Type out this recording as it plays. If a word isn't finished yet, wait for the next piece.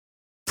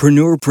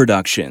Preneur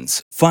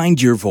Productions.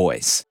 Find your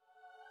voice.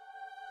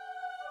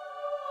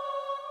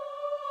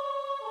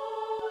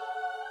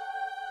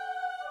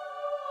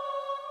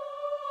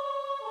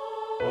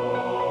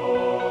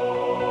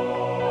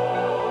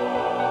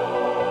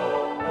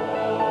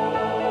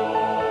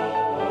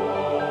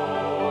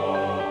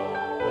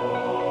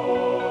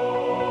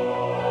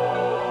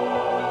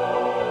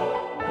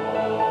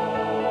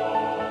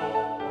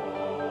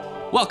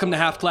 Welcome to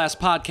Half Class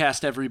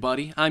Podcast,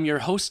 everybody. I'm your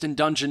host and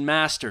dungeon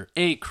master,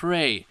 A.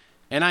 Cray,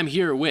 and I'm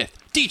here with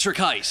Dietrich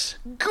Heiss,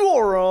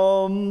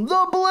 Gorum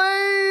the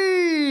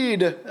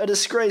Blade, a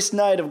disgraced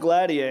knight of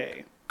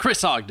Gladiator,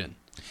 Chris Ogden,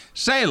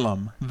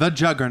 Salem, the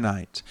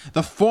Juggernaut,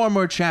 the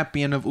former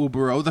champion of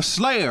Ubero, the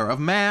slayer of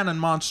man and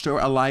monster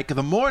alike,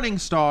 the morning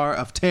star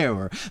of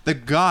terror, the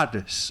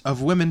goddess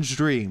of women's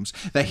dreams,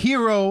 the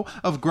hero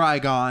of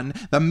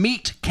Grygon, the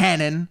meat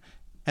cannon,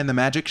 and the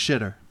magic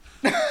shitter.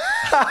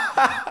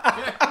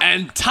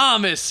 and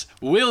Thomas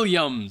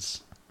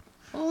Williams.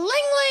 Ling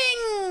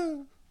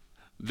ling!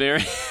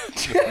 Very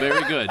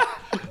good.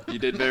 You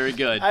did very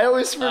good. I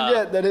always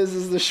forget that his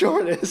is the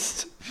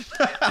shortest.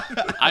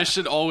 I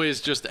should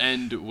always just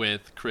end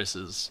with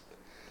Chris's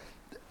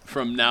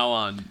from now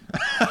on.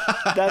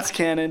 That's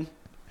canon.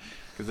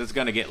 Because it's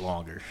going to get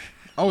longer.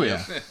 Oh,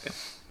 yeah.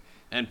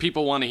 And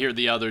people want to hear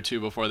the other two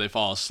before they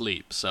fall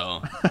asleep,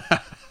 so...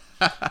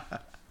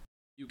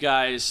 You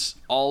guys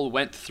all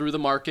went through the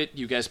market.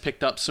 You guys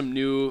picked up some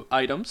new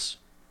items.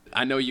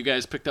 I know you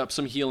guys picked up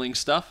some healing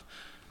stuff.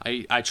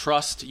 I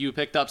trust you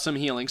picked up some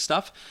healing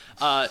stuff.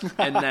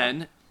 And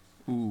then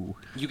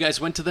you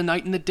guys went to the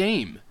Knight and the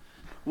Dame.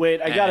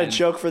 Wait, I got a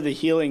joke for the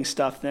healing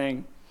stuff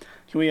thing.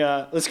 Can we,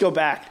 let's go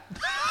back.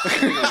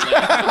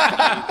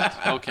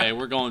 Okay,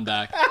 we're going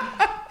back.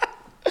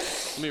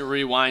 Let me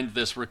rewind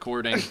this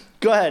recording.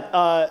 Go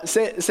ahead.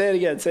 Say it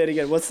again. Say it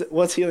again.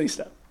 What's healing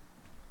stuff?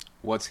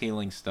 What's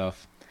healing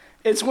stuff?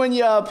 It's when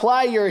you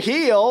apply your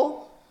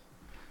heal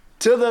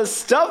to the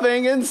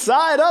stuffing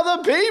inside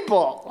other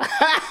people.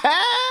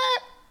 I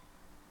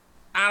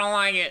don't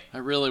like it. I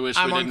really wish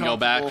we didn't go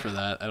back for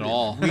that at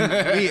all. We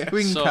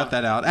can So- cut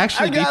that out.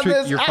 Actually,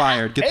 Dietrich, you're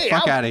fired. Get the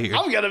fuck out of here.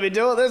 I'm going to be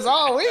doing this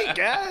all week,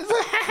 guys.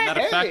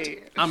 Matter of fact,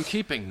 I'm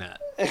keeping that.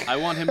 I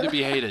want him to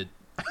be hated.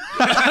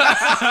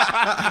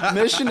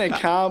 Mission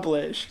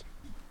accomplished.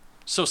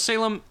 So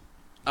Salem,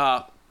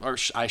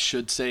 I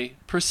should say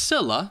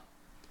Priscilla,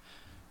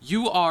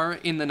 you are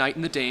in the Knight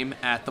and the Dame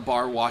at the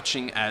bar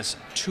watching as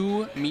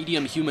two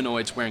medium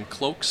humanoids wearing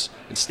cloaks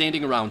and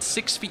standing around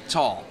 6 feet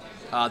tall.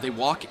 They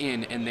walk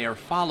in and they are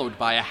followed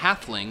by a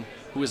halfling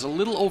who is a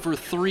little over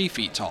 3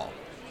 feet tall.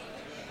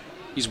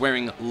 He's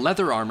wearing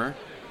leather armor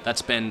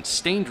that's been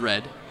stained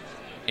red,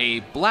 a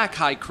black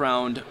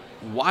high-crowned,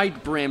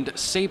 wide-brimmed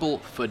sable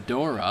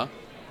fedora,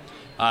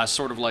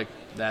 sort of like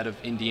that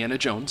of Indiana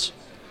Jones.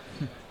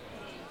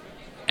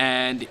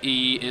 And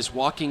he is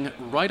walking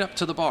right up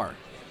to the bar.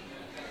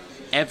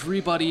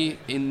 Everybody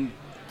in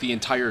the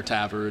entire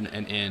tavern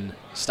and inn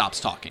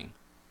stops talking.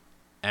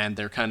 And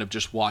they're kind of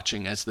just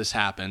watching as this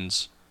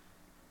happens.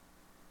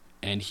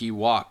 And he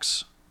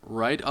walks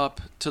right up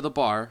to the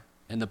bar,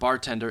 and the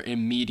bartender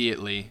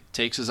immediately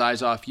takes his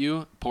eyes off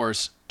you,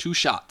 pours 2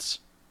 shots.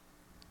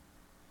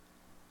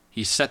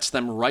 He sets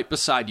them right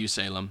beside you,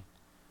 Salem.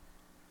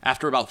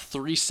 After about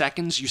 3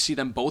 seconds, you see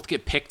them both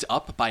get picked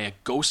up by a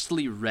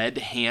ghostly red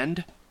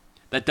hand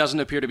that doesn't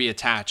appear to be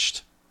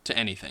attached to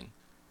anything.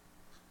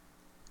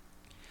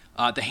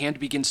 The hand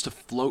begins to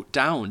float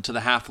down to the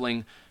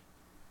halfling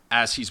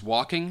as he's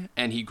walking,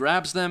 and he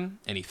grabs them,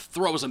 and he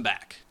throws them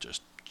back.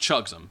 Just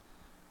chugs them.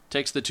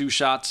 Takes the 2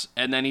 shots,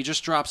 and then he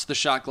just drops the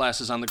shot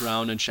glasses on the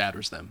ground and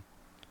shatters them.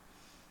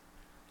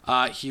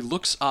 He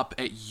looks up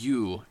at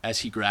you as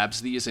he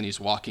grabs these, and he's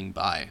walking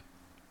by.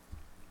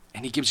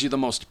 And he gives you the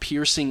most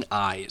piercing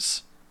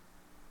eyes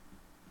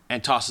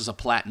and tosses a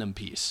platinum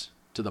piece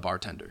to the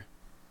bartender.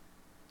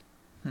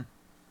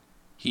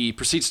 He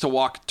proceeds to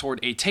walk toward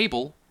a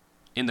table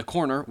in the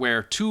corner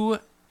where 2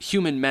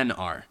 human men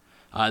are.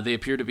 They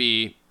appear to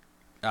be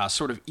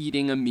sort of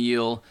eating a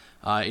meal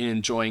and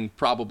enjoying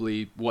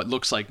probably what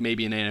looks like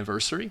maybe an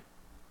anniversary.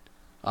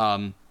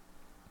 The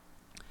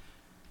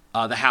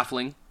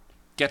halfling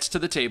gets to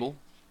the table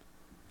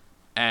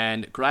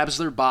and grabs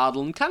their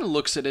bottle and kind of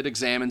looks at it,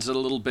 examines it a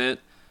little bit.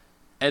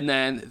 And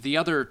then the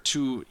other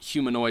 2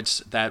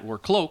 humanoids that were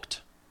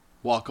cloaked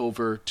walk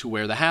over to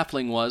where the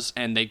halfling was,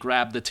 and they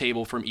grab the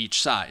table from each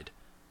side.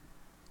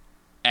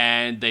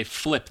 And they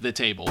flip the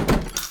table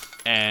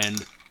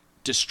and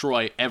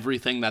destroy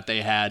everything that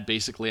they had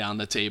basically on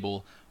the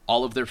table.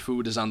 All of their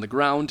food is on the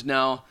ground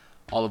now,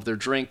 all of their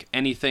drink,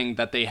 anything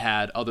that they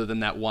had other than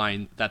that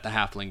wine that the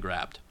halfling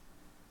grabbed.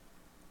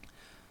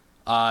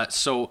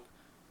 So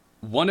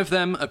one of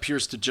them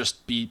appears to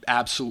just be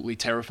absolutely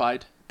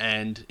terrified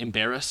and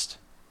embarrassed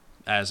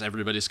as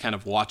everybody's kind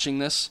of watching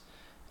this,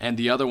 and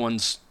the other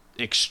one's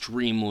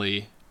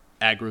extremely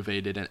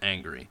aggravated and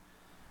angry.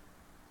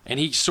 And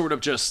he sort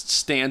of just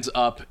stands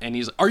up and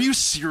he's like, "Are you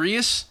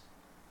serious?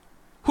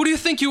 Who do you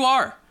think you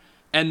are?"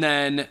 And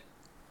then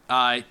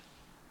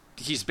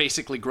he's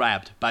basically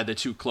grabbed by the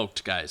two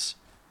cloaked guys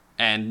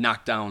and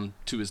knocked down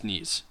to his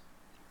knees.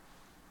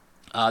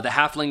 The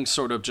halfling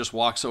sort of just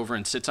walks over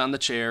and sits on the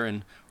chair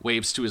and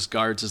waves to his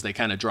guards as they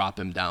kind of drop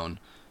him down.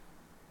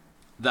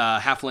 The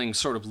halfling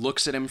sort of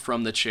looks at him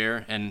from the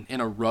chair, and in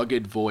a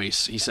rugged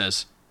voice, he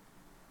says,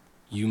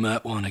 "You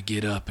might want to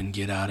get up and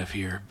get out of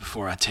here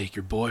before I take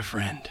your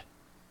boyfriend,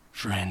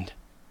 friend."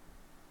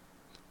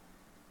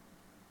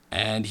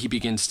 And he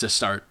begins to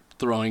start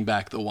throwing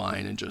back the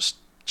wine and just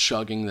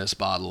chugging this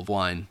bottle of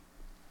wine.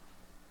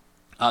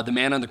 The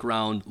man on the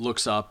ground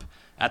looks up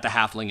at the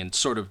halfling and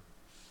sort of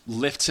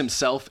lifts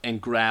himself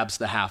and grabs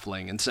the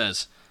halfling and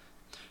says,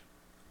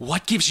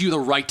 "What gives you the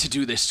right to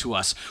do this to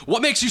us?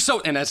 What makes you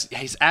so..." And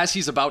as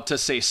he's about to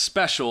say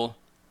special,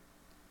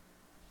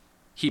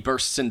 he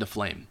bursts into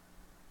flame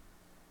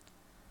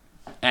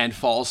and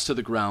falls to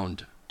the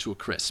ground to a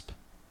crisp.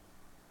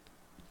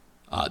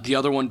 The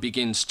other one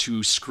begins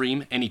to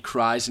scream, and he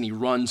cries, and he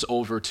runs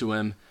over to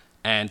him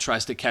and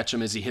tries to catch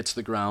him as he hits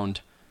the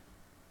ground.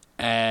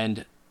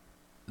 And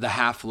the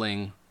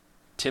halfling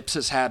tips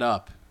his hat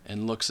up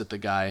and looks at the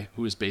guy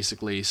who is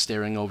basically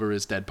staring over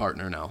his dead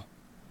partner now.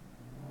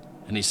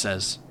 And he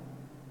says,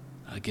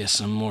 "I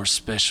guess I'm more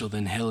special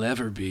than he'll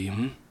ever be,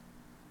 hmm?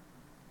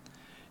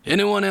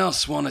 Anyone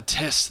else want to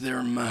test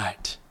their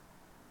might?"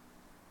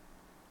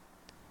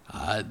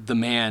 The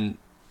man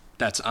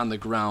that's on the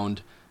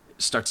ground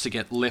starts to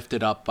get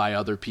lifted up by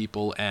other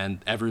people,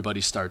 and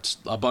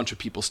a bunch of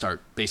people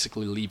start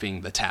basically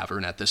leaving the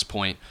tavern at this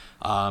point.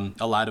 A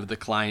lot of the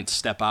clients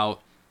step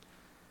out,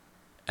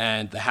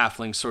 and the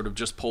halfling sort of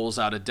just pulls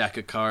out a deck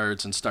of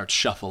cards and starts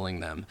shuffling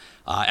them.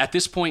 At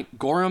this point,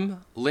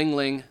 Gorham, Ling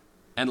Ling,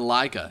 and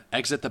Liga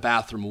exit the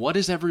bathroom. What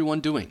is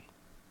everyone doing?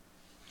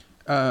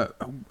 Is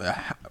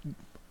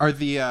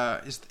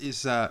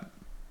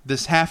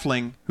this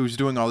halfling who's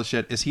doing all this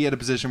shit, is he at a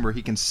position where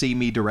he can see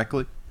me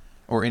directly?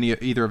 Or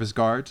either of his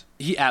guards?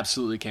 He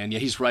absolutely can. Yeah,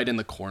 he's right in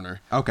the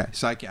corner. Okay,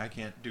 so I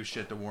can't do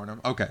shit to warn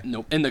him. Okay.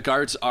 Nope. And the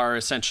guards are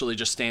essentially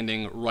just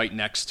standing right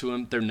next to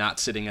him. They're not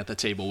sitting at the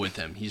table with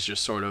him. He's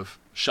just sort of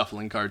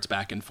shuffling cards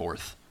back and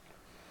forth.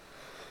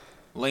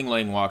 Ling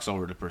Ling walks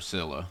over to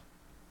Priscilla.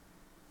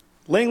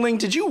 Ling Ling,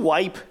 did you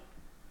wipe?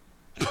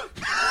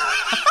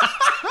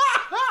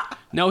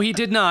 No, he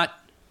did not.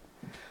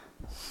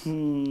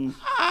 Ling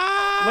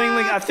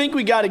Ling, I think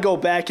we got to go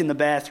back in the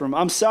bathroom.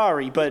 I'm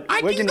sorry, but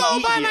we're going to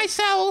eat you.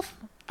 myself.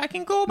 I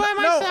can go by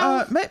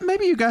myself. No,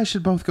 maybe you guys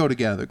should both go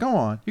together. Go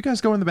on. You guys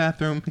go in the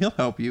bathroom. He'll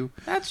help you.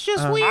 That's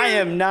just weird. I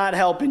am not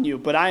helping you,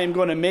 but I am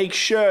going to make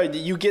sure that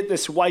you get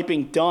this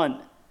wiping done.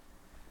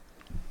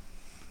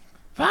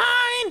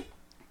 Fine.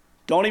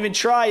 Don't even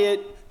try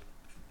it.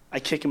 I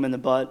kick him in the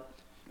butt.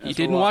 He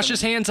didn't wash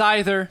his hands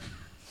either.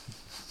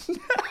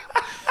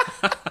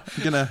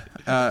 I'm gonna...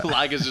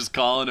 Liga's just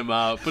calling him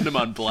out, putting him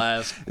on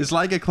blast. Is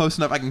Liga close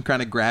enough I can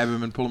kind of grab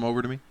him and pull him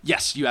over to me?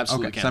 Yes, you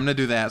absolutely okay, can. So I'm going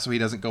to do that so he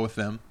doesn't go with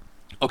them.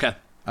 Okay.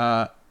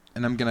 And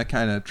I'm going to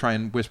kind of try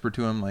and whisper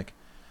to him, like,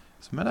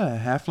 is Meta a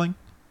halfling?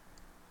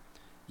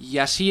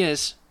 Yes, he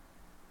is.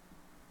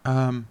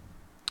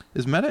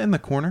 Is Meta in the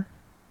corner?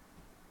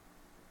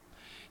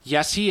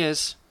 Yes, he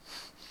is.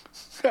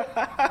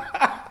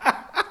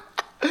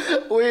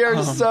 We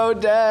are so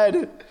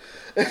dead.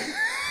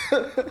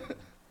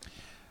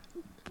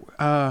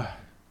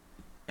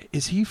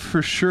 Is he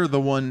for sure the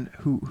one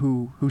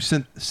who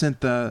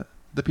sent the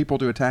people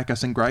to attack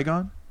us in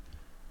Grygon?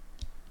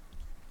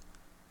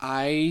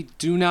 I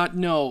do not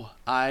know.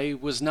 I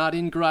was not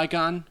in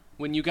Grygon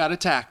when you got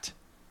attacked.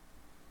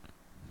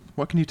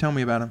 What can you tell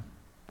me about him?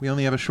 We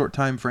only have a short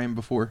time frame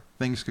before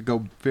things could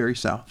go very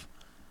south.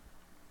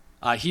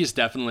 He is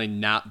definitely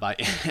not by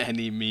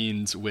any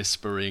means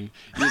whispering.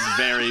 He's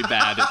very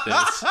bad at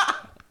this.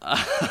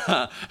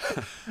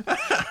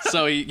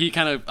 So he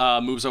kind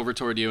of moves over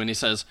toward you and he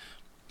says,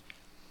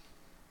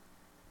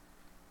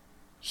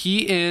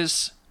 "He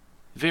is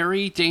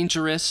very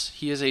dangerous.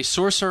 He is a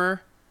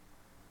sorcerer.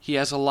 He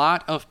has a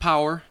lot of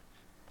power.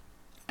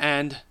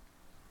 And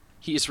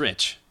he is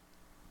rich."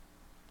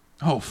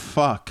 Oh,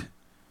 fuck.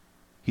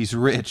 He's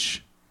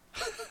rich.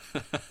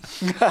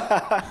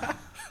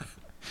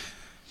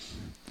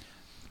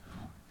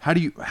 How do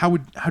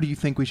you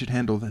think we should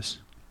handle this?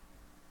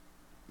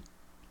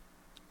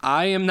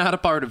 I am not a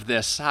part of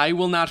this. I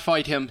will not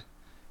fight him.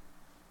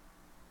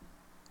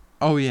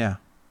 Oh, yeah.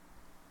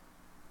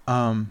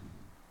 I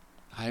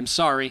am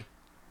sorry.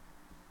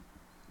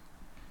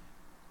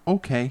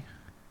 Okay.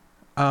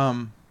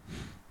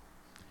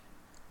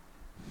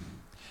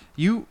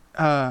 You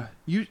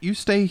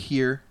stay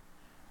here,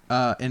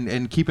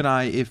 and keep an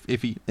eye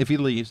if he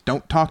leaves.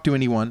 Don't talk to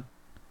anyone.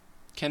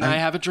 Can I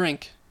have a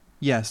drink?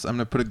 Yes, I'm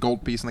gonna put a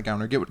gold piece on the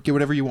counter. Get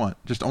whatever you want.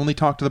 Just only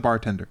talk to the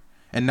bartender,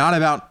 and not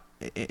about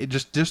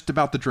just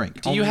about the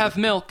drink. Do you have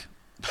milk?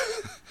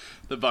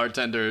 The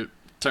bartender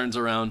turns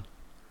around.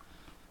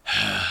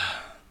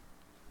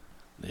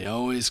 They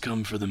always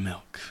come for the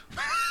milk.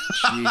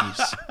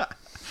 Jeez.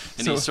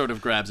 And he sort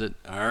of grabs it.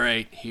 All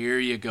right, here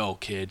you go,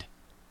 kid.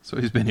 So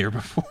he's been here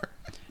before.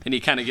 And he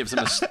kind of gives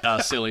him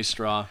a silly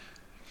straw.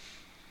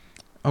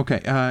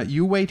 Okay,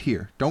 you wait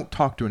here. Don't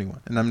talk to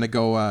anyone. And I'm gonna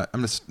go. I'm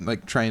gonna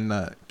like try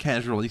and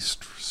casually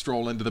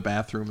stroll into the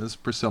bathroom as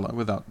Priscilla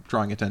without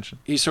drawing attention.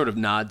 He sort of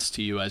nods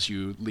to you as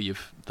you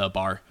leave the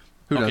bar.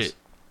 Who does?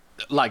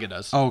 Liga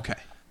does. Oh, okay.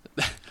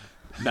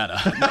 Meta.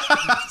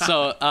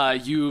 So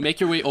you make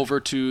your way over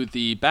to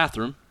the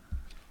bathroom,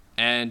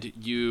 and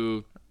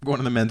you Going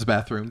to the men's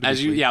bathroom. I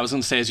was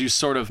gonna say, as you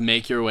sort of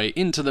make your way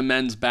into the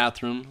men's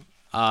bathroom,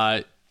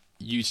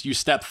 you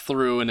step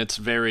through, and it's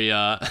very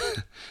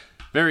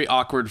very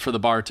awkward for the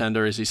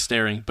bartender as he's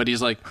staring. But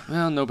he's like,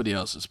 well, nobody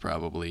else is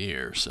probably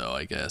here, so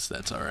I guess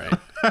that's all right.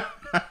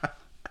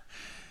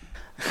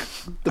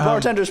 The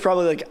bartender's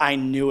probably like, I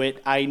knew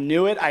it.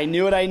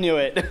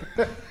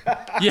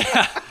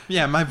 Yeah,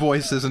 Yeah, my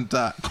voice isn't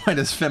quite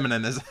as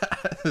feminine as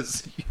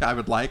I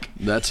would like.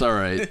 that's all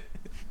right.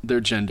 They're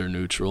gender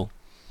neutral.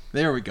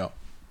 There we go.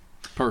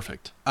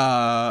 Perfect.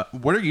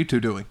 What are you two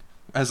doing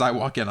as I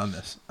walk in on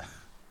this?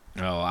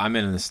 Oh, I'm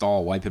in the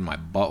stall wiping my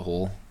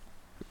butthole.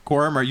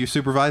 Quorum, are you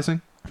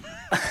supervising?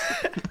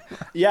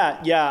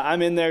 Yeah,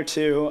 I'm in there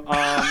too.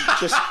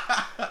 Just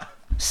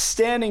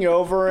standing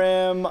over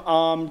him,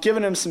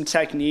 giving him some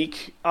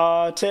technique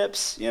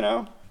tips, you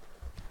know?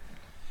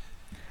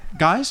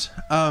 Guys,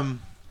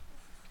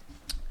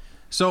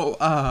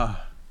 so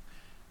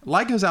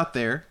Liga's out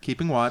there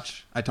keeping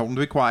watch. I told him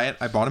to be quiet.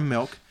 I bought him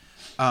milk.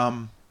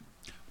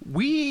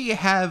 We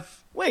have...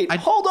 Wait,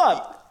 hold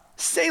up.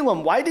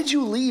 Salem, why did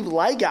you leave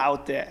Liga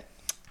out there?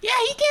 Yeah,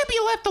 he can't be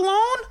left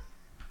alone.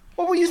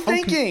 What were you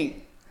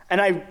thinking? And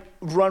I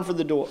run for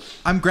the door.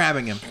 I'm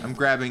grabbing him. I'm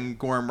grabbing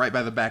Gorham right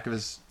by the back of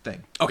his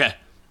thing. Okay.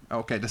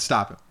 Okay, to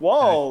stop him.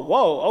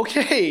 Whoa,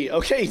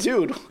 okay,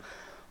 dude.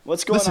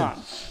 What's going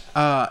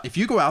on? If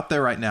you go out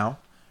there right now,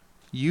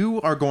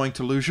 you are going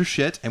to lose your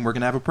shit, and we're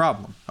going to have a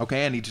problem.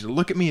 Okay? I need you to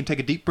look at me and take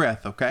a deep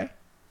breath, okay?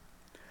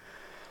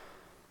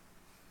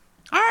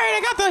 All right,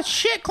 I got the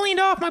shit cleaned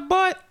off my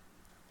butt.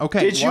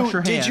 Okay, wash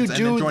your hands and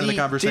then join the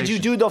conversation. Did you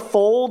do the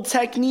fold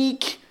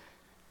technique?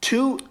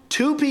 Two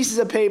pieces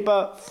of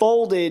paper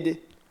folded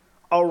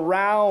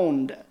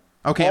around.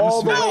 Okay, I'm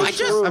all the smacking. way I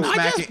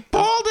through. just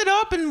balled it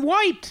up and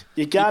wiped.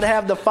 You gotta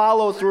have the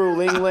follow through,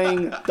 Ling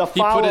Ling. The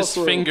follow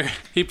through.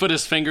 He put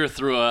his finger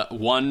through a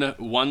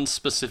one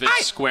specific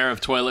square of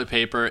toilet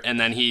paper, and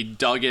then he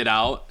dug it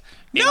out.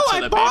 No,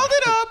 I balled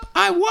it up.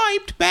 I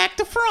wiped back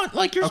to front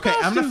like you're Okay,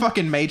 supposed I'm to. gonna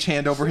fucking mage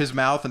hand over his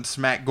mouth and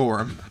smack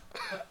Gorham.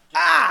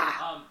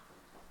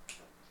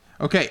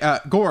 Okay,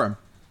 Gorham,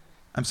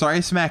 I'm sorry I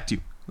smacked you.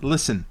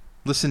 Listen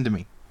to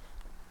me.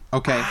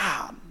 Okay.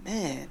 Ah,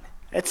 man,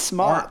 that's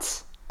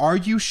smart. Are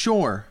you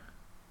sure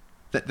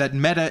that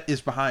Meta is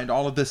behind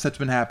all of this that's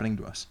been happening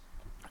to us?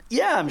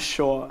 Yeah, I'm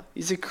sure.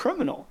 He's a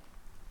criminal.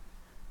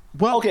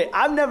 Well, Okay,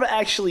 I've never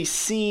actually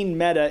seen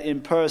Meta in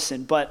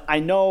person, but I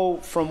know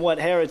from what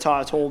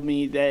Heritar told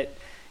me that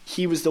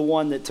he was the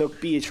one that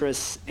took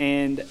Beatrice,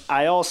 and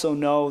I also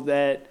know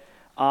that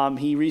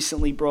he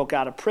recently broke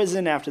out of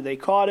prison after they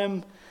caught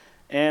him,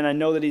 and I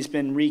know that he's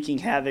been wreaking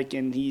havoc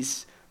and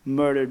he's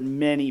murdered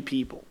many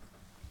people.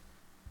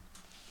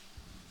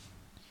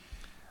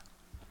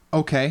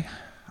 okay.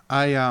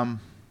 I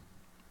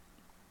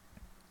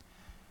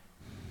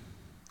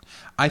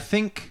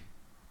think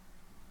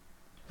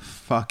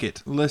fuck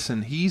it.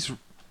 Listen,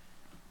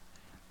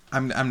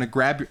 I'm gonna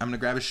grab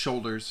his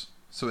shoulders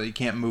so that he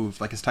can't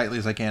move like as tightly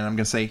as I can. I'm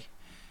gonna say,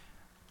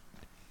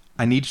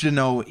 I need you to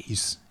know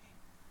he's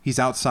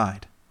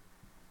outside.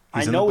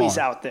 I know he's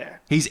out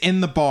there. He's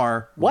in the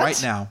bar What? right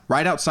now,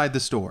 right outside the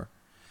store.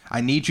 I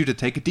need you to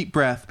take a deep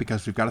breath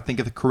because we've got to think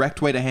of the correct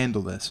way to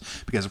handle this.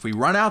 Because if we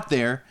run out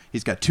there,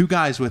 he's got 2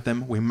 guys with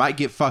him, we might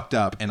get fucked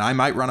up, and I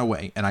might run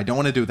away, and I don't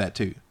want to do that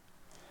to you.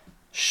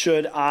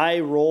 Should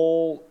I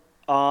roll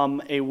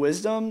a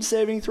wisdom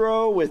saving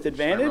throw with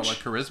advantage? Like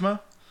charisma?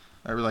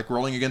 Are we like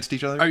rolling against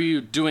each other? Are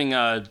you doing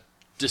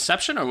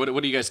deception, or what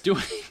are you guys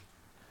doing?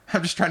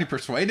 I'm just trying to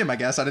persuade him, I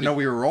guess. I didn't know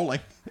we were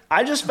rolling.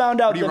 I just found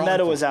out What are you that rolling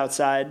Meta for? was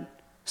outside,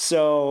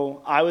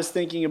 so I was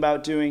thinking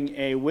about doing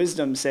a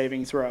wisdom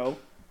saving throw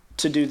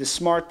to do the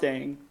smart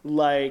thing,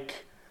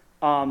 like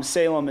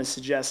Salem is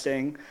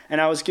suggesting, and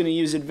I was going to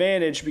use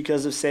advantage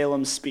because of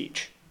Salem's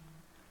speech.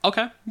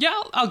 Okay.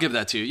 Yeah, I'll give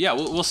that to you. Yeah,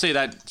 we'll say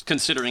that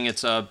considering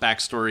it's a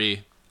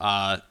backstory,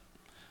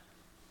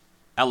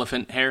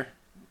 elephant hair,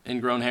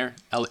 ingrown hair.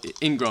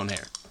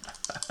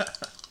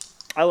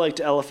 I liked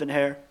elephant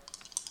hair.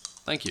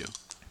 Thank you.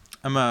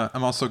 I'm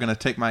also going to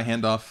take my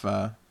hand off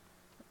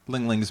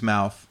Ling Ling's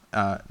mouth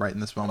right in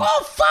this moment.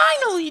 Oh,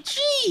 finally!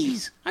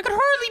 Jeez! I could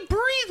hardly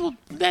breathe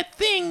with that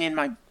thing in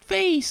my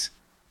face.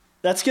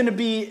 That's going to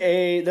be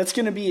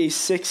a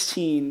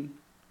 16.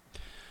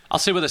 I'll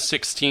say with a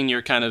 16,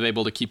 you're kind of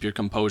able to keep your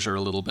composure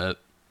a little bit.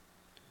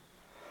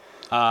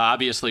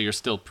 Obviously, you're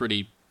still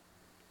pretty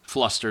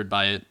flustered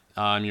by it.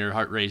 Your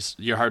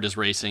heart is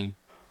racing.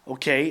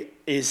 Okay,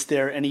 is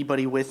there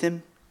anybody with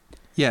him?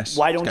 Yes.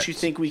 Why don't Okay. you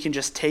think we can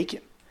just take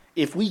him?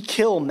 If we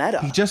kill Meta,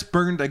 He just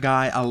burned a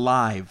guy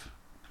alive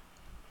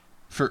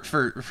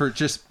for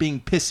just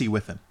being pissy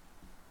with him.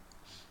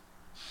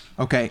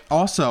 Okay,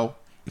 also,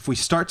 if we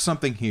start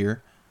something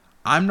here,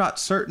 I'm not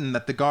certain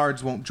that the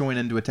guards won't join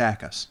in to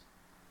attack us.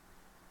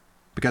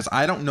 Because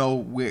I don't know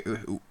where...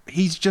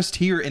 He's just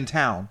here in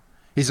town.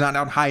 He's not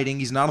out hiding.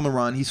 He's not on the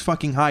run. He's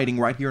fucking hiding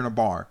right here in a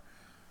bar.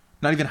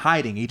 Not even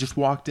hiding. He just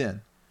walked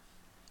in.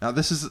 Now,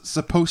 this is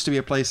supposed to be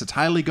a place that's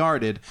highly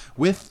guarded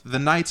with the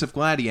Knights of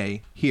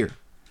Gladiator here.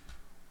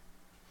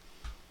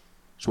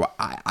 So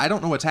I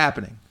don't know what's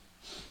happening.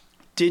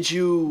 Did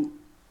you...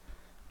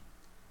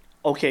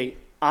 Okay,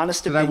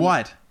 honest Did I opinion.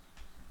 what?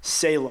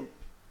 Salem.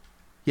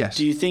 Yes.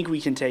 Do you think we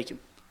can take him?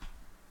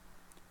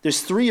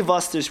 There's 3 of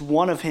us. There's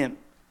 1 of him.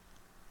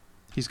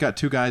 He's got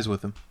 2 guys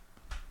with him.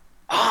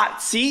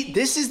 See?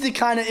 This is the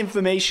kind of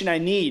information I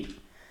need.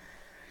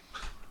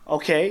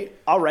 Okay,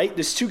 all right.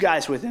 There's 2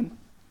 guys with him.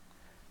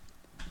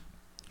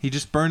 He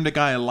just burned a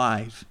guy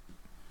alive.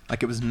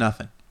 Like it was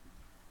nothing.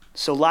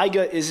 So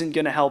Liga isn't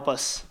going to help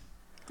us.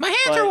 My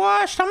hands are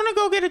washed. I'm gonna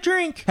go get a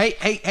drink.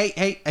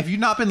 Hey. Have you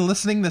not been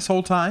listening this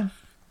whole time?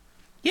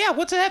 Yeah,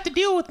 what's it have to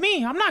deal with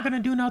me? I'm not gonna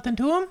do nothing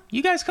to him.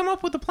 You guys come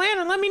up with a plan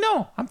and let me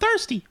know. I'm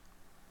thirsty.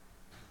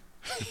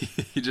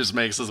 He just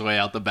makes his way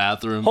out the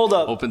bathroom. Hold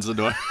up. Opens the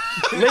door.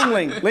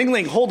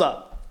 Ling, hold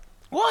up.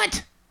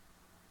 What?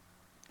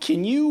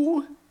 Can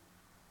you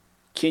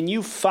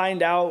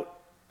find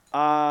out,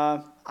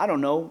 I don't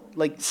know,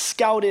 like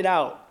scout it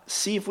out.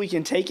 See if we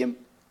can take him?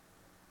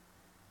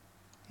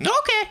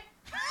 Okay.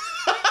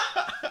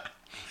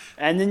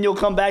 And then you'll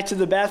come back to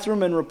the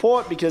bathroom and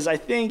report, because I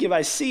think if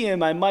I see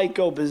him, I might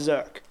go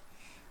berserk.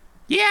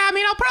 Yeah, I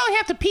mean, I'll probably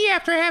have to pee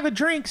after I have a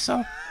drink,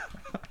 so...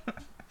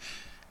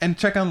 And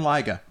check on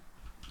Liga.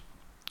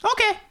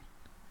 Okay.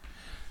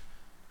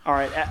 All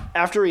right,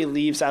 after he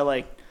leaves,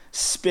 I,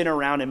 spin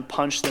around and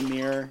punch the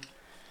mirror.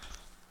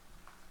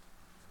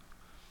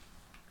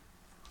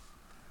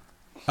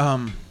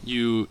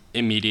 You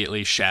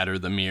immediately shatter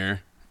the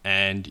mirror,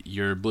 and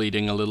you're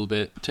bleeding a little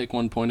bit. Take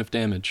 1 point of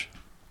damage.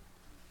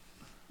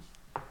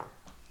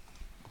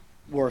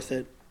 Worth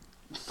it.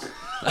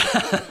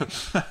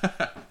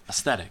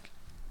 Aesthetic.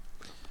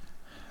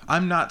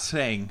 I'm not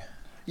saying...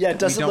 Yeah,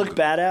 does it don't- look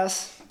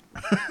badass?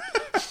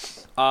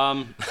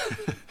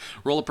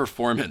 Roll a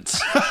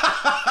performance.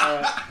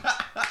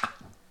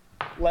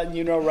 Letting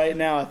you know right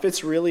now, if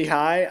it's really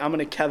high, I'm going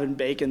to Kevin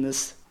Bacon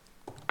this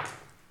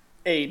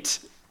 8.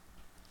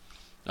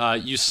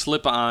 You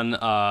slip on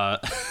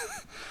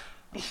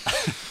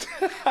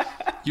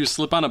you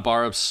slip on a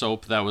bar of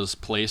soap that was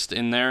placed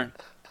in there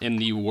in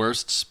the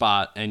worst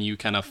spot, and you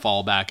kind of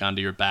fall back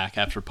onto your back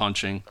after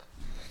punching.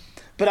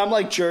 But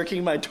I'm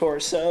jerking my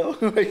torso.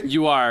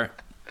 You are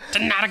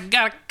tonight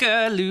I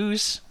gotta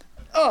lose.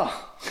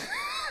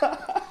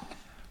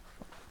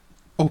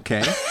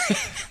 Okay.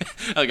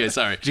 Okay,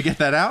 sorry. Did you get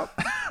that out?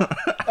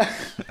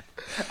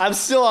 I'm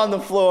still on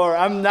the floor.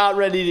 I'm not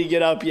ready to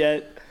get up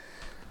yet.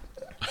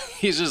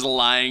 He's just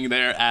lying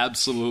there,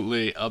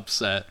 absolutely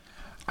upset.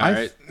 All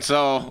right.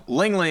 So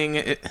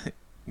Ling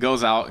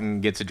goes out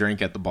and gets a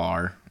drink at the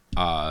bar.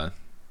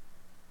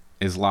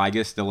 Is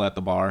Liga still at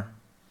the bar?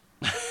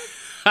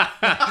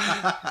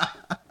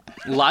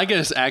 Liga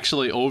is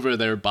actually over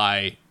there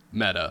by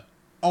Meta.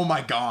 Oh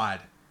my god.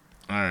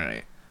 All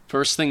right.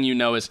 First thing you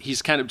know is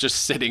he's kind of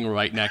just sitting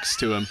right next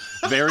to him,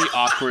 very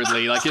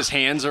awkwardly. Like his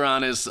hands are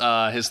on his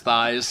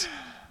thighs.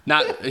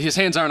 Not his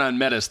hands aren't on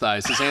Meta's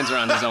thighs. His hands are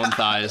on his own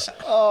thighs.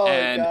 Oh,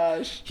 and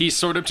gosh. He's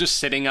sort of just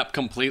sitting up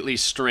completely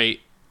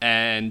straight,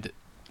 and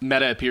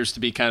Meta appears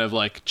to be kind of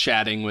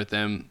chatting with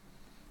him.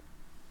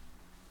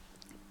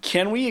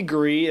 Can we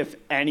agree if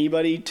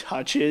anybody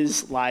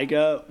touches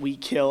Liga, we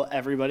kill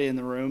everybody in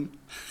the room?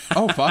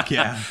 Oh, fuck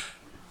yeah.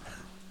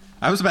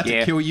 I was about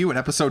to kill you in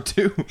episode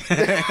 2.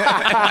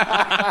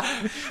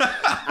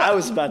 I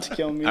was about to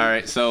kill me. All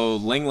right. So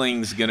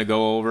Ling's gonna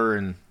go over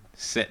and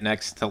sit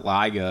next to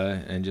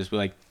Liga and just be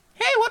like,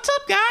 Hey, what's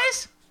up,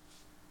 guys?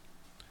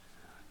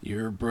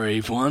 You're a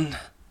brave one.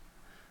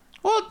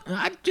 Well,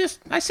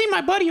 I seen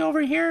my buddy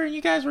over here, and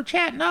you guys were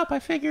chatting up. I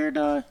figured,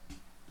 I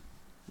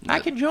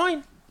could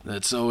join.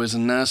 That's always a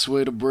nice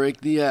way to break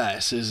the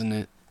ice, isn't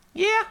it?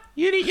 Yeah,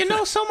 you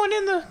know someone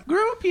in the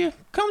group, you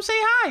come say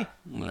hi.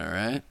 All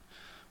right.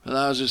 Well,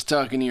 I was just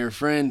talking to your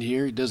friend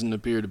here. He doesn't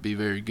appear to be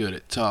very good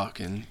at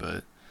talking,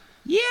 but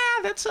Yeah,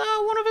 that's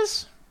one of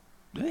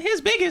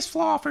his biggest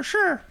flaw for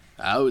sure.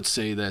 I would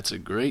say that's a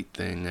great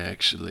thing,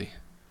 actually.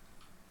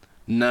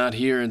 Not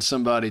hearing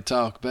somebody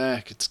talk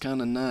back, it's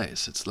kind of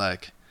nice. It's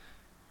like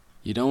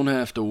you don't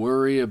have to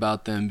worry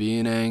about them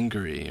being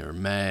angry or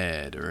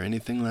mad or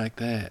anything like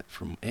that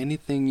from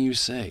anything you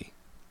say.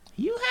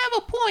 You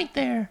have a point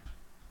there.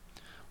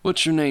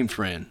 What's your name,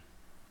 friend?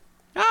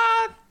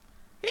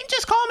 You can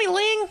just call me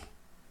Ling.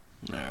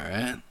 All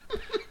right.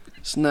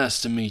 It's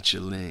nice to meet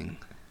you, Ling.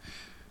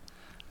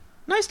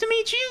 Nice to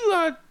meet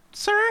you,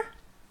 sir.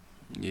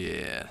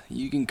 Yeah,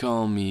 you can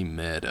call me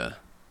Meta.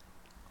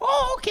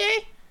 Oh,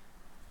 okay.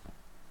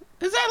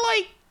 Is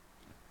that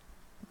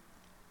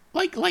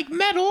like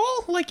metal?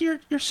 Like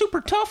you're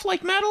super tough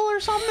like metal or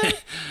something?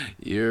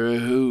 You're a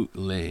hoot,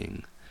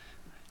 Ling.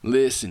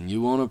 Listen,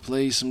 you want to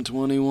play some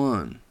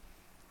 21?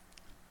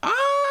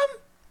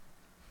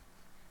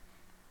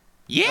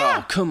 Yeah.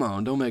 Oh, come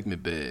on, don't make me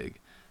beg.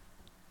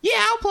 Yeah,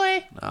 I'll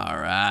play. All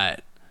right.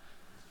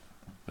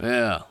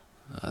 Well,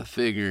 I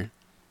figure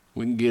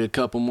we can get a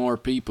couple more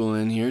people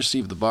in here, see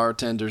if the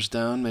bartender's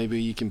down. Maybe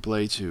you can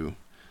play too.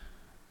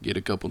 Get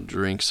a couple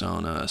drinks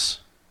on us.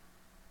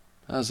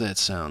 How's that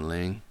sound,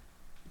 Ling?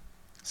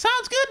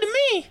 Sounds good to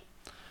me.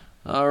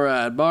 All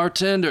right,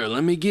 bartender,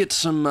 let me get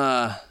some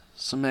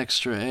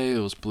extra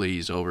ales,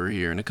 please, over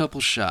here, and a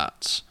couple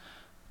shots.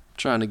 I'm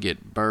trying to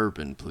get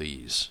bourbon,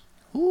 please.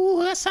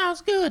 Ooh, that sounds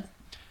good.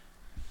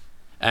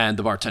 And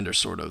the bartender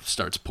sort of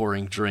starts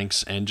pouring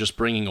drinks and just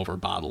bringing over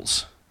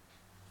bottles.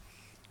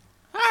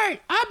 All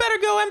right, I better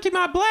go empty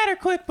my bladder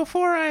quick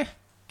before I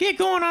get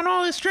going on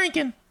all this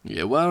drinking.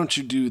 Yeah, why don't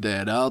you do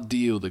that? I'll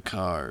deal the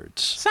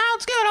cards.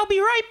 Sounds good. I'll be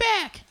right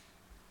back.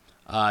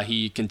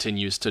 He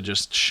continues to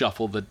just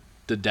shuffle the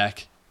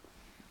deck.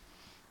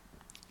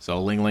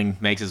 So Ling Ling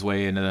makes his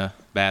way into the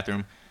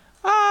bathroom.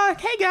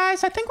 Hey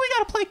guys, I think we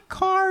gotta play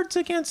cards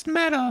against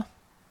Meta.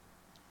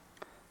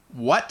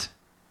 What?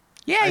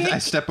 Yeah, I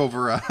step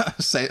over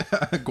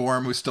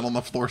Gorm, who's still on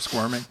the floor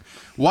squirming.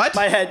 What?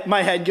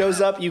 My head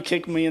goes up. You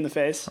kick me in the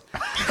face.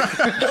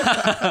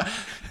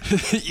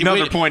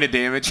 Another point of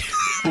damage.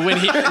 When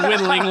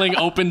Ling Ling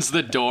opens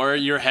the door,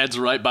 your head's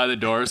right by the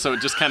door, so it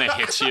just kind of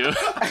hits you.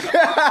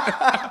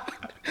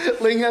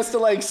 Ling has to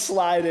like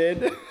slide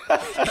in.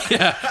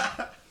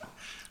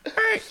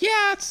 Alright,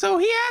 yeah, so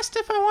he asked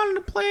if I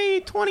wanted to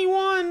play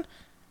 21,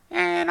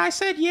 and I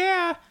said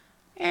yeah.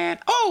 And,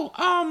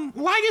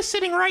 Liga's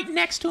sitting right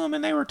next to him,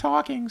 and they were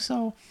talking,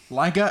 so...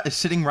 Liga is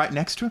sitting right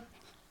next to him?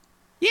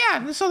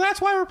 Yeah, so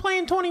that's why we're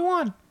playing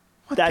 21.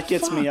 That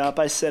gets me up.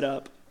 I sit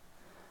up.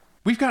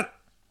 We've got...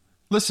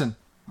 Listen,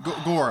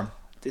 Gorm.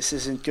 This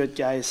isn't good,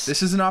 guys.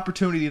 This is an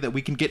opportunity that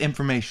we can get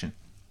information.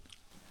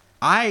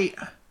 I'm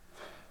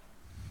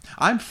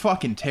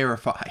fucking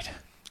terrified.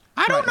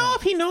 I don't know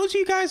if he knows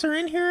you guys are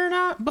in here or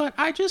not, but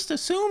I just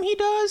assume he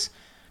does.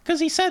 Because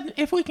he said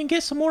if we can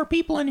get some more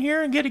people in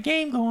here and get a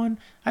game going.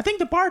 I think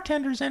the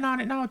bartender's in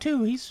on it now,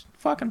 too. He's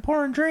fucking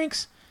pouring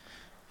drinks.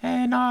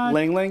 And,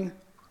 Ling Ling?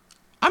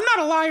 I'm not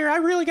a liar. I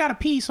really got to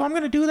pee, so I'm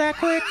going to do that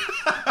quick.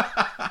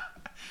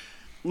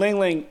 Ling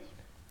Ling,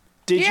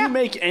 did Yeah. you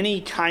make any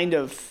kind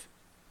of,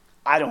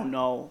 I don't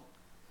know,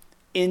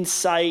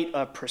 insight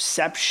or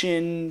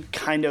perception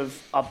kind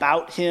of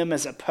about him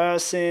as a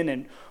person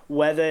and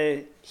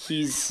whether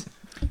he's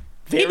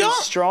very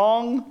don't.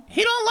 strong?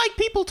 He don't like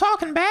people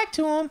talking back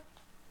to him.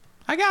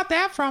 I got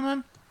that from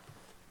him.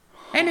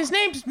 And his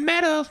name's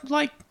Meta,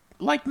 like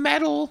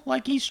metal,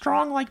 like he's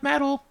strong like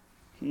metal.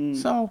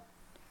 So,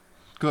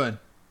 Good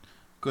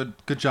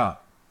job.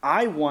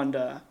 I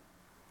wonder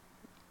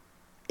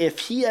if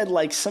he had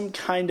like some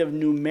kind of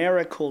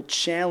numerical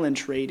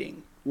challenge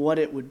rating, what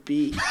it would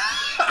be.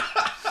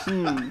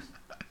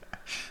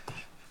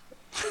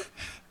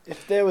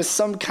 If there was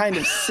some kind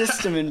of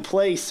system in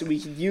place we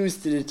could use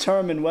to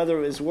determine whether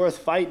it was worth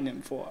fighting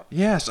him for.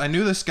 Yes, I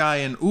knew this guy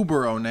in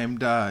Ubero named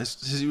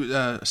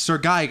Sir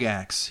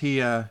Gygax. He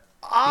had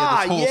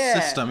this whole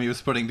system he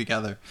was putting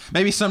together.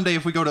 Maybe someday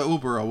if we go to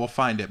Ubero, we'll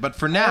find it. But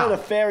for I heard a now...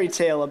 fairy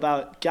tale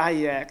about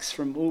Gygax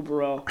from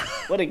Ubero.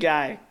 What a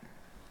guy.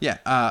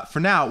 Yeah,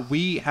 for now,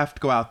 we have to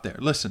go out there.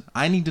 Listen,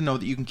 I need to know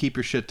that you can keep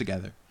your shit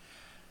together.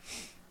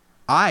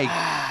 all right,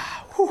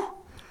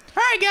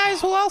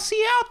 guys. Well, I'll see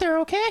you out there,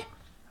 okay?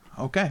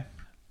 Okay.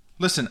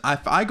 Listen,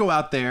 if I go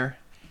out there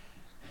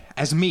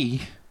as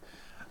me,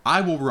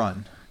 I will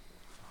run.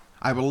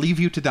 I will leave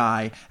you to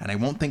die, and I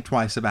won't think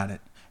twice about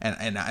it.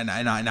 And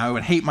I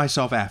would hate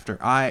myself after.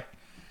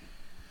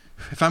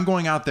 If I'm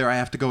going out there, I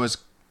have to go as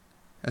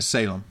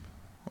Salem,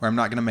 or I'm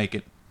not going to make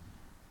it.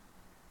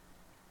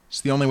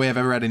 It's the only way I've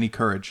ever had any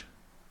courage.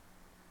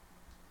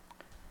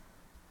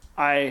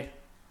 I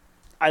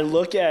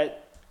look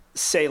at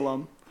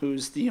Salem,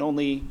 who's the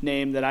only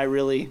name that I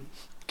really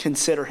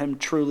consider him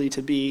truly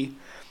to be,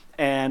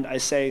 and I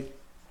say,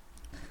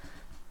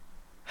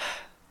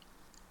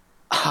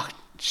 oh,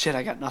 shit,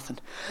 I got nothing.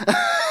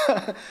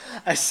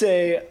 I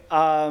say,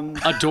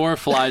 A door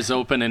flies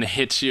open and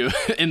hits you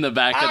in the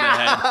back of the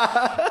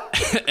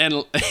head.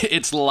 And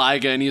it's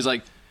Liga, and he's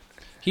like,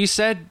 he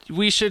said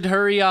we should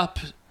hurry up.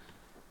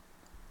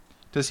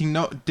 Does he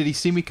know? Did he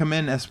see me come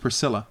in as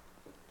Priscilla?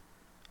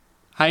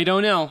 I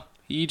don't know.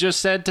 He just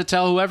said to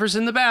tell whoever's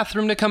in the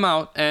bathroom to come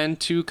out and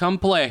to come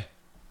play.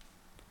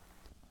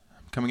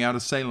 I'm coming out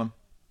as Salem.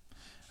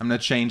 I'm gonna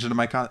change into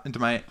my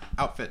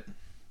outfit.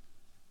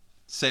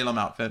 Salem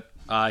outfit.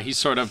 He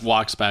sort of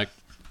walks back.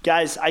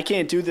 guys, I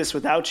can't do this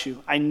without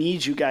you. I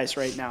need you guys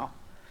right now.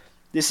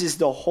 This is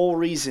the whole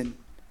reason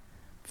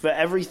for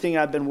everything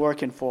I've been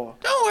working for.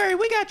 Don't worry,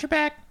 we got your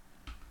back.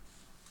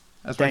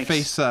 As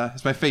Thanks.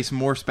 my face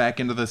morphs back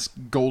into this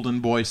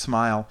golden boy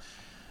smile,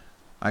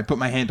 I put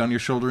my hand on your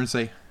shoulder and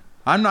say,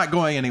 "I'm not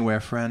going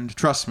anywhere, friend.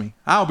 Trust me.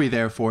 I'll be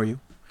there for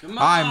you. Come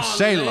I'm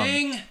Salem."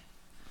 Ling.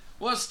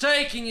 What's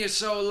taking you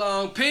so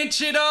long?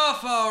 Pinch it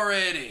off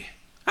already.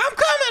 I'm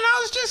coming. I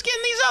was just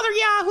getting these other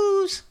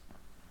yahoos.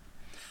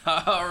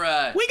 All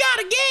right. We got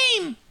a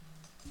game.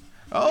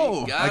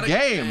 Oh, got a a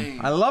game.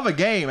 game. I love a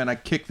game. And I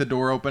kick the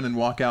door open and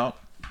walk out.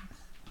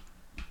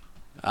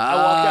 I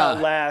walk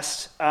out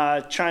last,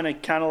 trying to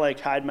kind of like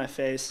hide my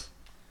face.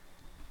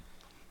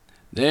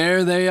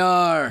 There they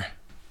are.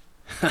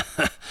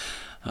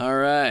 All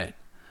right.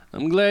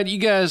 I'm glad you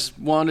guys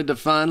wanted to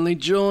finally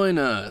join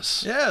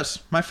us. Yes,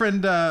 my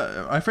friend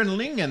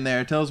Ling in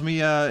there tells me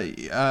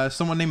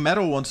someone named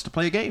Metal wants to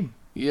play a game.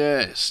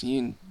 Yes,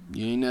 you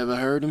ain't never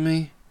heard of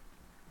me?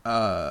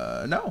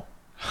 No.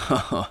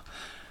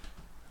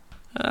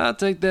 I'll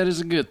take that as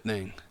a good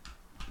thing.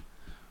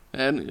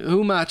 And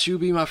who might you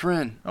be, my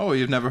friend? Oh,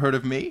 you've never heard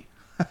of me?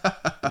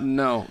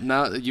 No,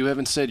 you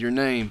haven't said your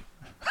name.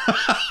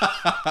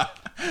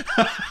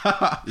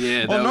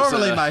 Yeah, Well,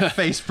 normally my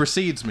face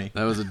precedes me.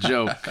 that was a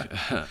joke.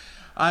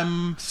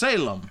 I'm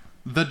Salem,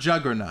 the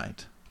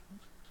Juggernaut,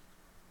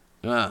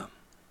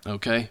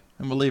 Okay.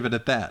 and we'll leave it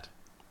at that.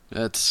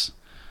 That's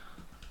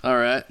all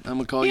right. I'm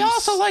gonna call He you.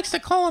 also likes to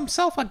call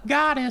himself a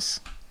goddess.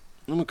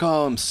 I'm gonna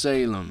call him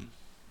Salem,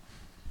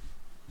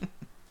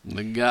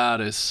 the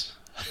goddess.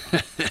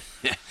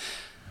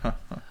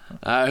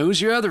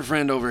 Who's your other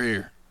friend over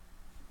here?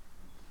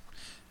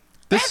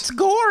 That's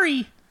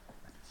Gory.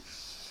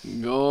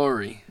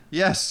 Gory.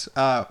 Yes,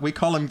 we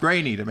call him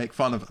Grainy to make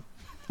fun of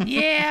him.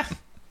 Yeah.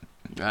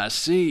 I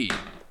see.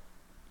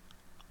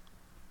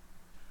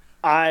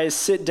 I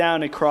sit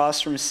down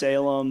across from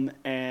Salem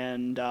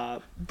and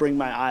bring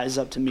my eyes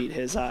up to meet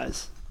his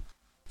eyes.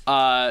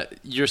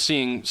 You're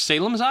seeing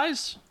Salem's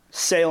eyes?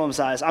 Salem's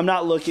eyes. I'm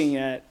not looking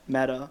at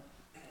Meta.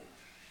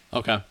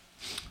 Okay.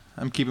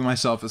 I'm keeping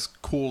myself as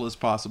cool as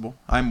possible.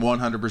 I'm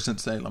 100%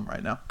 Salem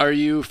right now. Are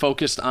you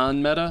focused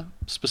on Meta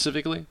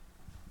specifically?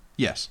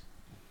 Yes.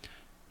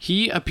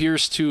 He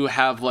appears to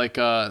have like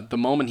the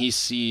moment he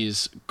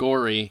sees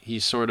Gory, he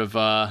sort of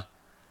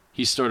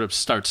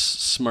starts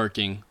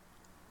smirking.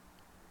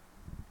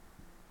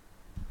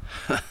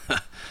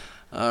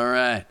 All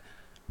right.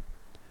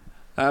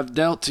 I've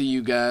dealt to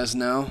you guys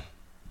now.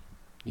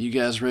 You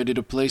guys ready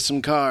to play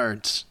some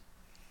cards?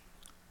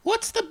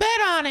 What's the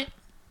bet on it?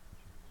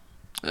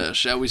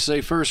 Shall we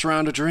say first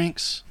round of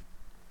drinks?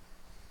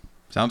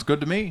 Sounds good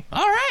to me.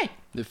 All right.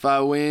 If I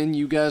win,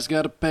 you guys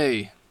gotta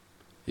pay.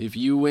 If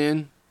you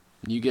win,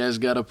 you guys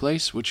gotta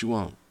place what you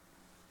want.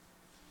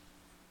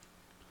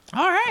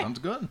 All right. Sounds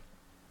good.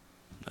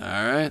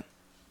 All right.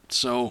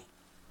 So,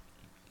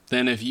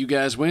 then if you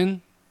guys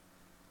win,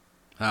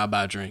 I'll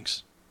buy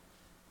drinks.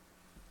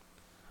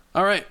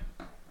 All right.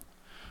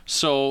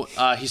 So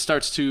he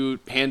starts to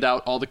hand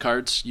out all the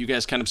cards. You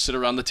guys kind of sit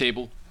around the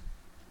table.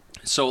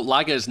 So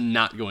Laga is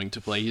not going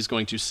to play. He's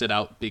going to sit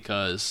out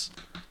because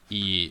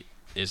he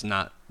is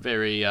not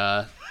very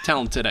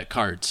talented at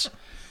cards.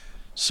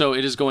 So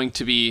it is going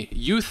to be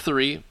you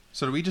three.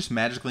 So do we just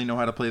magically know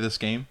how to play this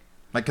game?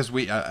 Like, because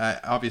we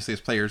obviously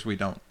as players we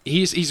don't.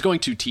 He's going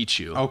to teach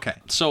you. Okay.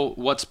 So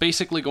what's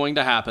basically going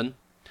to happen,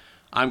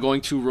 I'm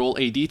going to roll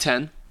a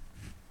d10.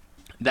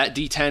 That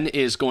d10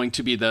 is going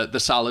to be the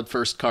solid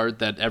first card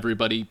that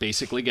everybody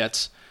basically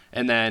gets,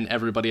 and then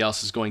everybody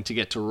else is going to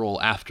get to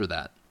roll after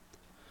that.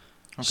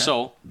 Okay.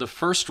 So the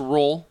first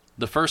roll,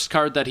 the first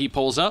card that he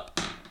pulls up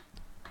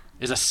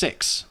is a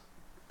 6.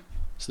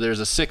 So there's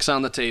a 6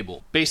 on the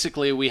table.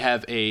 Basically, we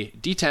have a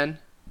d10,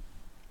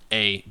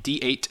 a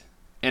d8,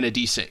 and a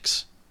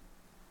d6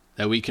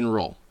 that we can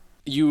roll.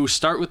 You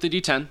start with the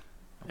d10,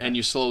 and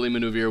you slowly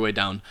maneuver your way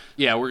down.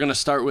 Yeah, we're going to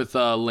start with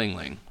Ling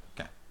Ling.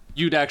 Okay.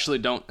 You actually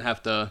don't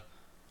have to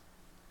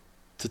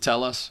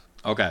tell us.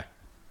 Okay.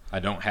 I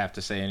don't have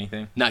to say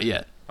anything? Not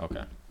yet.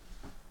 Okay.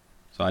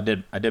 So I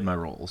did my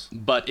rolls.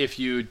 But if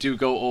you do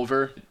go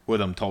over... With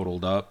them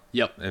totaled up?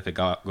 Yep. If it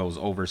goes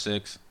over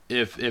 6?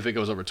 If it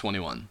goes over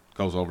 21.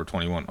 Goes over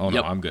 21. Oh, Yep.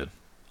 no, I'm good.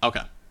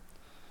 Okay.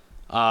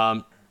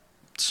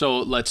 So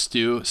let's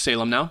do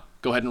Salem now.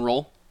 Go ahead and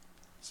roll.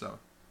 So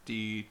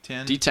D10.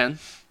 D10.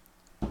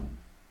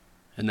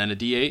 And then a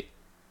D8.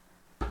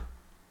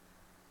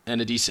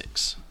 And a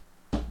D6.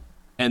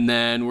 And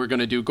then we're going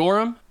to do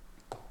Gorham.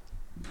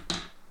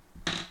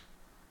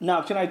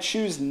 Now, can I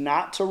choose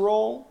not to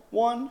roll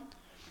one?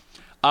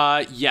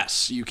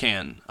 Yes, you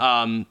can.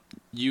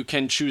 You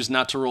can choose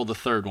not to roll the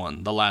third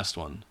one, the last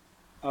one.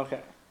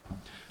 Okay.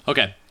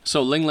 Okay,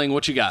 so Ling Ling,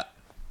 what you got?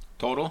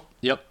 Total?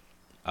 Yep.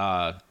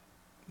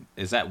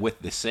 Is that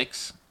with the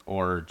 6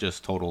 or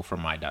just total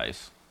from my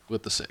dice?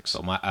 With the 6.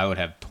 So I would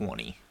have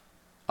 20.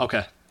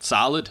 Okay,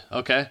 solid.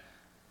 Okay.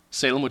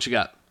 Salem, what you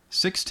got?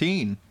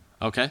 16.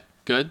 Okay,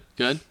 good.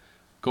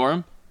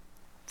 Gorham?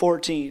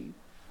 14.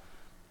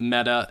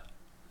 Meta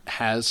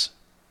has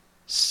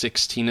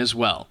 16 as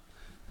well.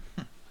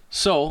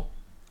 So,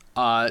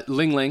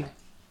 Ling Ling,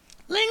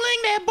 Ling Ling,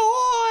 that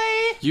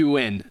boy. you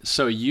win.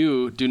 So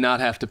you do not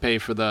have to pay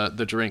for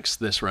the drinks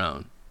this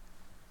round.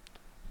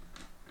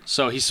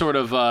 So he sort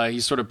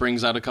of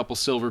brings out a couple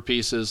silver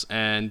pieces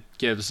and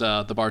gives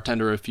the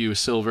bartender a few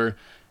silver,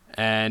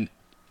 and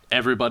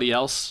everybody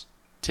else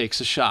takes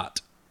a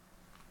shot,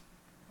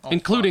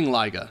 including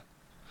Liga.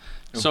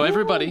 So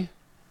everybody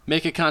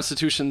make a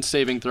Constitution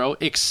saving throw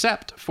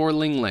except for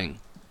Ling Ling.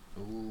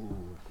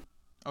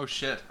 Oh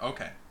shit.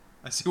 Okay.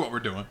 I see what we're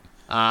doing.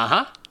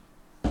 Uh-huh.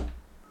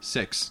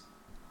 6.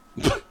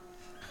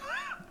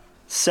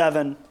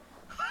 7.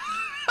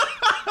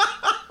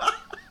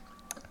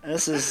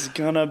 This is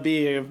gonna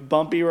be a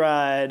bumpy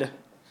ride.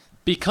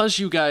 Because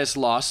you guys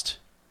lost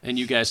and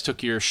you guys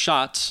took your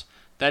shots,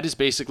 that is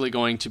basically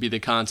going to be the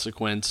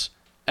consequence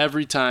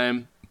every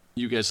time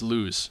you guys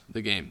lose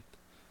the game.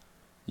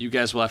 You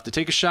guys will have to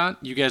take a shot.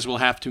 You guys will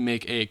have to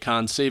make a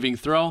con saving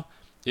throw.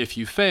 If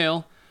you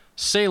fail,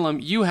 Salem,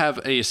 you have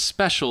a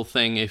special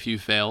thing if you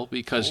fail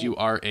because you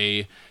are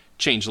a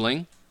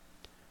changeling.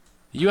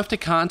 You have to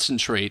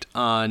concentrate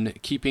on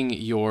keeping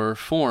your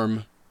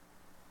form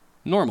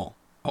normal.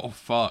 Oh,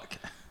 fuck.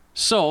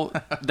 So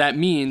that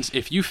means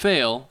if you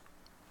fail,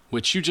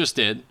 which you just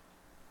did,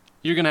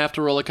 you're going to have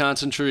to roll a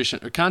concentration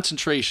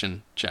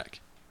check.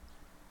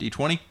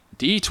 D20?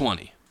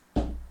 D20.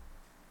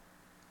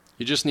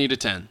 You just need a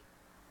 10.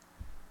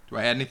 Do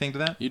I add anything to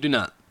that? You do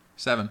not.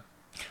 7.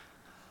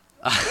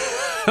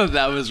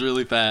 That was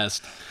really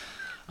fast.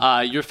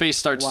 Your face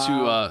starts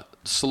to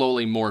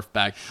slowly morph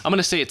back. I'm going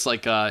to say it's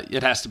like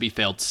it has to be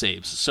failed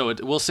saves. So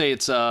we'll say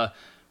it's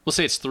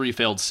 3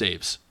 failed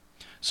saves.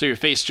 So your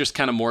face just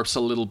kind of morphs a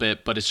little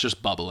bit, but it's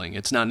just bubbling.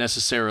 It's not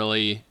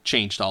necessarily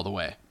changed all the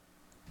way.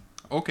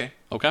 Okay.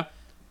 Okay.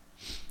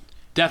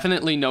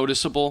 Definitely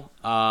noticeable.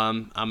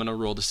 I'm going to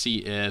roll to see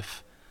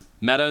if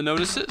Meta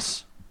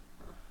notices.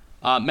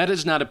 Meta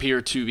does not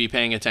appear to be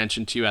paying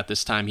attention to you at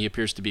this time. He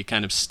appears to be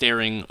kind of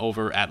staring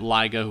over at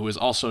Liga, who is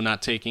also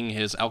not taking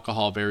his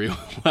alcohol very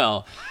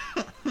well.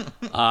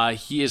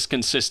 He is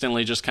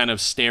consistently just kind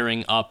of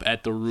staring up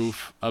at the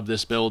roof of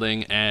this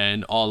building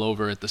and all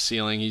over at the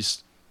ceiling.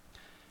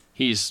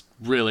 He's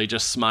really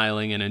just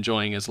smiling and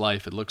enjoying his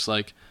life, it looks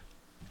like.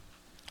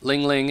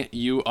 Ling Ling,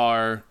 you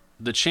are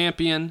the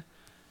champion.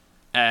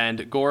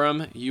 And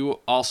Gorham,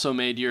 you also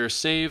made your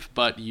save,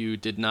 but you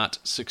did not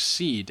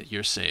succeed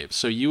your save.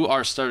 So you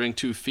are starting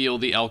to feel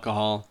the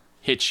alcohol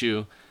hit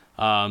you.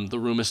 The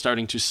room is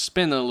starting to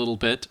spin a little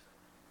bit.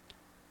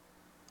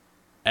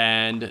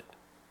 And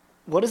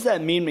What does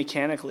that mean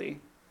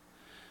mechanically?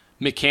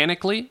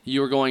 mechanically,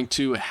 you're going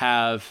to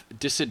have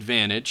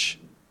disadvantage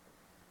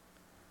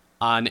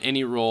on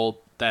any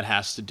roll that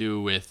has to do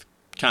with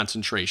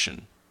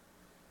concentration.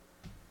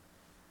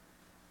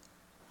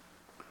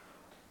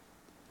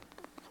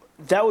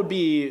 That would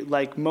be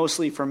like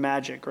mostly for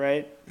magic,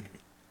 right?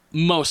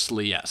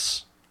 Mostly,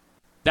 yes.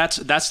 That's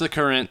the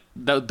current.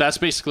 That's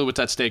basically what's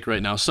at stake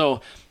right now.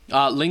 So,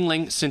 Ling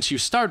Ling, since you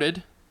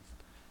started,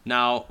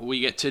 now we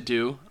get to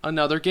do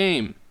another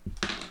game.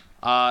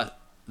 The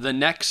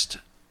next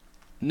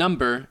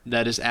number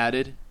that is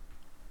added,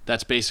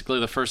 that's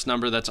basically the first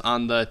number that's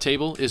on the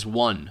table, is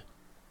 1.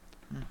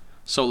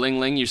 So,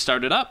 Ling Ling, you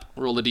started up.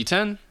 Roll a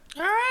d10.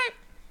 All right.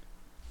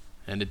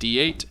 And a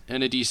d8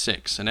 and a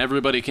d6. And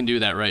everybody can do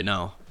that right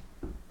now.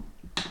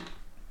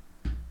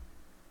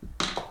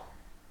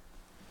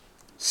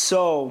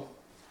 So,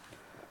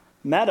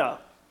 Meta,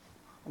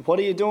 what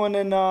are you doing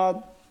in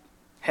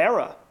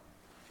Hera?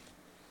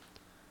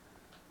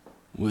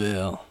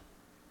 Well,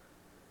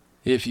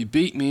 if you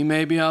beat me,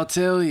 maybe I'll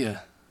tell you.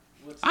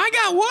 I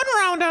got 1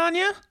 round on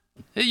you.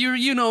 Hey,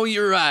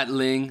 you're right,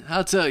 Ling.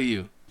 I'll tell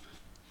you.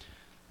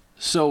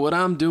 So what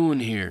I'm doing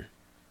here,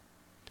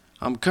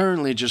 I'm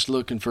currently just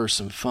looking for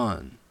some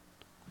fun.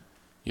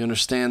 You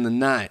understand the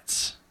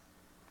knights?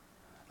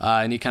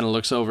 And he kind of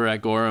looks over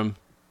at Gorham.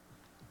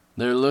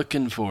 They're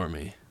looking for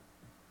me.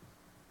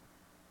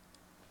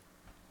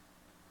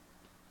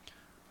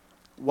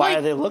 Why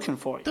are they looking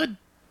for you? The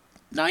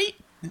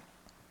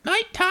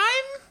nighttime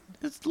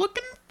is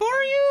looking for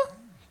you.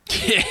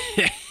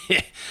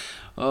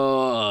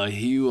 Oh,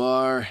 you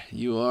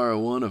are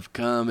one of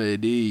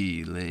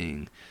comedy,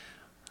 Ling.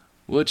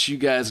 What you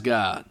guys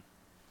got?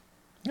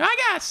 I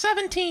got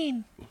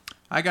 17.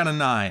 I got a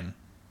 9.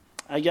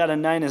 I got a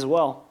 9 as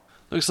well.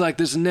 Looks like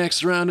this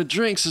next round of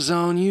drinks is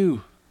on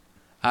you.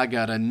 I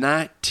got a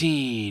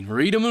 19.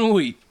 Read 'em and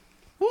weep.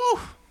 Woo.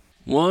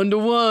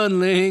 1-1,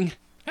 Ling.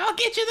 I'll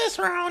get you this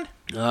round.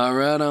 All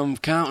right, I'm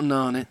counting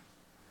on it.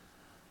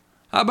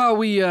 How about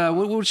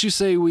what would you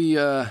say we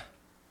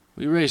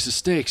raise the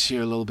stakes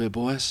here a little bit,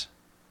 boys?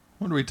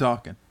 What are we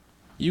talking?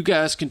 You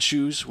guys can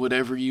choose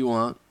whatever you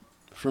want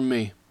from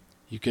me.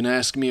 You can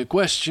ask me a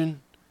question,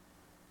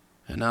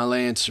 and I'll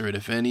answer it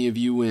if any of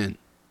you win,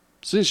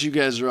 since you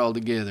guys are all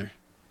together.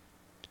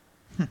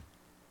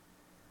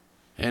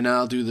 And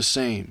I'll do the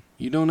same.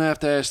 You don't have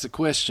to ask the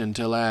question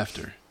till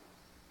after.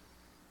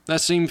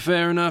 That seem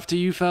fair enough to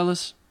you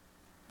fellas?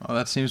 Oh,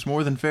 that seems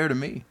more than fair to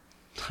me.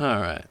 All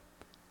right.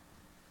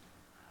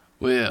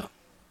 Well.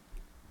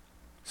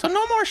 So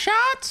no more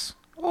shots?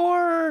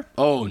 Or...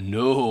 Oh,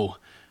 no.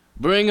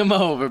 Bring 'em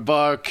over,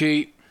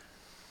 barkeep.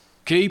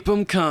 Keep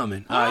 'em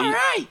coming. All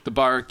right. The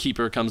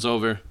barkeeper comes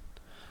over,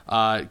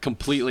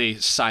 completely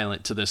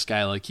silent to this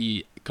guy. Like,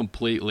 he's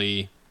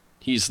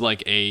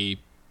like a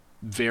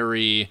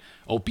very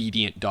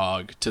obedient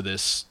dog to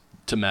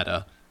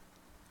Meta.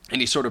 And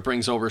he sort of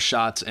brings over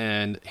shots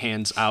and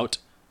hands out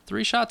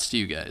 3 shots to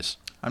you guys.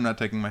 I'm not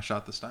taking my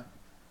shot this time.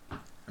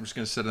 I'm just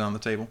going to set it on the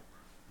table.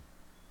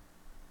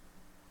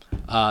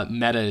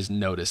 Meta is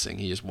noticing.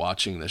 He is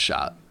watching the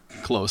shot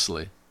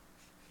closely.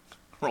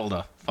 Rolled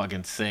a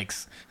fucking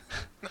 6.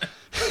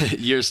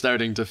 You're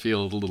starting to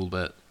feel it a little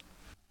bit.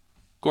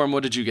 Gorm,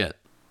 what did you get?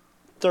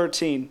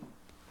 13.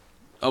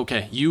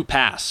 Okay, you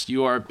pass.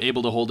 You are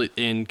able to hold it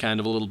in kind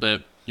of a little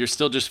bit. You're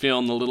still just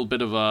feeling a little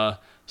bit of a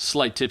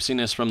slight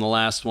tipsiness from the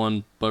last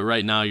one, but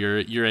right now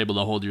you're able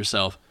to hold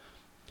yourself.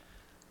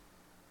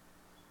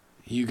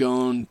 You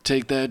gonna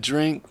take that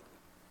drink,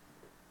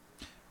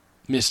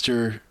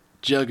 Mr.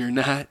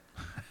 Juggernaut?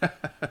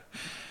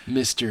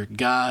 Mr.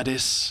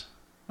 Goddess?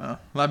 Well,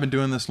 I've been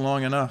doing this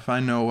long enough. I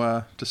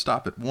know to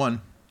stop at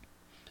 1.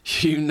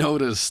 You know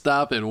to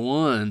stop at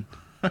 1.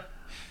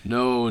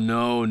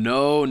 No,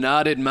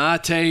 not at my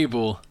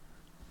table.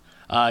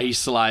 He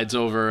slides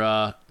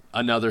over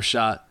another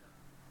shot.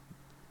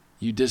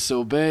 You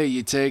disobey,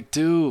 you take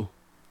 2.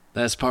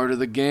 That's part of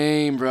the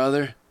game,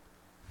 brother.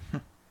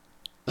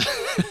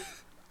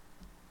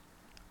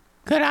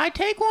 Could I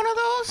take one of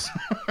those?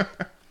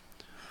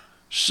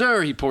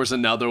 Sure, he pours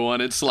another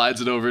one and slides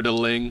it over to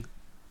Ling.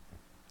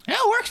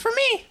 That works for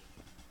me.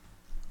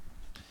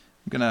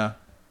 I'm gonna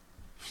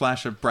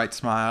flash a bright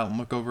smile and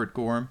look over at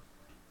Gorm.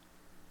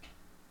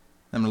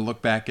 I'm gonna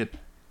look back at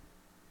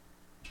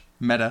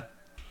Meta.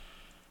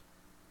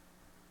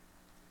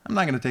 I'm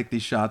not gonna take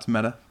these shots,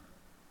 Meta.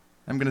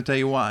 I'm gonna tell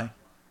you why.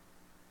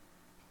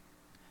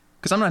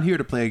 Because I'm not here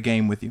to play a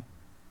game with you.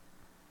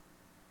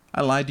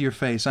 I lied to your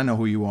face. I know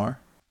who you are.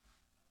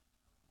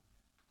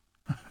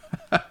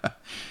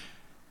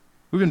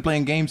 We've been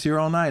playing games here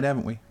all night,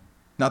 haven't we?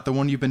 Not the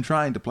one you've been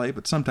trying to play,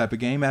 but some type of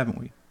game, haven't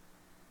we?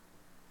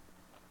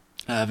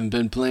 I haven't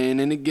been playing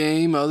any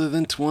game other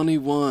than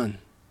 21.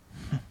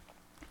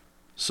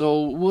 So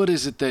what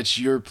is it that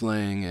you're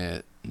playing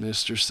at,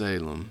 Mr.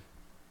 Salem?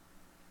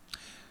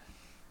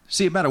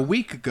 See, about a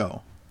week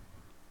ago,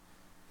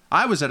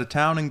 I was at a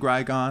town in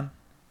Grygon,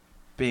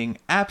 being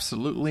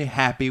absolutely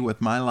happy with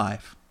my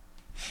life.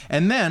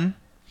 And then,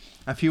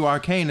 a few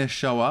arcanists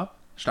show up,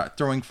 start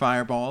throwing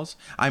fireballs.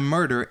 I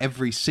murder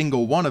every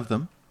single one of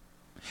them.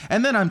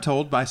 And then I'm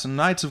told by some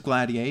Knights of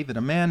Gladiator that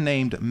a man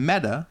named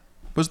Meta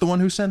was the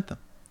one who sent them.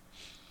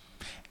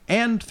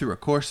 And through a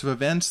course of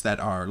events that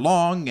are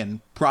long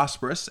and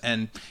prosperous,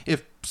 and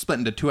if split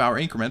into 2-hour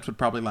increments would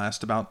probably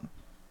last about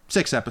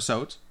 6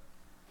 episodes,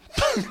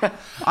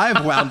 I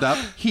have wound up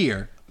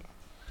here,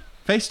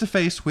 face to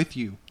face with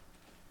you.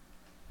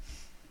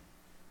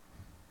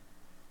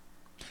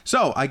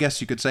 So, I guess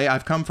you could say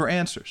I've come for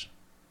answers.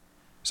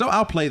 So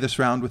I'll play this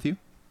round with you.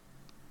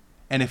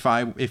 And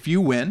if you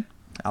win,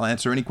 I'll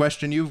answer any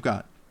question you've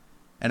got.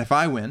 And if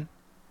I win,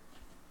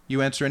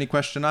 you answer any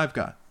question I've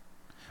got.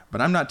 But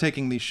I'm not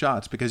taking these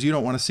shots because you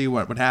don't want to see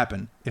what would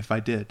happen if I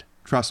did.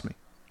 Trust me.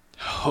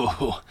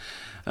 Oh,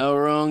 how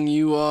wrong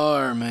you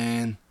are,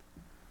 man.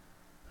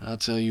 I'll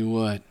tell you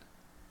what.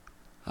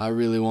 I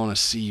really want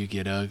to see you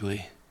get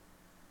ugly.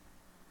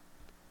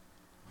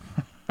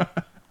 I'm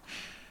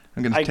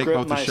going to take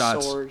both the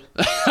shots. Sword.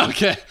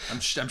 Okay. I'm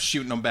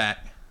shooting them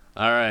back.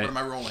 All right. What am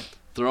I rolling?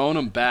 Throwing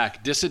them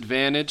back.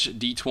 Disadvantage,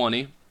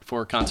 D20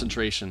 for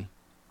concentration.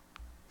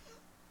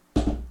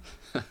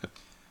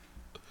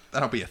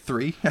 That'll be a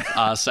 3.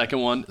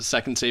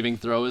 Second saving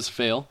throw is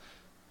fail.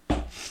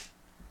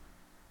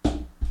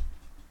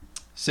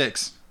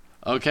 6.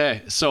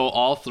 Okay, so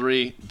all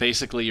 3,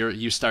 basically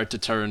you start to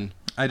turn.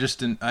 I just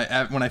didn't.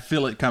 When I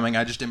feel it coming,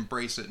 I just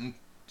embrace it and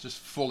just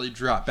fully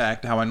drop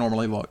back to how I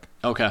normally look.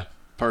 Okay,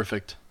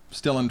 perfect.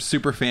 Still in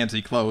super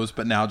fancy clothes,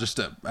 but now just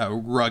a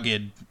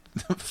rugged,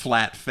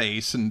 flat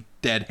face and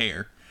dead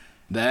hair.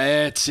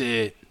 That's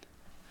it.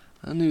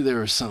 I knew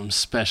there was something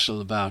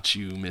special about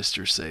you,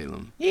 Mr.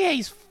 Salem. Yeah,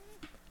 he's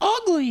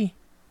ugly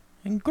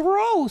and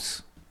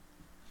gross.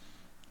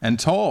 And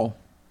tall.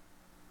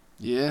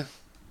 Yeah?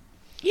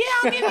 Yeah,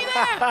 I'll give you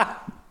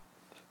that.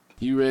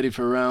 You ready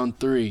for round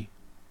 3?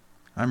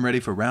 I'm ready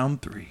for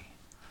round 3.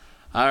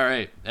 All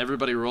right,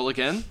 everybody roll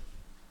again.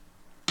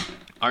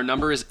 Our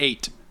number is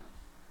 8.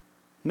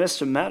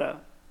 Mr. Meta,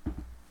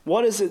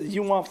 what is it that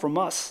you want from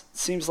us? It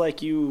seems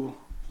like you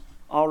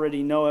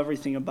already know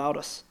everything about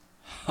us.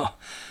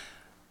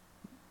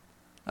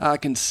 I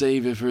can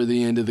save it for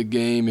the end of the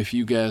game if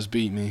you guys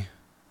beat me.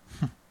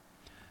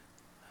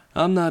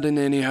 I'm not in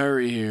any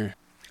hurry here.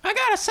 I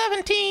got a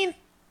 17.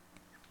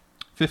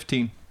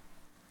 15.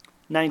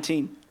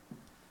 19.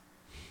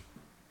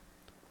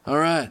 All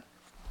right.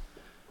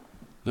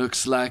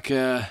 Looks like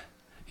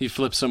he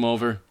flips him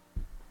over.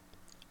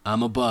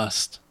 I'm a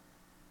bust.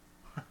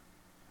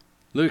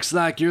 Looks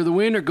like you're the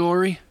winner,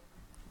 Gory.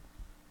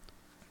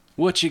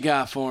 What you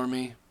got for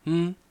me?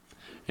 And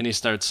he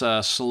starts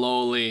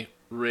slowly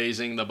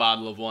raising the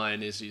bottle of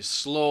wine as he's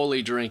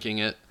slowly drinking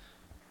it.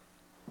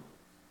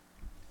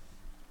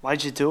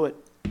 Why'd you do it?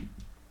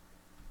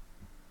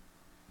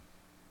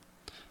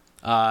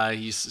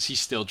 He's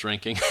still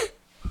drinking.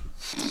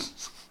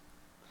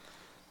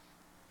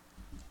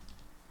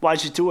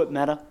 Why'd you do it,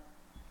 Meta?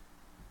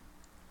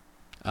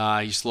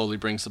 He slowly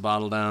brings the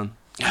bottle down.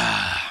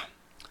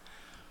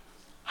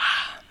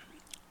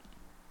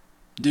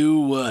 Do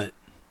what?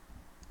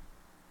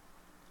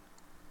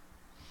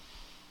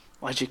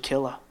 Why'd you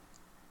kill her?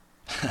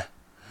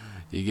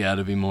 You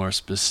gotta be more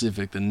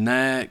specific than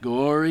that,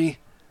 Gory.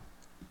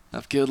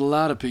 I've killed a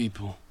lot of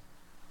people.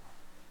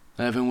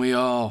 Haven't we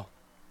all?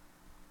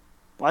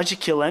 Why'd you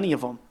kill any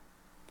of them?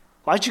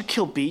 Why'd you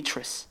kill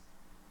Beatrice?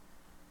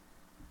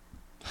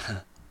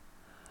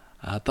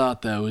 I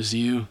thought that was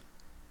you.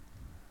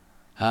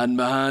 Hiding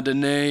behind a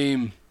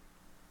name.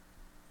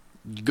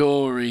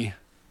 Gory.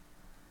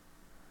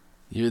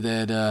 You're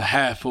that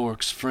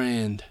half-orc's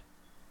friend.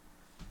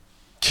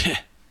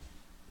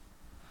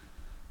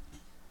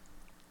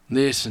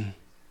 Listen.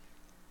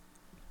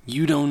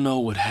 You don't know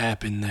what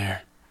happened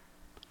there.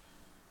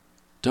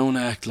 Don't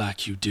act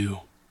like you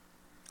do.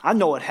 I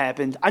know what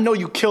happened. I know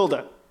you killed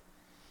her.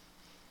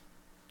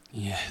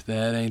 Yeah,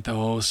 that ain't the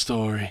whole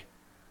story.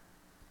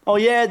 Oh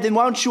yeah, then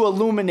why don't you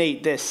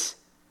illuminate this?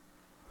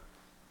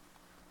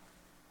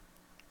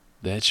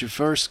 That's your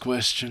first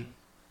question.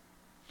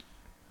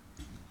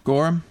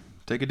 Gorham,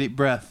 take a deep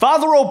breath.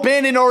 Father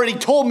O'Bannon already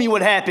told me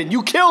what happened.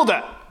 You killed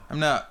her.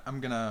 I'm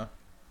gonna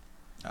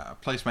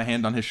place my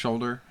hand on his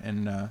shoulder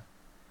and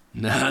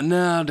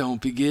Nah,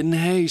 don't be getting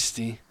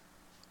hasty.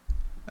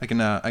 I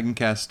can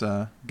cast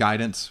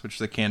guidance, which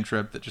is a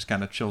cantrip that just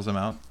kind of chills him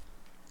out.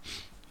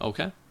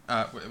 Okay.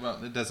 Well,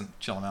 it doesn't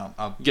chill him out.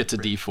 I'll Get to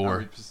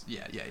D4.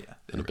 Yeah.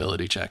 In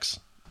ability checks.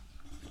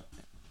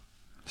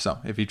 So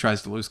if he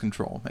tries to lose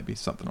control, maybe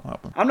something will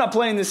help him. I'm not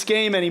playing this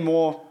game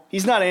anymore.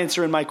 He's not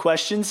answering my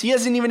questions. He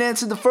hasn't even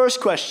answered the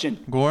first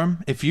question.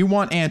 Gorham, if you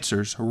want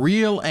answers,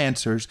 real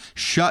answers,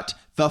 shut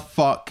the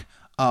fuck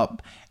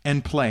up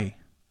and play.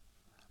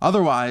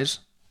 Otherwise,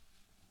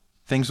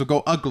 things will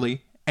go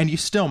ugly, and you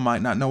still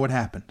might not know what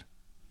happened.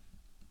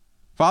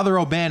 Father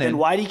O'Bannon... Then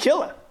why'd he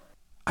kill her?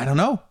 I don't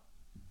know.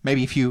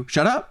 Maybe if you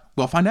shut up,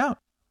 we'll find out.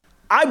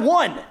 I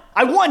won.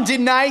 I won,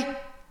 didn't I?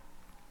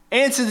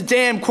 Answer the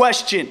damn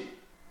question.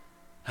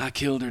 I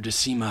killed her to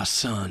see my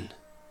son.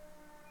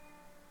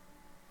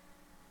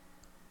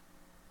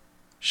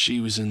 She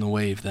was in the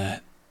way of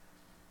that.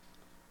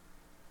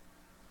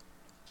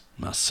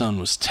 My son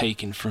was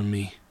taken from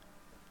me.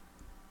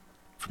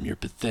 From your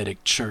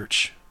pathetic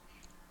church.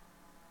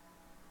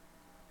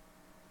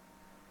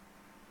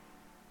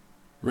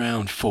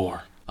 Round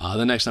 4.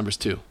 The next number's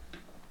 2.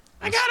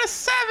 I got a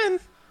 7.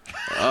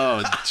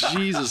 Oh,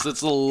 Jesus,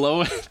 that's the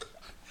lowest.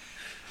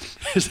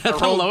 Is that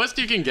the lowest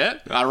you can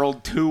get? I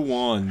rolled 2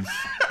 1s.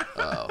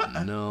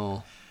 Oh,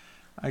 no.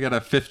 I got a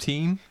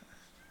 15.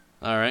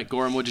 All right,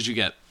 Gorham, what did you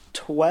get?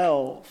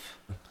 12.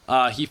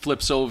 He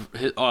flips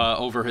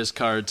over his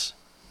cards.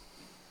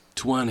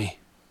 20.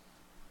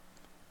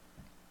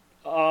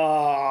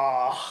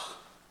 Oh.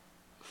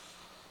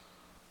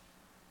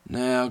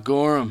 Now,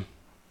 Gorham,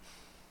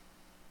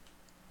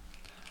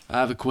 I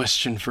have a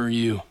question for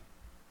you.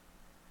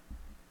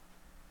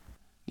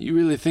 You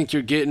really think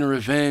you're getting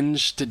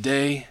revenge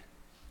today?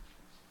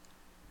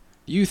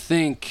 You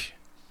think,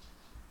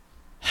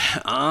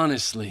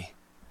 honestly,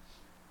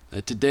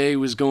 that today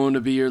was going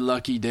to be your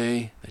lucky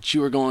day? That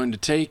you were going to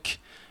take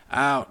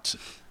out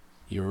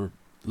your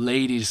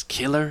lady's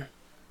killer?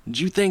 Did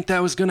you think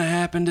that was going to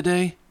happen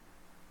today?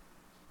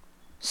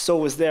 So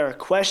was there a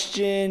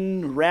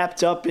question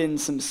wrapped up in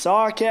some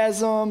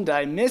sarcasm? Did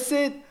I miss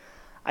it?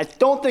 I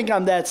don't think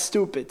I'm that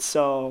stupid,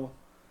 so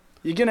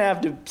you're going to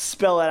have to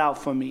spell it out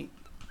for me.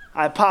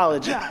 I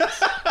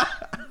apologize.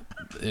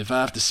 If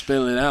I have to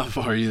spell it out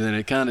for you, then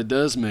it kind of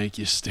does make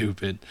you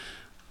stupid.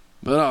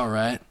 But all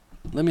right,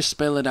 let me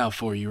spell it out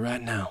for you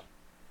right now.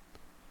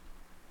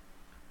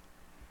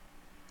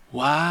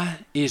 Why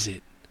is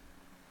it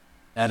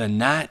that a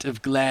knight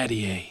of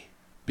Gladiator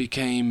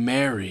became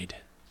married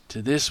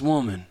to this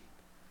woman?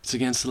 It's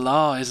against the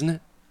law, isn't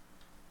it?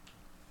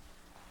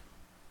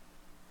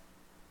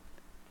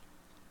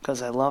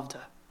 Because I loved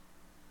her.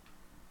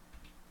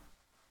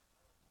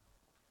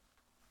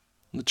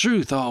 The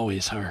truth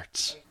always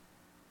hurts.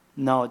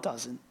 No, it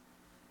doesn't.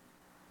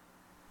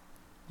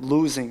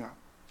 Losing her,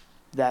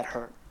 that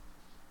hurt.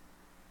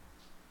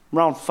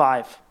 Round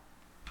 5.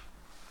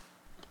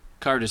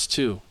 Card is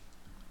 2.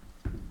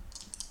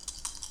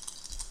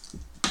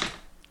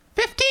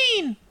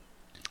 15.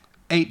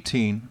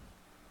 18.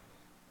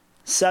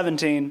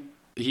 17.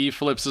 He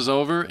flips us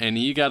over, and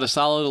he got a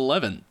solid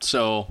 11,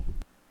 so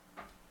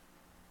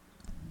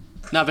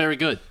not very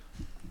good.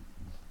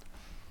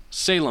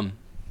 Salem,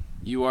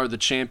 you are the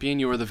champion,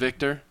 you are the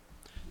victor.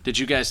 Did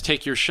you guys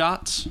take your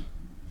shots?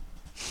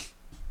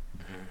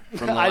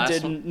 From the I last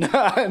didn't.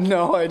 one?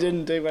 No, I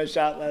didn't take my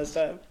shot last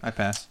time. I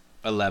pass.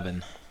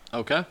 11.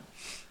 Okay.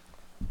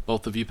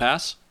 Both of you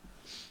pass?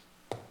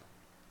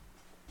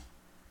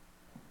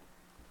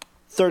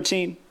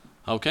 13.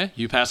 Okay,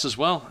 you pass as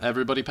well.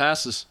 Everybody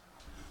passes.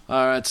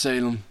 All right,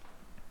 Salem.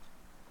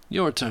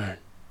 Your turn.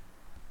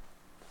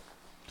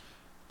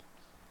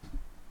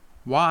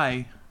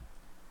 Why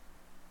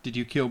did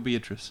you kill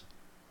Beatrice?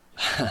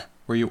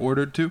 Were you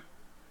ordered to?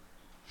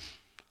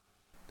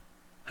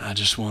 I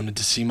just wanted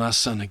to see my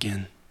son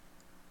again.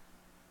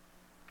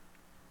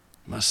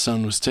 My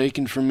son was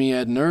taken from me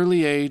at an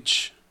early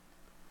age.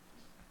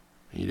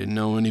 He didn't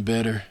know any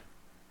better.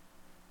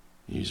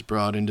 He was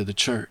brought into the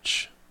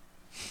church.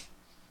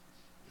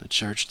 The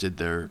church did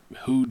their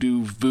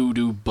hoodoo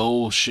voodoo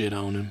bullshit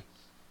on him.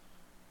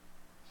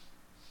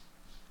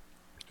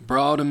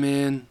 Brought him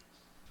in,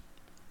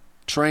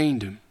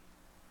 trained him,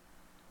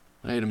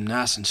 made him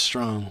nice and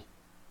strong.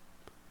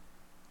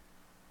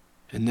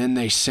 And then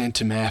they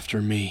sent him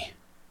after me.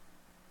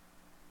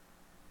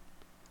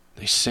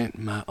 They sent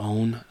my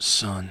own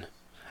son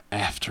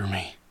after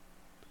me.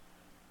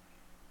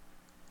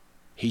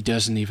 He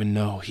doesn't even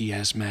know he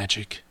has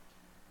magic.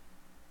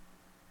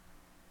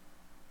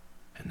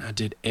 And I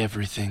did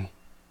everything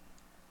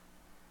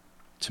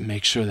to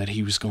make sure that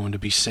he was going to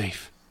be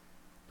safe.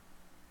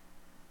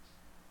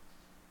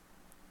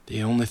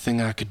 The only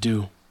thing I could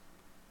do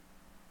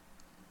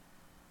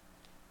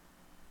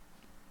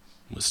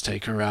was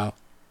take her out,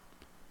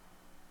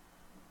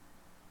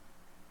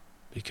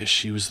 because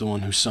she was the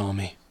one who saw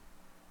me.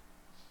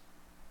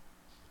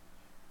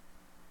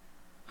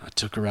 I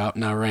took her out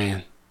and I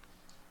ran.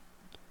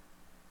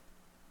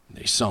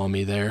 They saw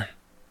me there.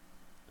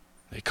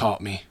 They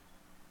caught me.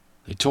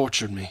 They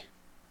tortured me.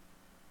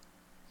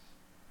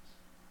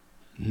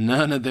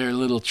 None of their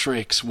little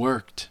tricks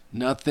worked.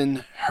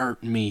 Nothing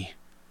hurt me.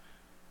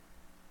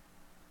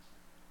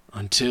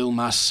 Until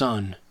my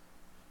son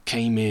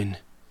came in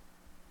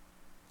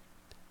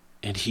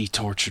and he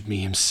tortured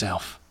me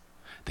himself.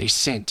 They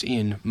sent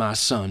in my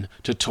son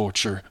to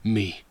torture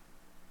me.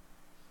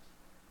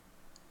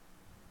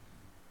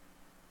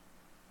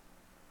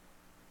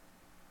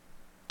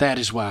 That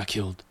is why I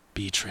killed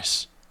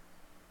Beatrice.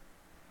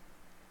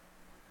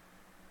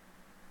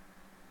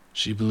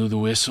 She blew the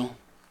whistle,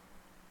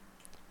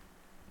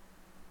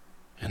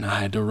 and I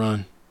had to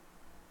run.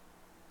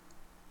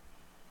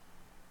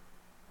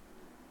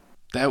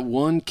 That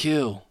one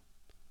kill,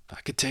 if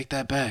I could take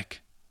that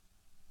back,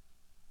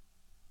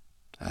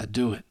 I'd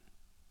do it.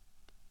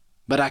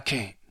 But I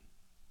can't.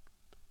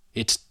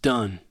 It's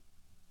done.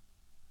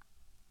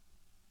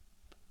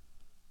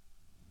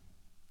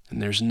 And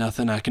there's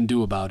nothing I can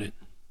do about it.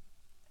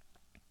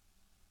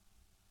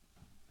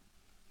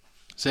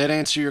 Does that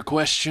answer your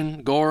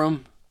question,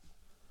 Gorham?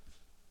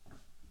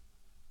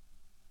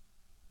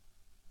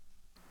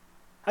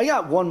 I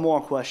got one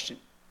more question.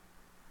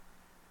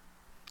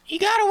 You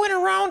gotta win a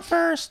round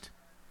first.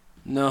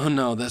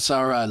 No, that's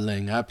all right,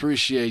 Ling. I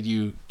appreciate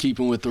you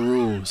keeping with the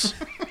rules.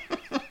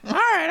 All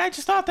right, I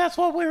just thought that's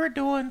what we were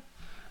doing.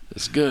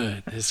 It's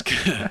good. It's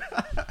good.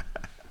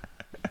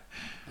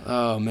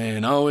 Oh,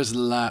 man, always the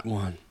light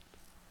one.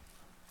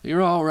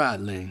 You're all right,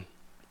 Ling.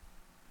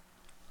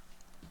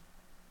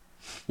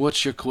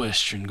 What's your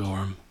question,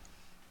 Gorham?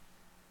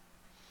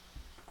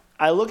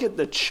 I look at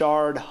the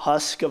charred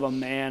husk of a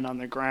man on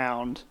the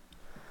ground.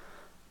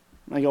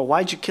 And I go,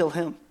 why'd you kill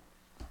him?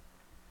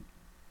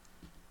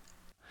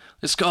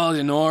 It's called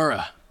an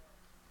aura.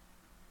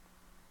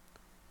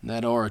 And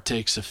that aura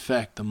takes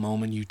effect the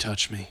moment you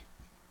touch me.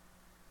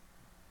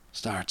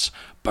 Starts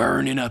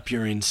burning up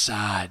your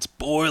insides,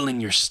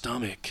 boiling your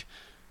stomach.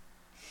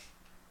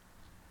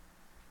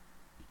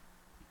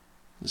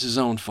 It's his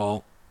own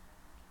fault.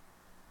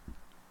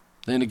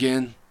 Then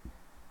again,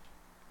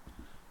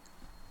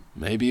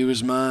 maybe it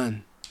was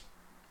mine.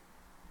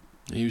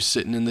 He was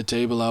sitting in the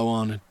table I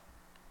wanted.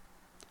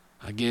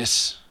 I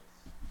guess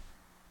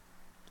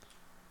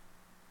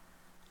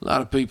a lot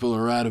of people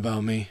are right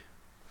about me.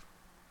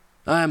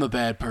 I am a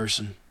bad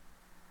person.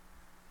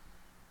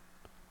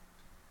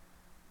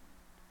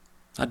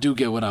 I do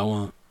get what I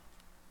want.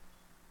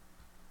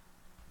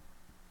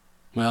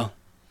 Well,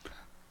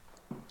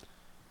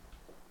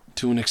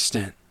 to an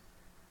extent.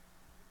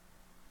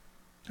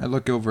 I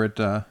look over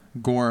at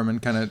Gorham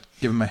and kind of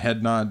give him a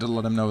head nod to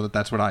let him know that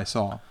that's what I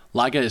saw.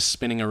 Liga is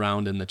spinning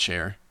around in the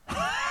chair.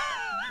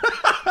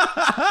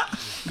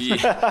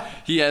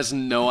 He has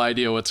no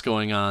idea what's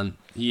going on.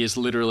 He has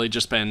literally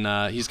just been,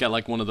 he's got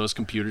like one of those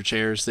computer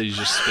chairs that he's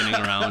just spinning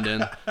around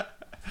in.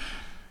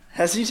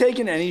 Has he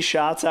taken any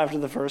shots after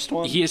the first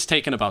one? He has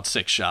taken about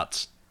 6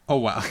 shots. Oh,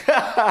 wow.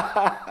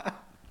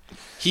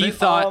 He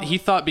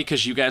thought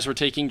because you guys were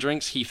taking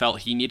drinks, he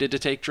felt he needed to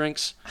take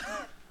drinks.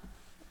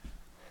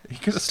 He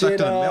could have stuck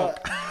to the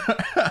milk.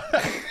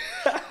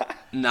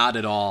 Not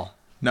at all.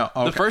 No,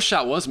 okay. The first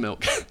shot was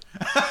milk.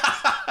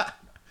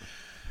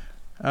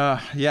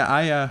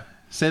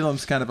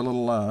 Salem's kind of a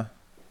little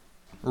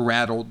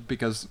rattled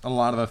because a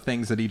lot of the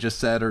things that he just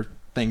said are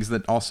things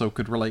that also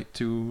could relate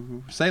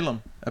to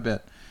Salem a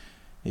bit.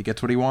 He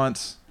gets what he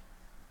wants.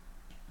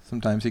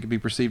 Sometimes he can be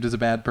perceived as a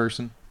bad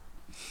person.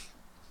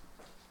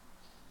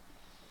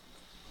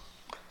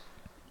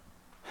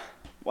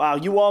 Wow,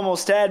 you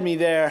almost had me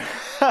there.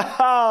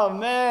 Oh,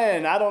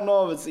 man. I don't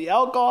know if it's the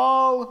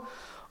alcohol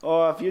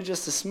or if you're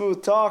just a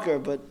smooth talker,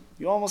 but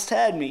you almost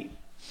had me.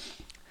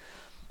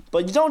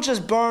 But you don't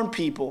just burn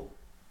people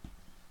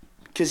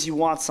because you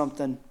want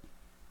something.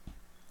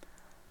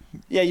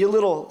 Yeah, your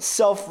little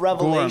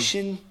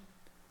self-revelation.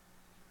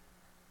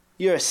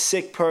 You're a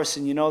sick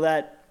person, you know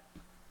that?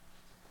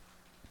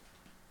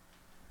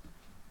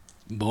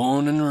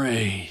 Born and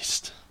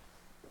raised.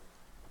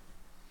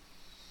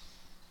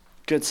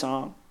 Good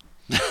song.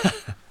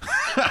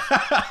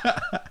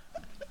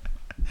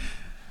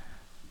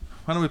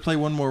 Why don't we play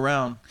one more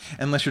round?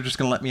 Unless you're just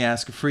going to let me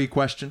ask a free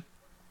question.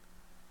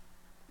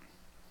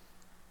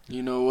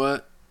 You know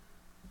what?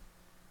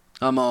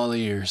 I'm all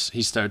ears.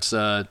 He starts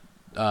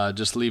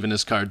just leaving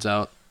his cards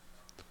out.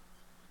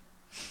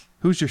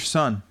 Who's your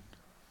son?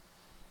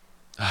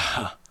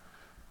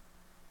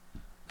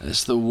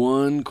 That's the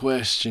one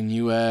question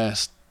you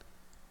asked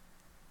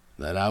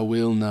that I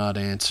will not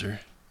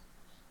answer.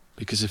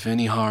 Because if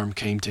any harm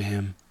came to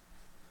him,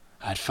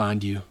 I'd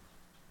find you.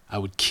 I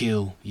would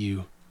kill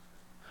you.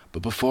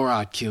 But before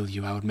I'd kill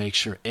you, I would make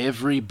sure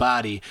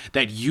everybody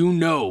that you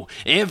know,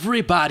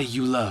 everybody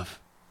you love,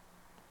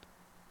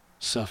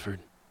 suffered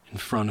in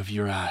front of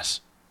your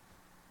eyes.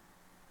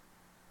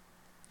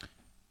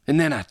 And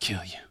then I'd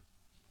kill you.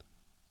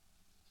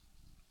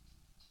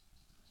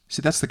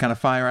 See, that's the kind of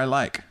fire I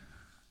like.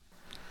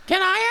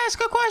 Can I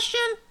ask a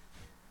question?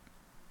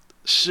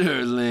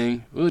 Sure,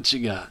 Ling. What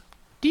you got?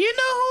 Do you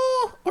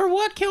know who or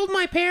what killed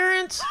my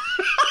parents?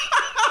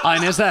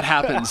 And as that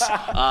happens,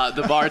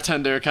 the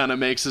bartender kind of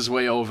makes his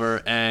way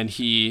over and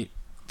he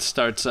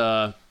starts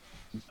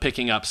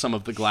picking up some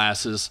of the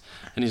glasses.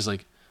 And he's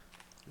like,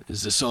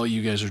 "Is this all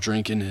you guys are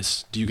drinking?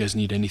 Do you guys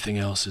need anything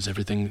else? Is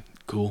everything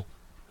cool?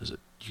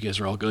 You guys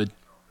are all good?"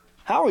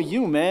 How are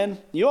you, man?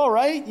 You all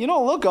right? You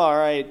don't look all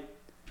right.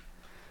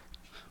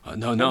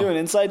 No. Do an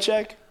inside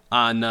check?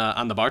 On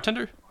the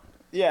bartender?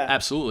 Yeah.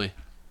 Absolutely.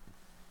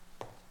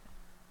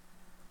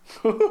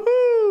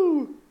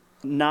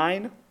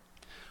 9.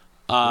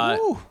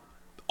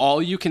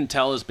 All you can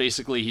tell is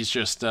basically he's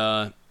just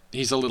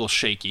he's a little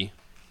shaky.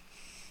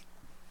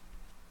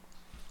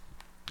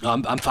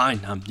 I'm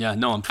fine. I'm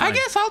fine. I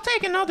guess I'll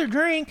take another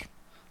drink.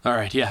 All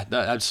right. Yeah.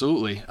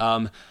 Absolutely.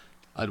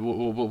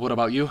 What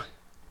about you?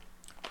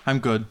 I'm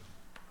good.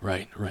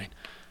 Right.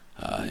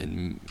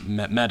 And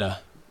Meta.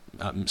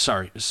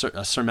 Sorry,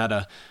 Sir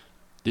Meta.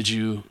 Did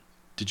you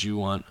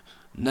want?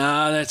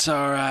 Nah, that's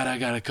all right. I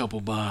got a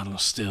couple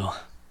bottles still.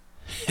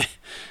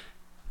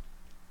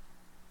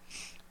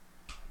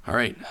 All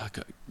right.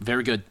 Okay.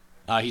 Very good.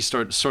 He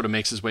sort of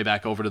makes his way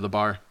back over to the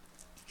bar.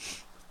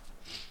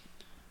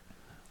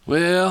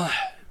 Well,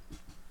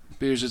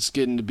 appears it's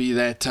getting to be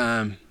that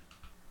time.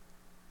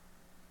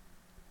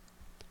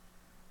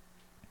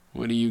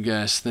 What do you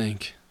guys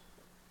think?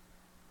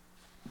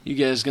 You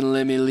guys gonna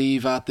let me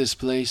leave out this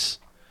place?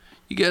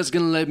 You guys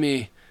gonna let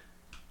me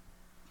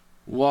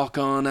walk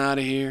on out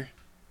of here?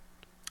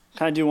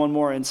 Can I do one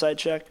more insight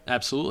check?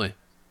 Absolutely.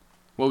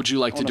 What would you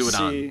like to do it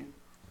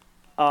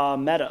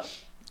on? Meta.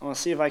 I want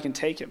to see if I can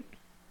take him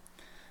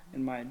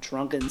in my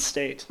drunken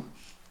state.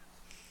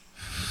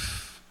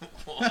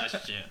 Oh,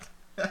 shit.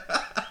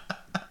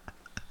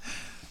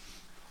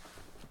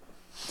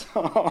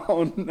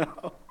 Oh,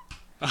 no.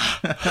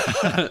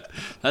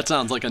 That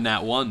sounds like a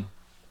nat 1.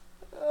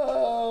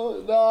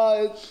 Oh,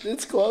 no.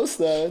 It's close,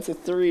 though. It's a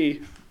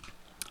 3.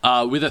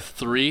 With a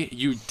 3,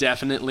 you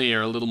definitely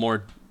are a little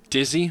more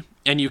dizzy,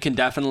 and you can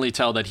definitely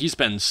tell that he's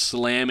been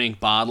slamming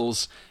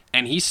bottles,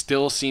 and he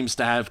still seems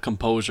to have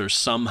composure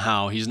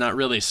somehow. He's not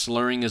really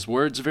slurring his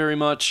words very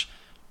much,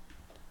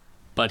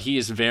 but he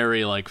is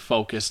very,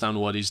 focused on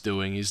what he's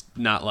doing. He's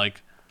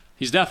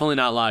definitely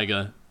not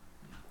Liga.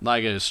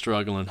 Liga is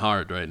struggling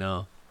hard right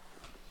now.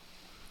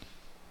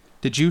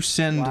 Did you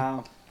send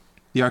Wow.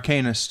 the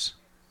Arcanists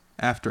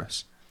after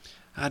us?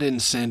 I didn't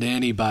send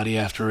anybody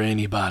after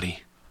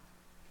anybody.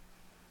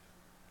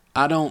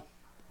 I don't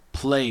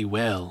play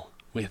well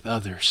with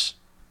others.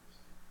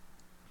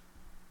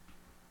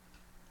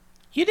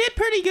 You did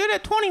pretty good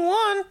at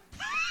 21.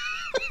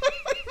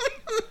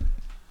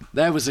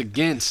 That was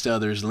against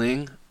others,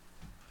 Ling.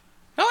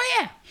 Oh,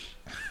 yeah.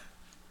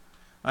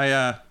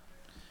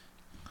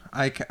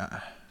 I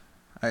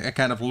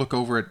kind of look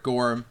over at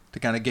Gorham to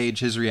kind of gauge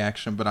his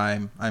reaction, but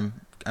I'm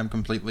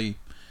completely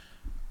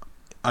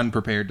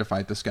unprepared to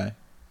fight this guy.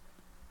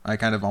 I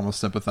kind of almost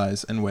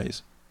sympathize in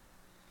ways.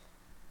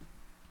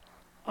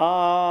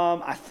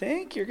 I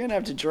think you're gonna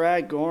have to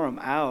drag Gorham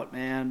out,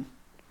 man.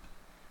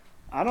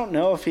 I don't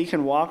know if he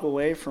can walk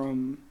away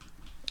from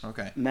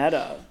Okay.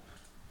 Meta.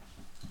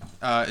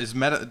 Does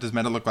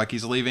Meta look like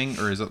he's leaving,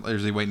 or is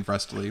he waiting for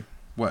us to leave?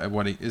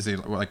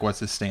 What's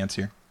his stance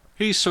here?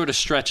 He's sort of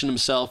stretching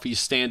himself. He's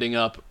standing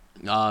up.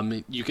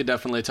 You could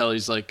definitely tell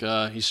he's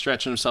he's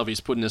stretching himself.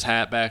 He's putting his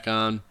hat back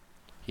on.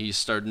 He's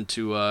starting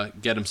to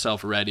get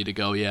himself ready to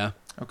go, yeah.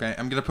 Okay,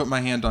 I'm going to put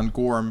my hand on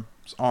Gorham's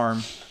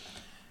arm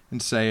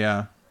and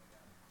say,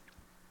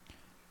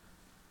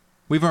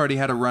 we've already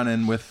had a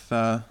run-in with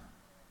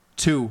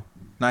 2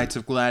 Knights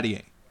of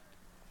Gladiator.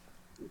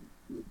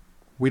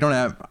 We don't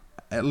have,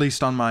 at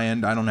least on my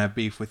end, I don't have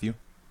beef with you.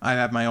 I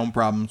have my own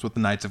problems with the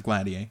Knights of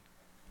Gladiator.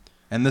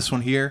 And this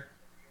one here,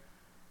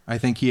 I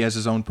think he has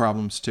his own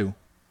problems too.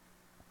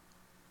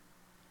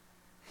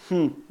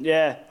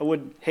 Yeah, I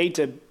would hate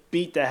to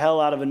beat the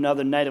hell out of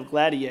another Knight of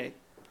Gladiator.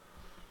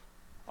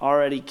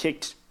 Already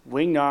kicked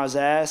Wingnar's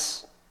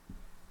ass.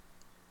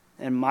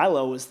 And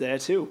Milo was there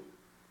too.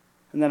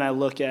 And then I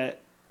look at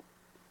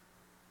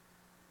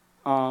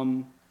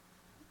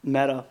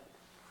Meta.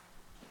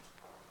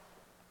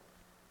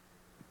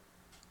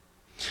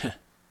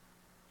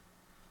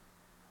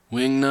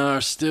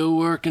 Wingnar still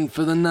working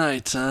for the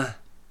knights, huh?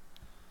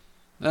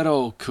 That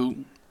old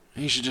coot,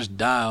 he should just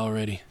die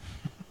already.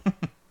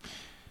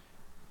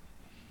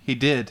 He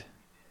did.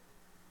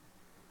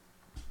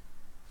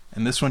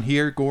 And this one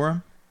here,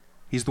 Gorham,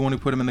 he's the one who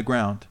put him in the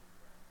ground.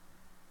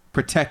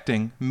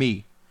 Protecting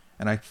me.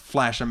 And I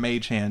flash a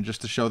mage hand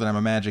just to show that I'm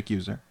a magic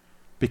user.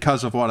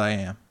 Because of what I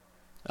am.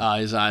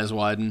 His eyes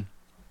widen.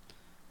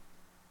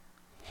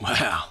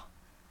 Wow.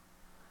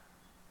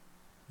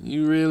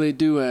 You really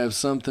do have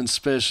something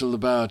special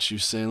about you,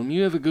 Salem.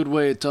 You have a good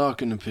way of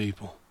talking to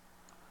people.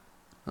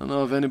 I don't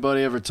know if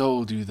anybody ever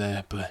told you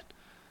that, but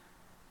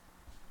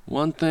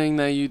one thing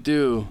that you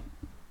do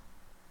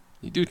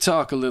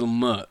talk a little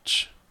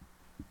much.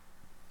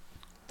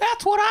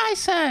 That's what I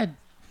said.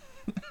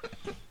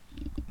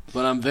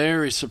 But I'm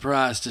very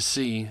surprised to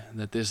see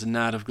that this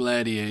Knight of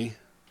Gladiator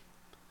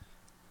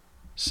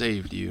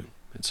saved you.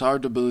 It's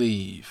hard to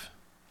believe.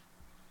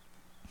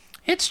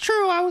 It's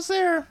true, I was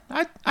there.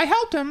 I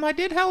helped him. I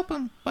did help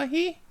him, but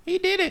he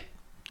did it.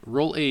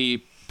 Roll a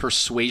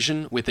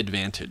persuasion with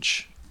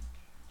advantage.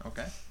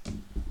 Okay.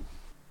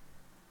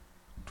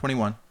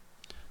 21.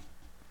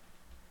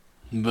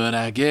 But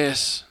I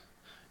guess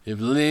if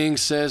Ling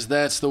says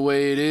that's the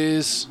way it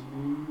is,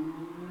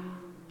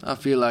 I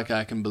feel like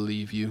I can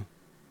believe you.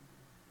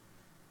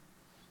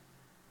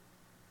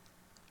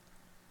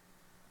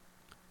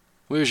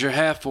 Where's your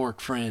half-orc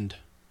friend?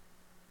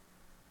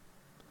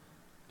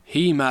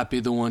 He might be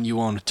the one you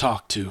want to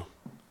talk to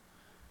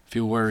if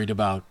you're worried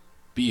about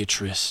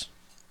Beatrice.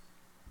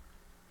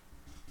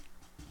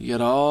 You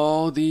got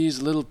all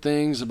these little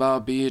things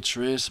about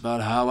Beatrice,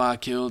 about how I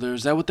killed her.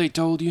 Is that what they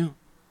told you?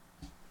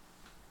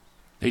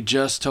 They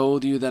just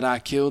told you that I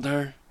killed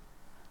her?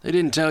 They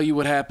didn't tell you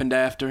what happened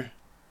after?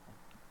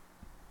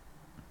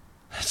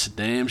 That's a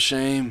damn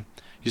shame.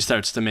 He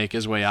starts to make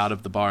his way out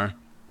of the bar.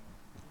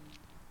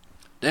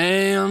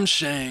 Damn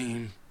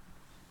shame.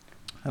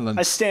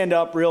 I stand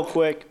up real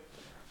quick.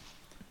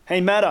 Hey,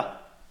 Meta.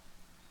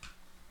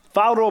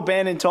 Faldo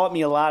O'Bannon taught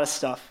me a lot of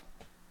stuff.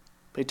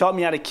 But he taught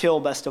me how to kill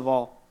best of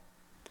all.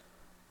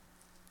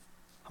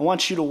 I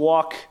want you to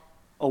walk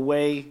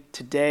away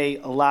today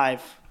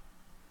alive.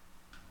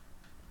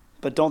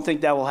 But don't think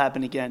that will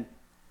happen again.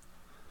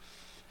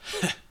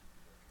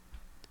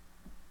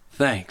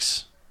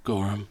 Thanks,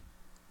 Gorham.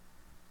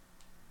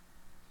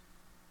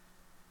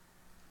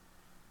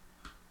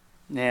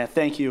 Yeah,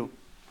 thank you.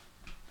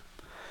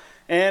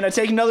 And I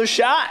take another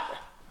shot.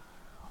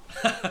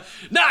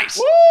 Nice!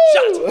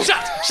 Woo!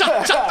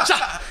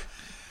 Shot!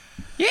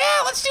 Yeah,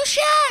 let's do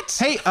shots.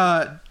 Hey,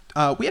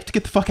 we have to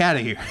get the fuck out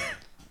of here.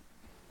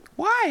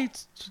 Why?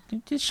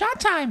 It's shot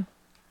time.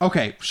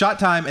 Okay, shot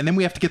time, and then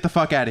we have to get the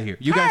fuck out of here.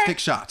 You guys Alright. take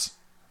shots.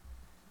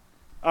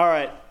 All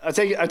right, I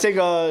take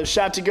a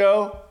shot to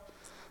go.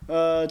 Get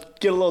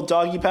a little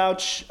doggy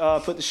pouch.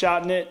 Put the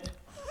shot in it.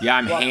 Yeah,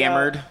 I'm Walk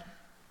hammered. out.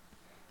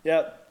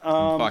 Yep.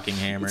 I'm fucking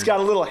hammered. It's got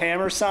a little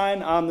hammer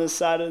sign on the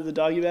side of the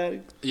doggy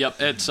bag. Yep,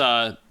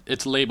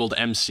 it's labeled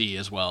MC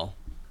as well.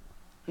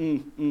 Yeah,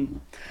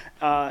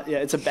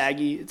 it's a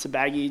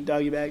baggy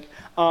doggy bag.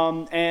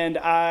 And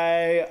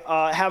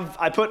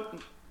I put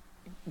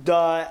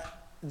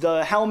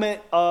the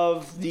helmet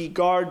of the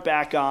guard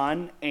back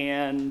on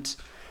and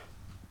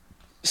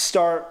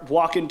start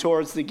walking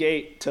towards the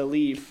gate to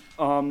leave.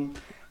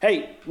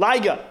 Hey,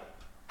 Liga,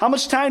 how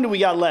much time do we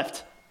got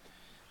left?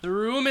 The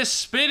room is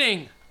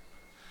spinning.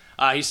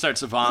 He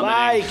starts vomiting.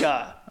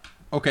 Liga.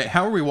 Okay,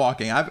 how are we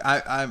walking?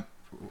 I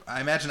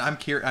imagine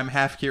I'm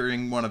half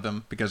carrying one of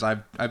them because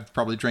I've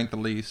probably drank the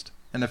least,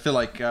 and I feel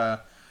like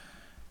Both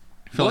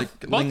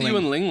Ling you Ling-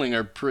 and Lingling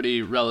are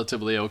pretty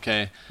relatively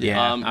okay.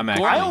 Yeah, I'm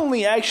actually- I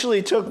only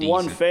actually took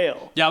one Decent.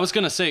 fail. Yeah, I was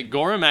gonna say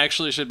Gorham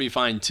actually should be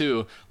fine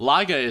too.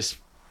 Laga is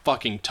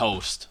fucking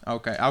toast.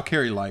 Okay, I'll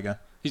carry Liga.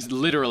 He's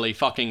literally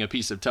fucking a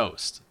piece of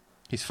toast.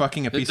 He's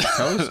fucking a piece of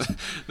toast.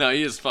 No,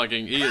 he is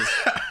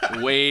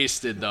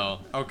wasted though.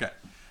 Okay,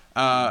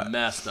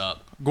 Messed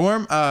up.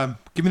 Gorm,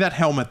 give me that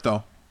helmet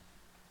though.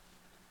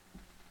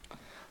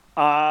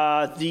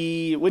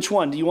 Which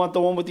one? Do you want the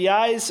one with the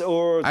eyes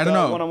or I don't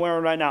the know. one I'm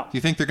wearing right now? Do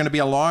you think they're going to be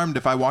alarmed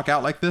if I walk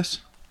out like this?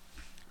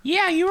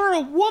 Yeah, you were a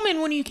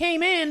woman when you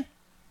came in.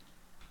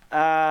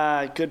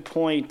 Good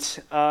point.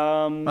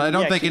 I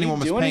don't think anyone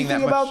was paying that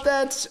much. about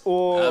that,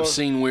 or I've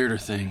seen weirder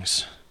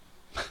things.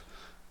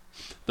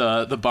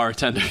 The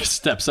bartender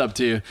steps up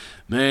to you.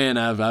 Man,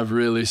 I've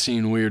really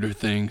seen weirder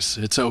things.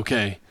 It's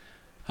okay.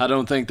 I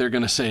don't think they're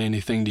gonna say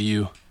anything to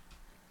you.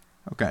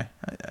 Okay,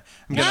 I'm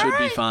You gonna should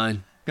be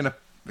fine.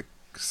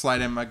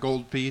 slide in my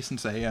gold piece and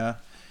say,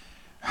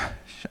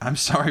 I'm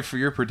sorry for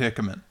your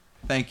predicament.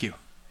 Thank you.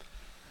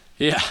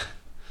 Yeah.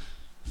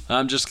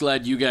 I'm just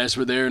glad you guys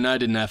were there and I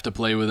didn't have to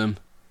play with him.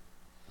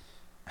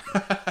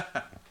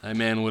 That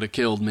man would have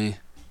killed me.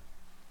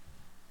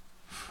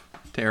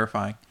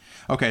 Terrifying.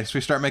 Okay, so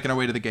we start making our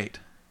way to the gate.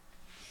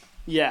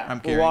 yeah, I'm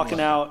we're carrying walking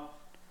one. out.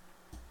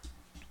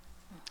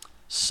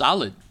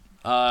 Solid.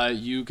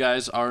 You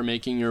guys are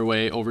making your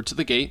way over to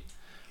the gate.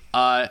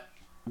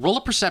 Roll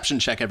a perception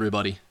check,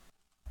 everybody.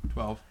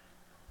 12.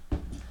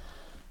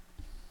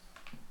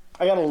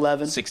 I got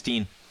 11.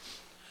 16.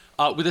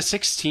 With a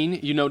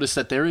 16, you notice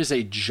that there is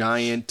a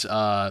giant,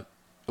 well,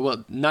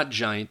 not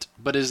giant,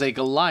 but is a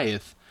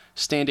Goliath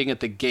standing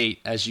at the gate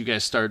as you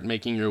guys start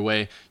making your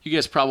way. You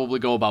guys probably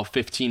go about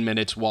 15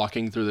 minutes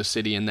walking through the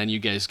city, and then you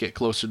guys get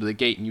closer to the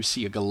gate, and you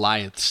see a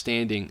Goliath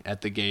standing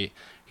at the gate.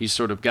 He's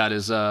sort of got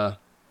his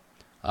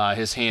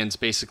hands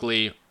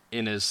basically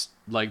in his,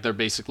 like they're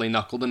basically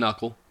knuckle to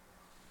knuckle.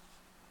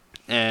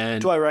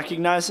 And Do I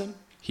recognize him?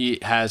 he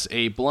has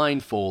a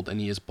blindfold, and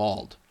he is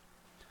bald.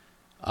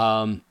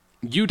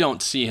 You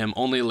don't see him,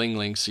 only Ling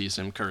Ling sees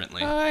him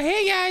currently.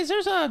 Hey guys,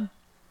 there's a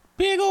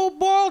big old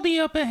baldy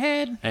up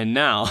ahead. And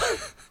now,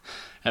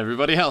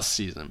 everybody else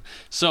sees him.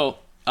 So,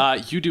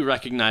 you do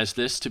recognize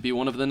this to be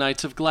one of the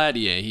Knights of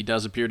Gladier. He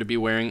does appear to be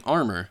wearing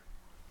armor.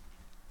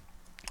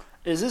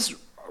 Is this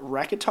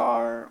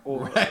Rekatar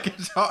or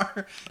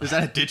Rekatar? Is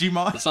that a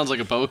Digimon? It sounds like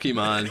a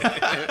Pokemon.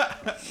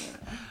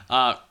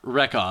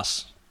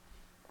 Rekos.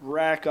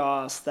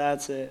 Rakos?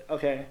 That's it.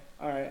 Okay.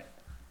 All right.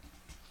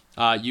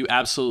 You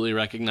absolutely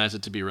recognize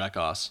it to be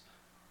Rekos.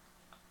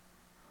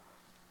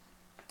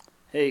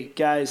 Hey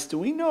guys, do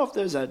we know if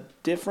there's a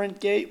different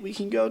gate we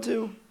can go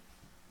to?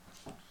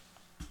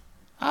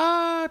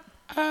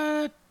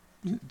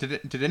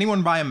 Did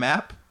anyone buy a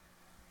map?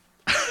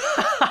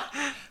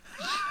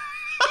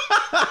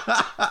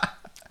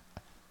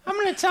 I'm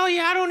gonna tell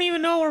you, I don't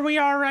even know where we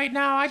are right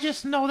now. I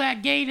just know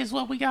that gate is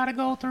what we gotta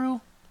go through.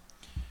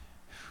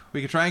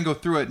 We could try and go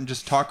through it and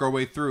just talk our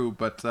way through,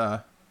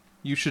 but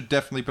you should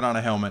definitely put on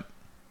a helmet.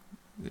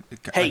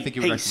 I think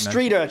you would recognize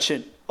street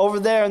urchin, over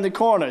there in the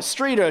corner,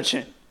 street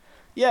urchin.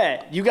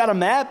 Yeah, you got a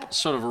map?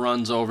 Sort of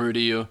runs over to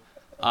you,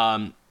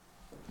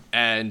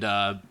 and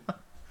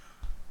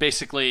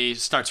basically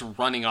starts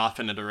running off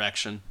in a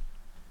direction.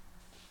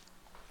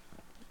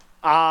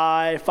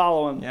 I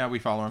follow him. Yeah, we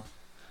follow him.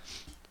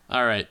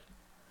 All right.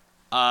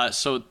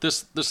 So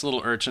this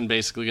little urchin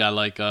basically got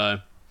like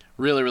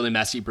really, really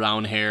messy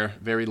brown hair,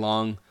 very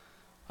long,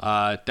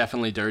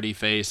 definitely dirty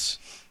face,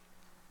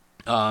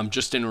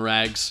 just in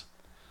rags.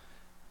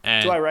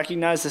 And Do I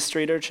recognize the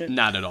street urchin?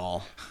 not at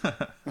all.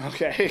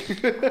 Okay.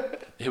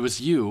 It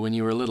was you when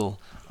you were little.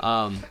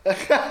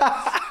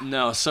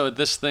 No, so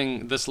this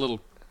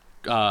little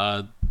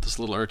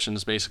urchin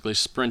is basically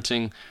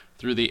sprinting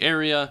through the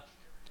area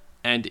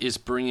and is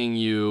bringing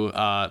you,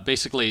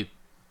 basically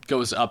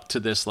goes up to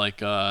this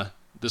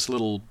this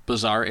little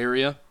bazaar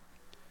area.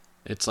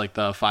 It's like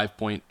the 5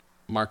 Point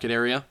Market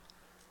area,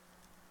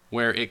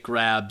 where it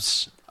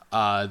grabs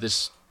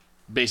this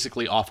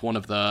basically off one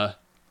of the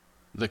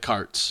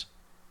carts.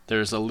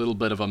 There's a little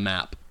bit of a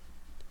map,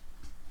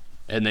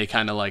 and they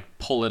kind of like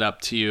pull it up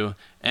to you,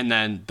 and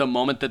then the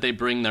moment that they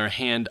bring their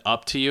hand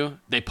up to you,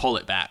 they pull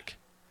it back,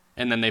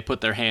 and then they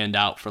put their hand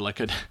out for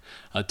like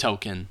a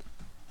token.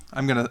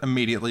 I'm gonna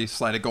immediately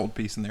slide a gold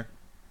piece in there.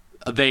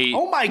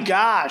 Oh my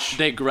gosh.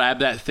 They grab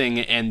that thing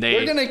and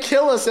They're going to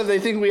kill us if they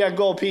think we got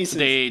gold pieces.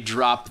 they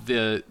drop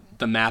the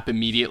map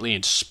immediately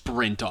and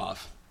sprint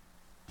off.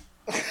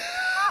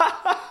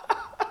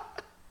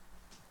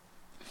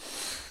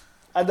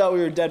 I thought we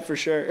were dead for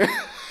sure.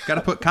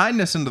 Gotta put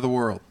kindness into the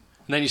world.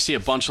 And then you see a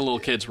bunch of little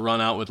kids run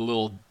out with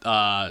little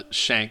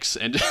shanks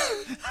and Is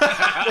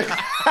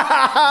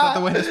that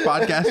the way this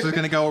podcast is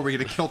gonna go? Where we're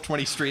gonna kill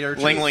 20 street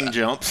urchins? Ling Ling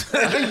jumps.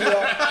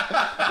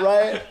 Yeah,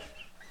 right?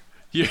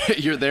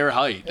 you're their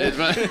height.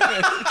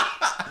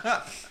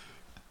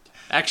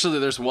 Actually,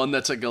 there's one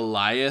that's a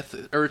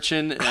Goliath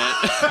urchin.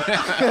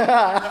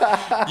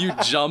 You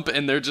jump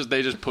and they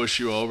just push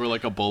you over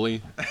like a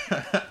bully.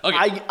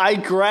 Okay. I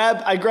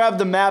grab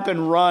the map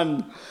and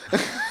run.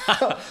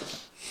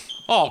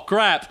 Oh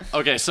crap.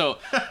 Okay, so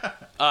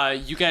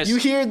you guys. You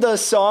hear the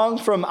song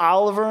from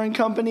Oliver and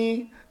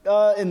Company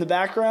in the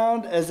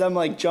background as I'm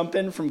like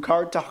jumping from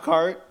cart to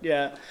cart.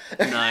 Yeah.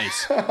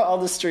 Nice. All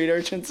the street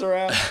urchins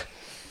around.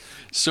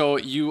 So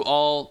you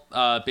all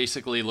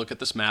basically look at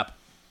this map.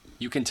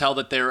 You can tell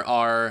that there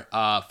are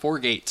 4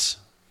 gates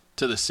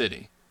to the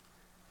city.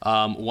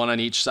 One on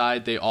each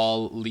side. They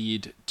all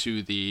lead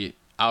to the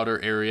outer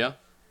area.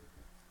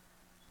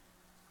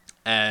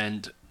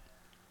 And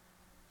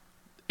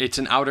it's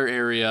an outer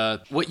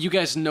area. What you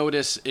guys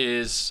notice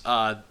is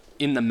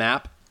in the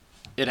map,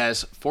 it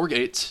has 4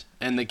 gates.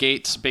 And the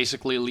gates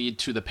basically lead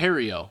to the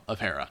Perio of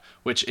Hera,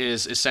 which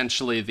is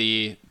essentially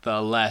the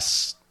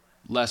less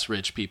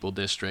rich people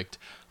district.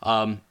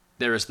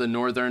 There is the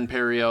northern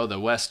Perio, the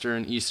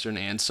western, eastern,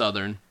 and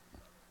southern.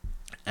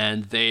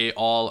 And they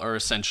all are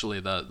essentially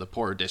the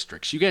poorer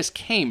districts. You guys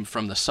came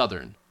from the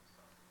southern.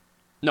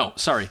 No,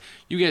 sorry.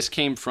 You guys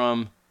came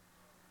from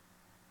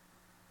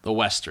the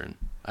western.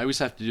 I always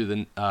have to do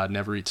the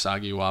never eat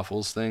soggy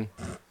waffles thing.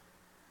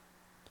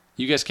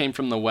 You guys came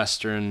from the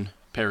western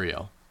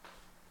Perio.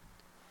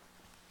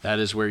 That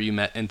is where you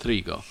met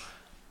Intrigo.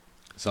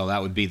 So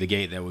that would be the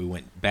gate that we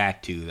went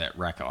back to that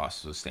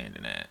Rekos was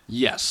standing at.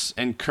 Yes,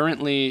 and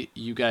currently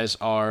you guys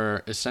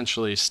are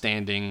essentially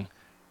standing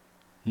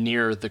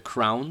near the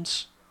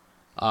Crowns.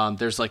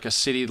 There's like a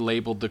city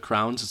labeled the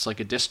Crowns. It's like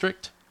a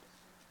district.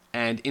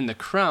 And in the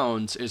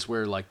Crowns is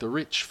where like the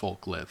rich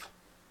folk live.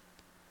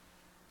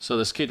 So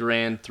this kid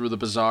ran through the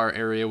bazaar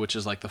area, which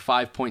is like the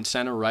 5-point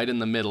center right in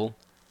the middle,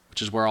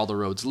 which is where all the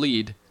roads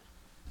lead,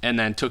 and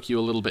then took you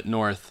a little bit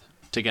north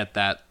to get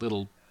that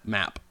little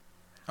map.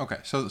 Okay,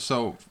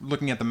 so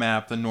looking at the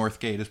map, the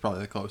north gate is probably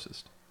the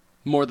closest.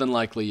 More than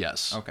likely,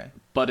 yes. Okay.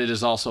 But it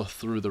is also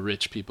through the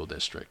rich people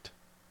district.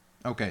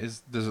 Okay,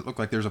 does it look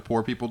like there's a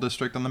poor people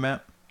district on the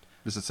map?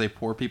 Does it say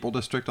poor people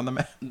district on the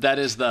map? That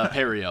is the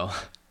Perio.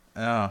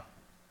 Oh,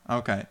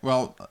 okay.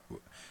 Well,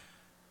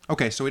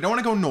 okay, so we don't want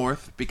to go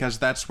north because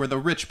that's where the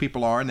rich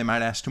people are and they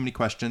might ask too many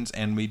questions,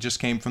 and we just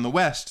came from the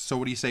west, so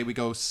what do you say we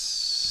go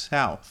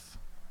south?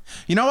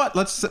 You know what?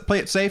 Let's play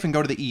it safe and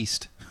go to the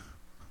east.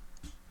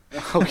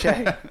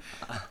 Okay.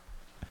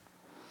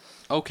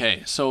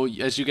 Okay, so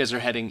as you guys are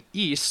heading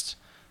east,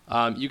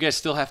 you guys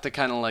still have to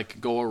kind of like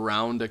go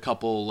around a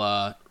couple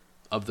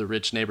of the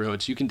rich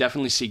neighborhoods. You can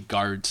definitely see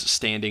guards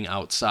standing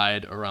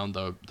outside around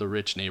the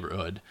rich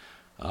neighborhood.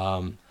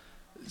 It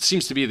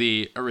seems to be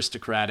the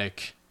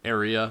aristocratic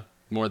area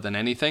more than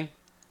anything.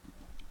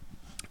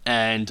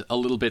 And a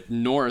little bit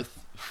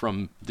north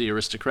from the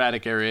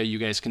aristocratic area, you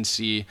guys can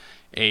see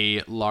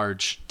a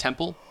large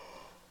temple.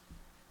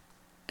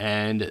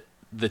 And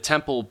the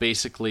temple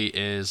basically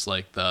is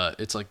like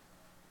it's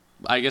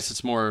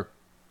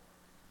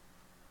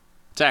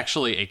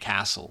actually a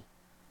castle.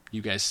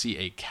 You guys see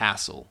a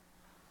castle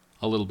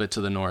a little bit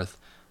to the north.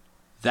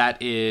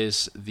 That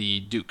is the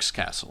Duke's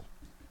castle.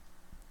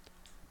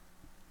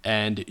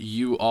 And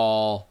you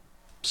all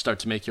start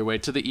to make your way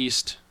to the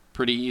east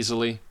pretty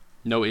easily.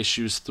 No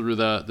issues through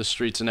the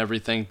streets and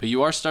everything. But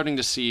you are starting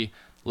to see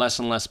less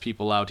and less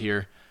people out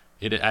here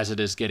as it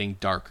is getting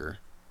darker.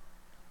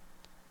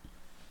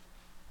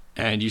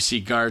 And you see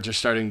guards are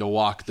starting to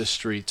walk the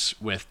streets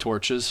with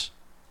torches.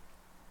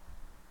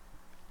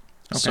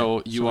 Okay,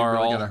 So you we are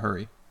really all... gotta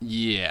hurry.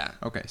 Yeah.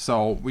 Okay,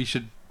 so we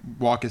should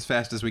walk as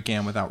fast as we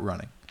can without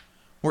running.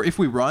 Or if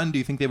we run, do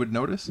you think they would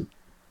notice?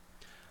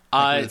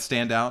 Would it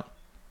stand out?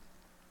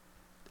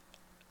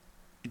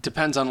 It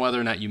depends on whether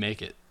or not you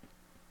make it.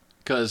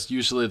 Because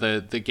usually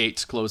the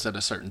gates close at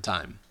a certain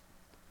time.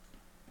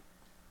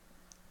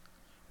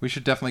 We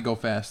should definitely go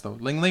fast, though.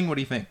 Ling Ling, what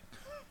do you think?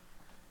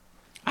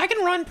 I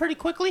can run pretty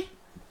quickly.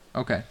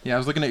 Okay, yeah, I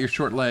was looking at your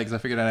short legs. I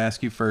figured I'd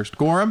ask you first.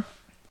 Gorham?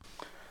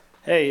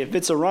 Hey, if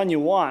it's a run you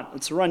want,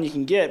 it's a run you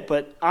can get.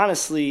 But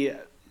honestly,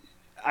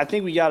 I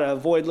think we got to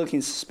avoid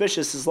looking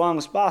suspicious as long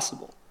as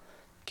possible.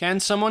 Can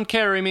someone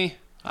carry me?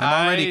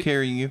 I'm already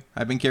carrying you.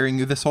 I've been carrying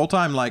you this whole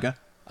time, Liga.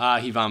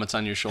 He vomits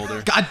on your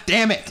shoulder. God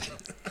damn it!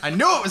 I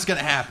knew it was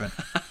gonna happen.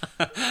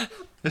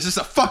 This is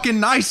a fucking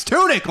nice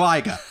tunic,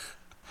 Liga.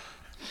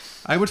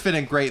 I would fit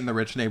in great in the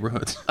rich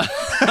neighborhoods.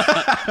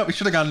 We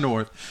should have gone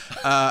north.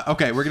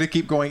 Okay, we're gonna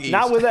keep going east.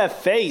 Not with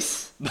that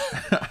face.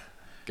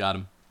 Got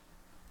him.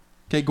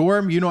 Okay,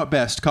 Gorham, you know it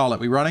best. Call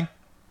it. We running?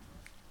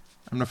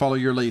 I'm gonna follow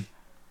your lead.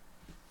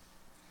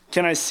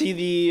 Can I see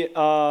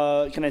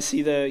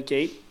the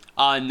gate?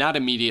 Not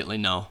immediately,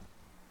 no.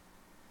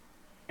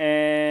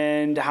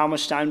 And how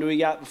much time do we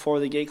got before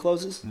the gate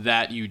closes?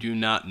 That you do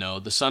not know.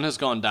 The sun has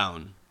gone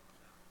down.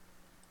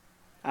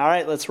 All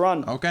right, let's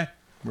run. Okay,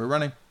 we're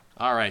running.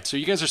 All right, so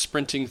you guys are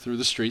sprinting through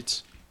the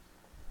streets.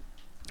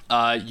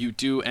 You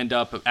do end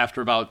up,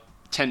 after about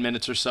 10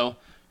 minutes or so,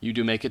 you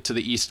do make it to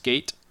the east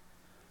gate.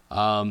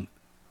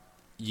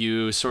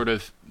 You sort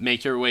of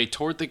make your way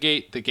toward the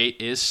gate. The gate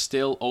is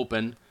still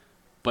open,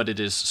 but it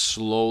is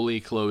slowly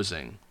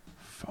closing.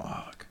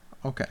 Fuck.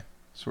 Okay,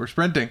 so we're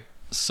sprinting.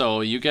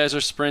 So you guys are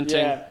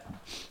sprinting. Yeah.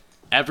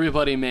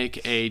 Everybody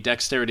make a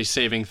dexterity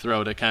saving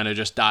throw to kind of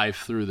just dive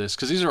through this,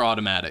 because these are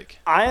automatic.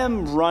 I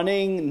am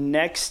running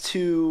next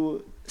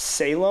to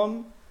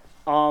Salem,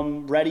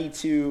 ready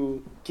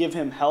to give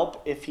him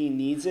help if he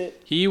needs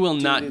it. He will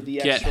due not to the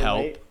get extra help.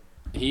 weight.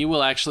 He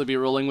will actually be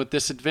rolling with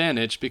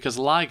disadvantage because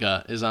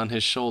Liga is on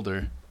his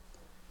shoulder.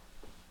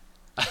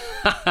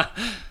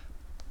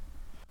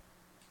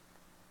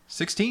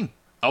 16.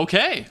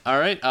 Okay, all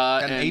right.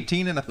 Got an and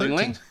 18 and a 13.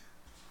 Ling Ling?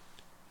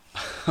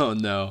 Oh,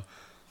 no.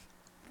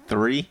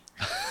 3.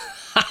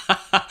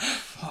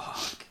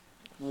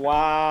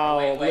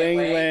 Wow, Wait.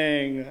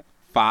 Ling.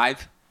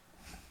 5.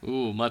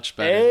 Ooh, much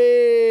better.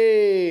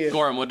 Hey,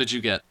 Gorham, what did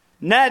you get?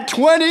 Nat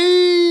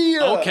 20.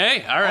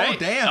 Okay, all right. Oh,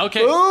 damn.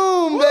 Okay,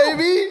 Boom,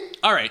 baby.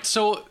 all right.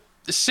 So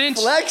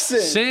Flexing.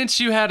 since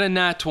you had a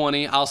nat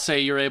 20, I'll say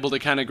you're able to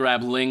kind of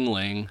grab Ling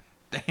Ling.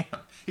 Damn.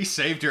 He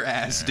saved your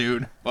ass,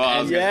 dude. Well,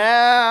 I was gonna-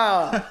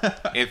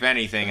 Yeah. if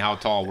anything, how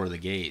tall were the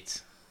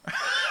gates?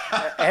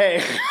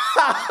 Hey.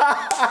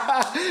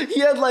 He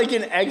had like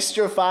an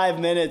extra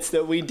 5 minutes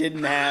that we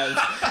didn't have.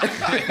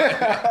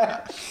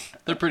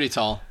 They're pretty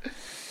tall.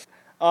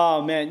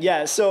 Oh man,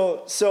 yeah.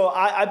 So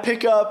I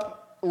pick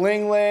up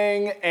Ling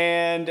Ling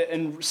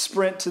and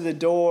sprint to the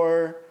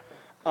door.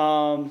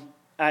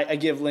 I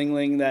give Ling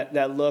Ling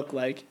that look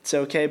like, it's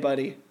okay,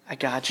 buddy. I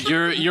got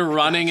you. You're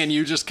running and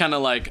you just kind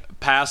of like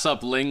pass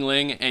up Ling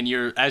Ling, and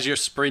as you're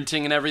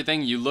sprinting and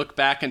everything, you look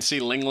back and see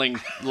Ling Ling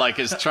like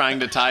is trying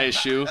to tie his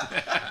shoe,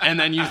 and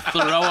then you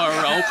throw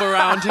a rope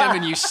around him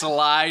and you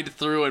slide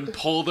through and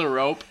pull the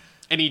rope,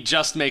 and he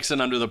just makes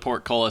it under the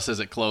portcullis as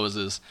it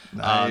closes.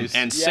 Nice.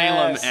 And Yes.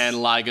 Salem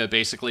and Liga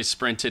basically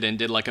sprinted and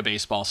did like a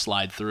baseball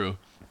slide through.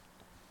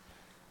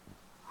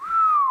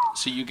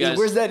 So you guys,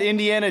 Where's that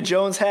Indiana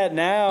Jones hat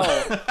now?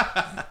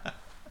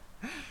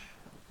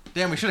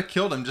 Damn, we should have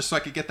killed him just so I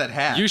could get that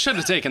hat. you should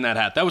have taken that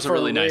hat. That was a For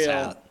really nice real.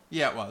 hat.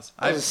 Yeah, it was.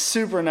 That was a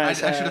super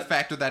nice I hat. should have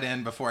factored that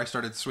in before I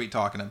started sweet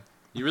talking him.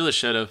 You really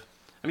should have.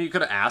 I mean, you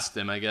could have asked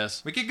him, I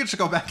guess. We could just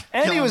go back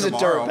And kill he him was a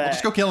tomorrow. dirtbag. We'll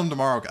just go kill him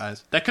tomorrow,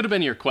 guys. That could have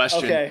been your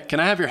question. Okay. Can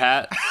I have your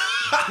hat?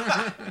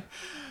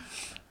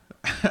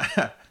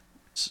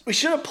 We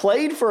should have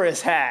played for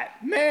his hat.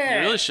 You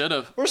Man, really should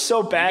have. we're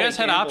so You bad. guys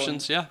at had gambling.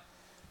 options, yeah.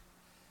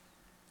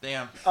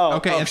 Damn. Oh,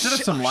 okay, instead of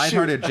some shoot,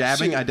 lighthearted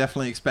jabbing, shoot. I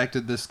definitely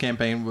expected this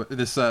campaign,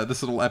 this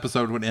little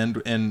episode would end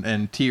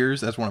in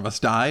tears as one of us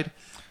died.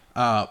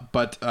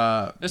 But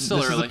It's still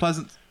this is early. a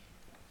pleasant.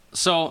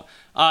 So,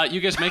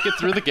 you guys make it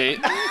through the gate.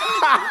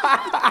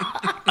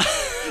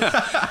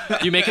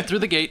 You make it through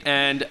the gate,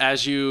 and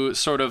as you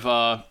sort of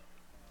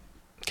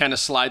kind of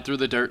slide through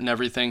the dirt and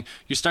everything,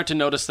 you start to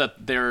notice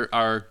that there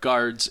are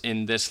guards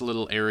in this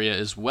little area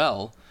as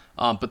well.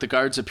 But the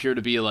guards appear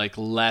to be like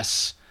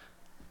less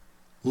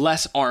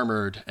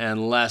armored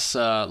and less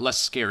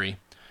scary.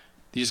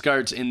 These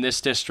guards in this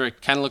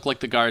district kind of look like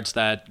the guards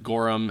that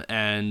Gorham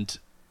and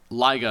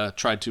Liga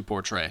tried to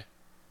portray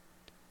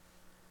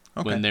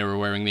Okay. when they were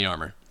wearing the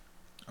armor.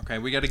 Okay,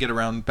 we got to get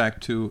around back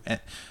to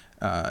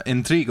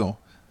Intrigo.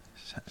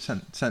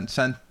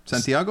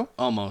 Santiago?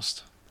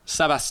 Almost.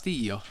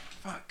 Sabastillo.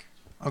 Fuck.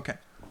 Okay,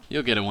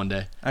 You'll get it one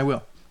day. I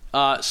will.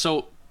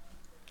 So,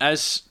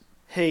 as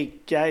Hey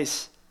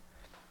guys,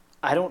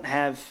 I don't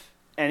have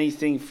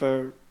anything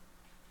for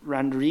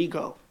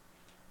Rodrigo.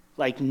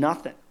 Like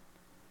nothing.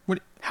 What?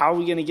 How are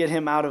we gonna get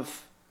him out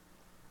of?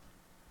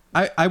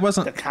 I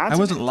wasn't. The I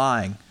wasn't continent.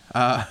 lying.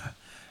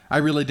 I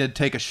really did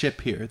take a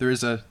ship here.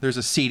 There's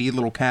a seedy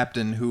little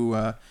captain who,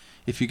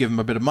 if you give him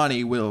a bit of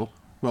money, will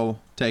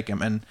take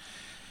him. And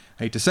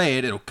I hate to say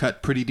it, it'll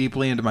cut pretty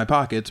deeply into my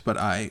pockets, but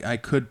I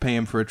could pay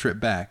him for a trip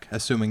back,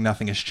 assuming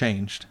nothing has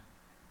changed.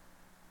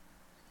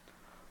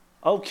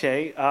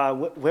 Okay,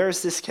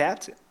 where's this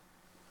captain?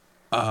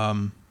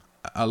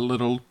 A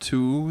little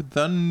to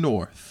the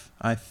north,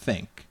 I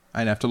think.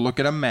 I'd have to look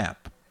at a map.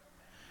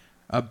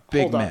 A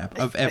big Hold on. map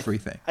of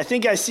everything. I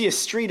think I see a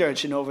street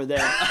urchin over there.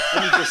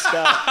 Let me just.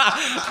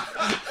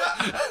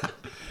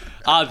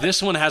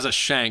 this one has a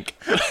shank.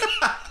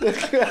 We'll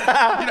figure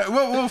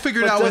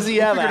it But out. does he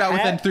have a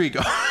with hat?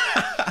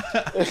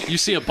 Intrigo. You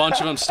see a bunch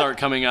of them start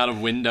coming out of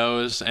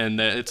windows, and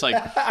it's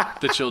like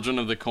the children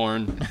of the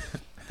corn.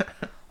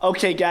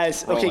 Okay,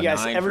 guys. Roll Okay, a guys.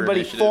 9 for Everybody,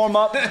 initiative. form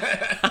up.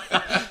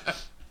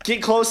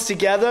 Get close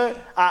together.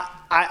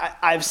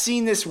 I've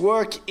seen this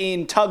work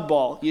in tug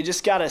ball. You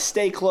just gotta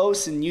stay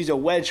close and use a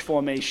wedge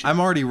formation. I'm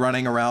already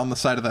running around the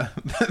side of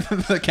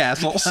the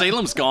castle.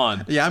 Salem's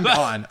gone. Yeah, I'm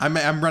gone.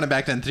 I'm running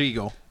back to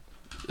Intrigo.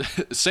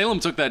 Salem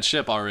took that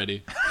ship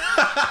already.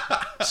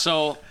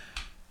 So,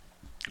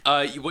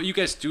 what you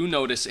guys do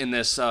notice in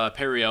this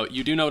perio,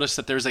 you do notice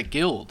that there's a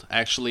guild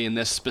actually in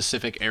this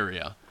specific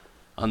area,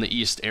 on the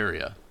east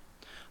area.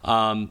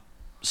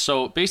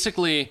 So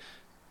basically,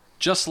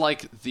 just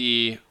like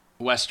the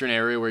western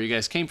area where you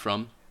guys came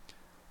from,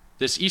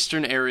 this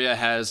eastern area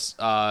has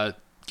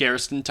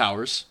garrison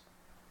towers.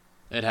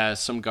 It has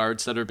some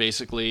guards that are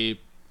basically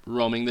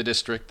roaming the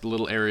district, the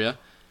little area.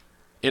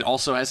 It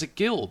also has a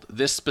guild,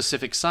 this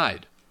specific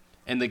side.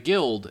 And the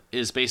guild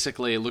is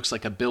basically, it looks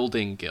like a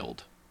building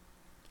guild.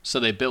 So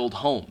they build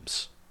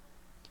homes.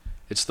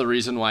 It's the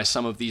reason why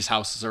some of these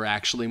houses are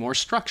actually more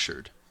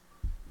structured.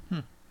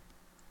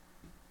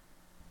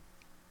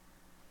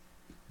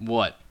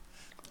 What?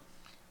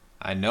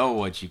 I know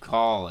what you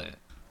call it.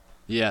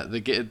 Yeah,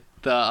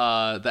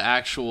 the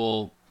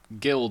actual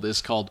guild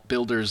is called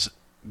Builder's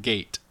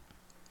Gate.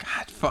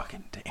 God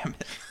fucking damn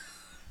it.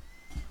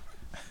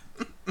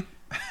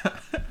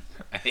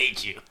 I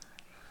hate you.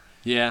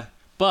 Yeah,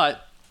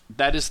 but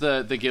that is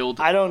the guild.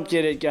 I don't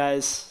get it,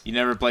 guys. You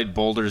never played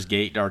Boulder's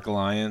Gate Dark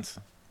Alliance?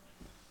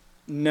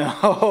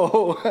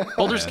 No.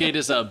 Baldur's Gate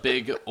is a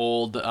big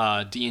old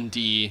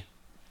D&D.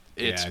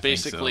 It's I think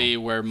basically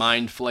so. where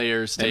mind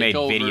flayers They take made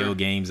over. video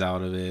games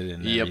out of it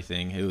and Yep.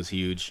 everything. It was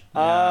huge.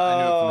 Yeah, I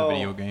knew it from Oh. the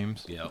video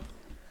games. Yep.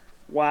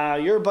 Wow,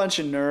 you're a bunch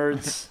of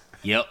nerds.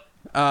 Yep.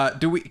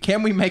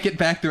 Can we make it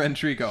back to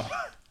Intrigo?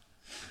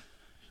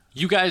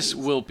 You guys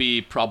will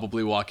be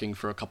probably walking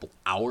for a couple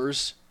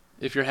hours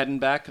if you're heading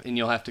back, and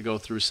you'll have to go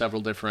through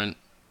several different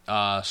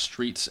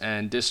streets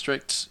and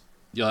districts.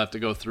 You'll have to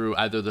go through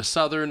either the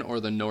southern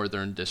or the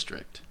northern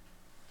district.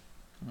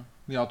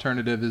 The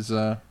alternative is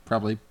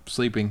probably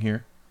sleeping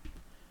here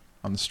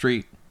on the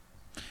street.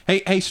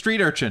 Hey,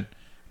 street urchin,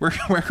 where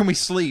can we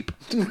sleep?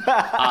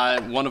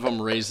 One of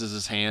them raises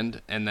his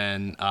hand and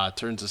then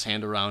turns his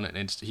hand around,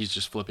 and he's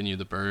just flipping you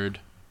the bird.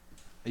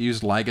 I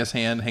used Liga's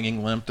hand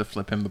hanging limp to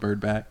flip him the bird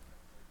back.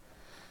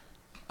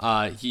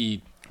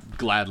 He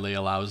gladly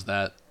allows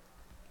that.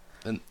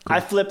 And I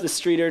flip the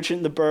street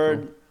urchin, the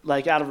bird,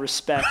 like out of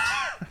respect.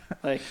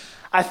 Like,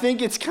 I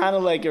think it's kind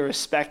of like a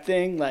respect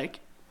thing. Like,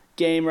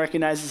 game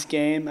recognizes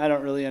game. I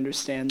don't really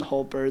understand the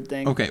whole bird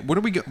thing. Okay, what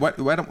do we go?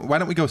 Why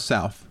don't we go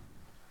south?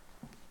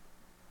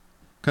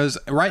 Because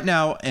right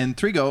now,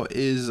 Entrigo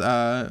is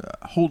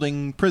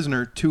holding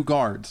prisoner 2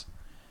 guards,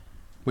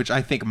 which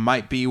I think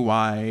might be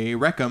why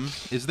Reckham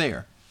is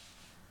there.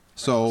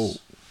 So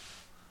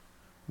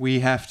we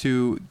have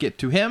to get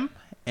to him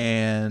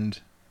and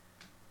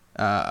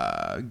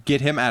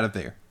get him out of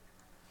there,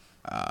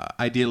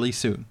 ideally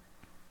soon.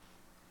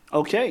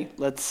 Okay,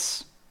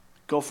 let's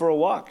go for a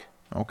walk.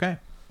 Okay.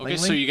 Okay,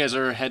 so you guys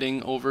are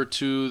heading over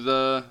to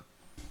the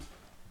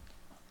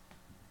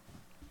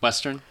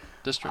Western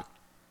District?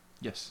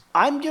 Yes.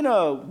 I'm going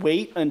to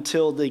wait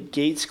until the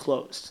gate's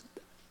closed.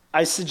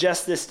 I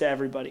suggest this to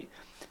everybody.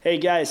 Hey,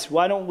 guys,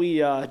 why don't we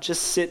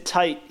just sit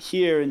tight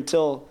here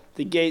until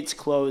the gate's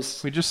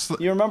closed?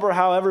 You remember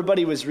how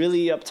everybody was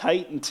really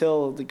uptight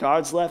until the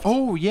guards left?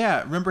 Oh,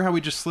 yeah. Remember how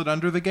we just slid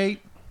under the gate?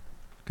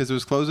 Because it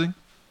was closing?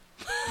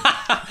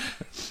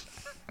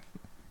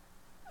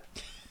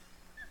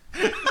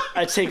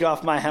 I take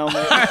off my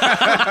helmet.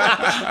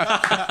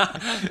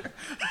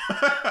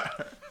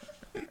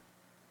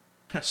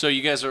 So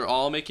you guys are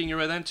all making your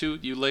way then to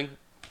you, Ling?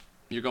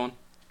 You're going?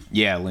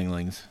 Yeah,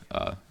 Lingling's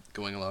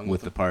Going along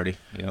with the party.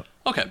 Yep.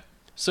 Okay.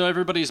 So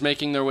everybody's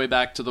making their way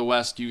back to the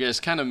west. You guys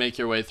kind of make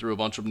your way through a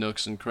bunch of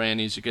nooks and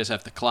crannies. You guys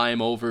have to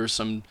climb over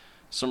some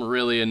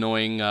really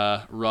annoying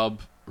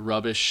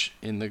rubbish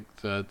in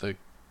the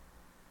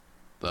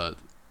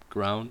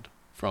ground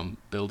from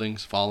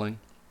buildings falling.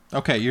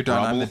 Okay, you're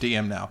done. I'm the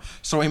DM now.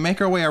 So we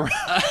make our way around.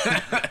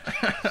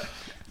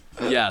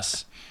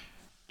 Yes.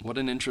 What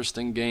an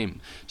interesting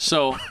game.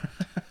 So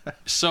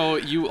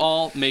you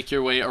all make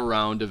your way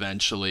around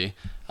eventually.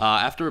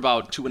 After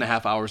about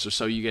 2.5 hours or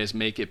so, you guys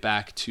make it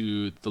back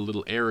to the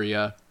little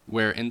area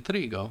where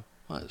Entrigo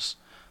was.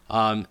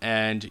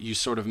 And you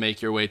sort of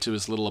make your way to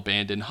his little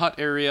abandoned hut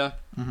area.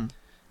 Mm-hmm.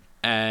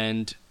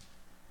 And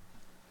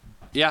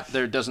yeah,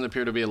 there doesn't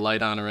appear to be a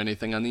light on or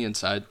anything on the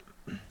inside.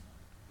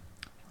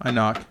 I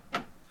knock.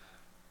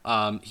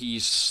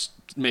 He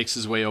makes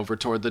his way over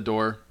toward the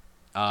door.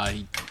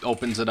 He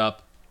opens it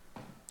up.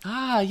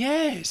 Ah,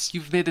 yes,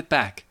 you've made it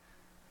back.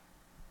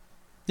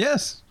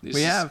 Yes,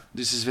 we have.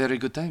 This is very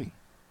good timing.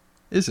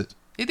 Is it?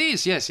 It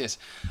is, yes.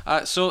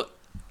 So,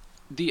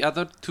 the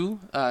other 2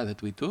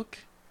 that we took,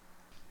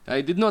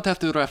 I did not have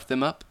to rough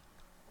them up.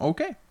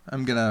 Okay.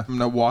 I'm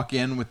gonna walk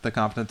in with the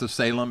confidence of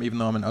Salem, even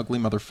though I'm an ugly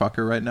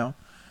motherfucker right now.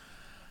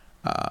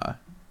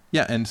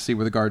 Yeah, and see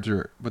where the guards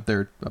are, what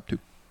they're up to.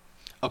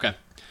 Okay.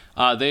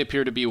 They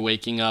appear to be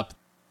waking up.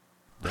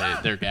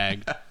 They're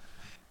gagged.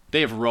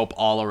 They have rope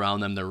all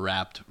around them. They're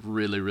wrapped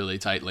really, really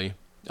tightly.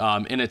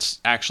 And it's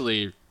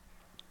actually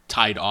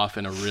tied off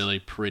in a really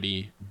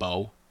pretty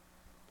bow.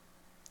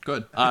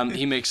 Good.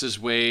 He makes his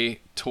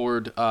way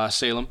toward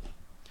Salem.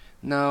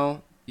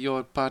 Now,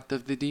 you're part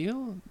of the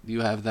deal?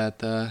 You have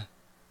that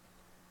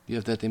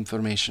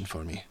information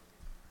for me?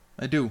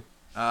 I do.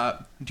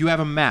 Do you have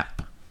a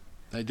map?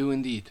 I do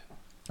indeed.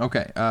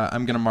 Okay.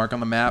 I'm going to mark on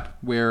the map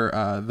where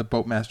the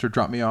boatmaster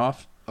dropped me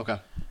off.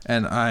 Okay.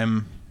 And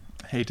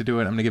hate to do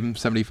it, I'm going to give him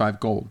 75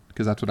 gold,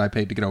 because that's what I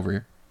paid to get over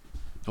here.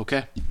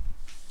 Okay.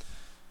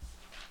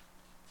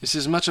 This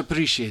is much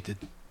appreciated.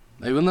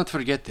 I will not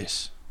forget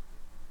this.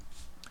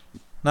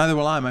 Neither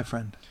will I, my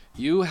friend.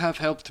 You have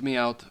helped me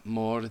out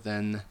more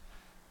than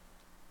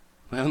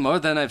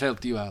I've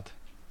helped you out.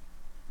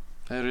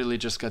 I really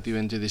just got you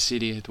into the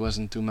city. It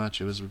wasn't too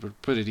much. It was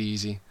pretty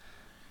easy.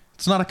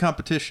 It's not a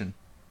competition,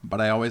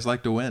 but I always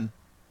like to win.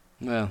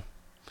 Well,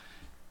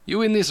 you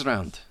win this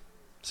round.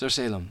 Sir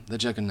Salem, the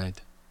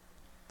Juggernaut.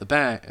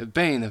 The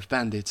bane of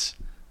bandits.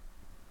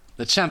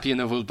 The champion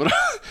of Ulbro.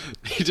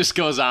 He just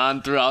goes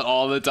on throughout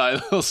all the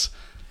titles.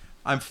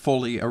 I'm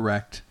fully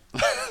erect.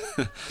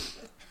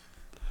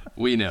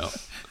 We know.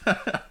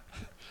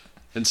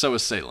 And so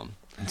is Salem.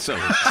 So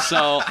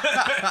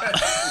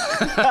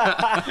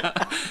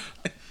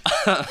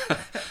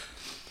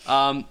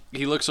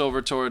he looks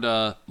over toward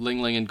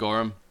Ling Ling and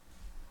Gorham.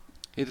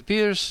 It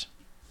appears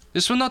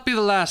this will not be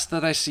the last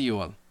that I see you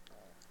all.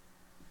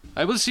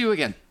 I will see you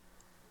again.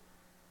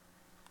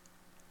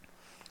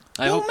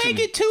 Don't make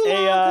it too long,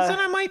 because then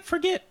I might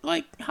forget,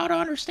 how to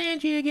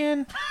understand you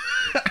again.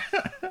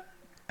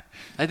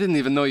 I didn't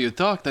even know you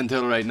talked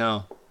until right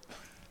now.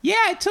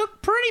 Yeah, it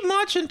took pretty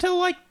much until,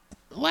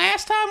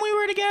 last time we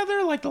were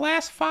together, the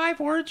last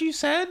 5 words you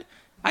said,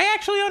 I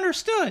actually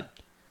understood.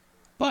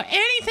 But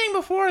anything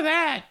before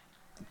that,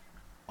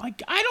 I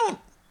don't...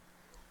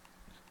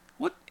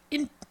 What?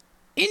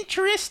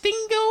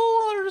 Interestingo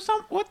or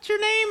something? What's your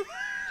name?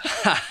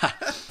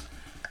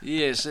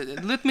 Yes,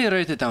 let me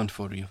write it down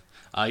for you.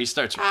 He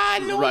starts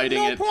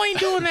writing it. No point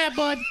doing that,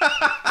 bud.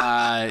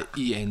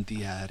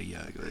 E-N-T-R-I.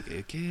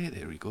 Okay,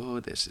 there we go.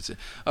 This is it.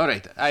 All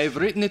right, I've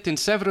written it in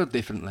several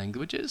different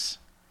languages.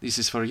 This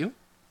is for you.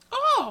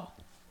 Oh,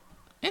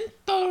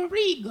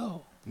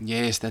 Entrigo.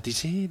 Yes, that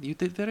is it. You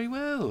did very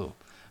well.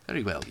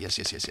 Very well.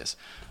 Yes.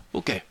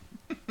 Okay.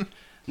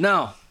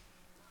 Now,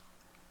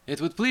 it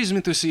would please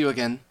me to see you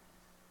again.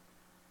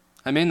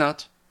 I may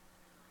not,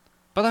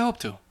 but I hope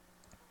to.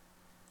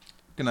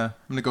 I'm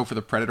gonna go for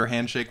the predator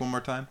handshake one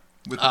more time.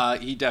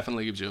 He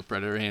definitely gives you a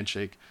predator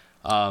handshake.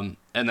 And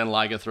then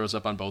Liga throws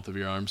up on both of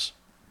your arms.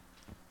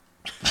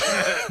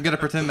 I'm gonna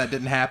pretend that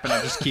didn't happen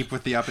and just keep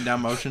with the up and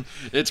down motion.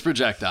 It's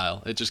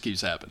projectile. It just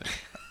keeps happening.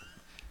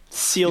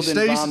 Sealed in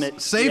Stay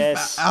vomit. safe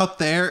Yes. out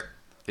there.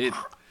 It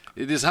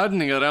is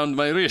hardening around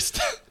my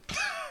wrist.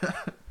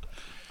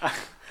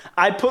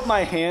 I put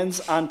my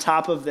hands on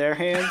top of their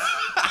hands.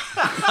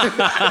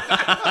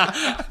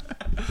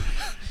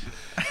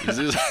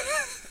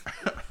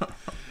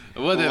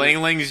 Whatever.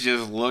 Ling Ling's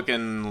just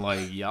looking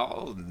like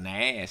y'all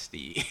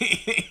nasty.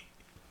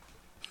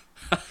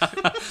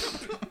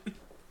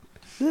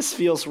 This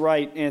feels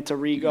right,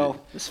 Antorigo.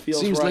 This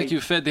feels Seems right. like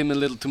you fed him a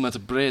little too much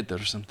bread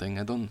or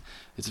something.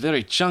 It's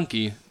very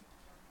chunky.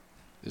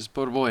 This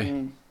poor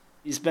boy.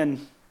 He's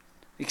been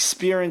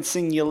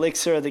experiencing the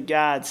elixir of the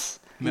gods.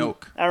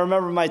 Milk. I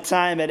remember my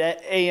time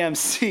at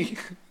AMC.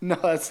 No,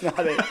 that's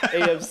not it.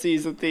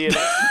 AMC's a theater.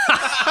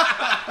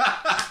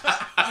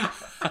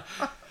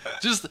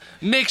 Just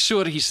make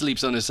sure he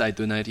sleeps on his side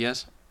tonight,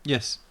 yes?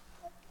 Yes.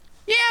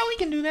 Yeah, we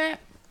can do that.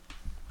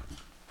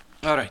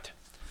 All right.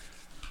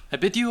 I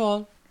bid you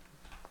all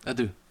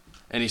adieu.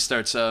 And he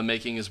starts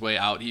making his way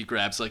out. He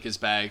grabs like his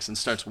bags and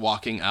starts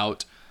walking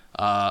out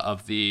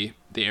of the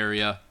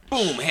area.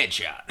 Boom,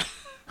 headshot.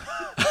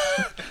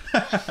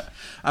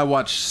 I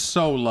watch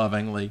so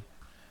lovingly.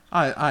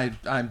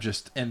 I'm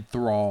just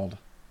enthralled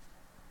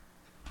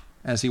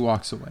as he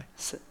walks away.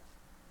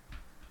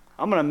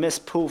 I'm going to miss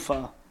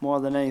Poofa more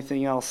than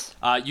anything else.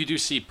 You do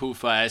see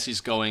Poofa as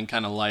he's going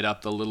kind of light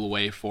up the little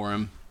way for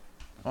him.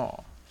 Oh.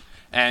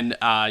 And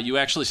you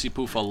actually see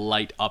Poofa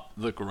light up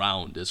the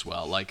ground as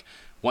well. Like,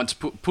 once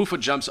Poofa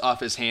jumps off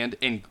his hand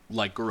and,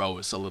 like,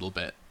 grows a little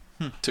bit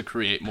to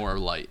create more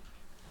light.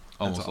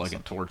 Almost like a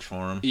torch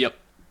for him. Yep.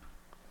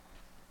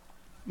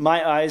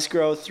 My eyes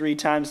grow 3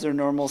 times their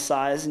normal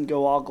size and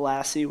go all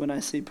glassy when I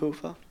see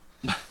Poofa.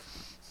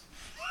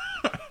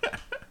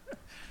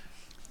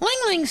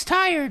 Ling Ling's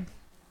tired.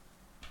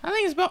 I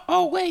think it's about...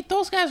 Oh, wait,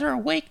 those guys are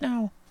awake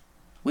now.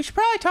 We should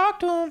probably talk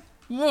to him.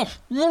 What?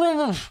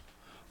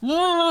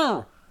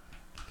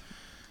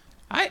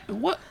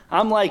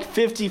 I'm like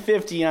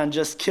 50-50 on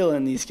just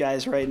killing these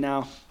guys right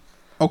now.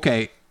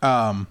 Okay,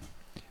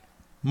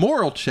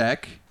 moral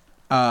check.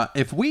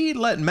 If we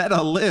let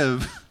Meta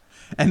live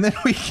and then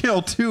we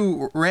kill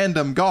 2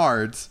 random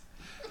guards...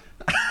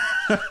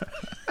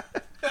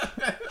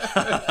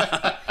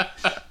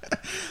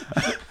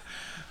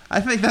 I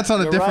think that's on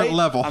a You're different right.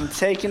 level. I'm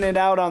taking it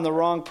out on the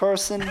wrong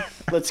person.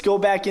 Let's go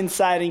back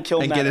inside and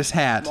kill And Meta. get his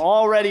hat. I'm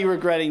already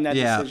regretting that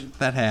Yeah, decision.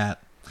 that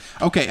hat.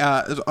 Okay,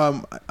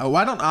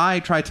 why don't I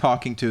try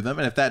talking to them,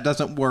 and if that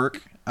doesn't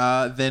work,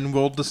 then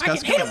we'll I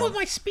discuss can hit him killing with them.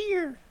 my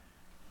spear.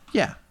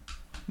 Yeah.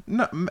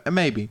 No,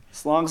 maybe.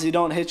 As long as you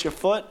don't hit your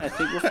foot, I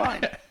think we're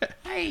fine.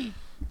 Hey.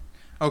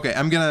 Okay,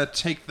 I'm gonna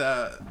take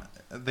the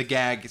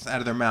gags out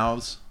of their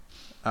mouths,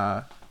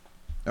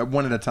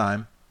 one at a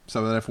time,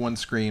 so that if one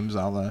screams,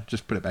 I'll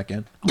just put it back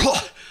in.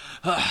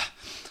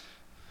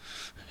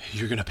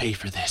 You're gonna pay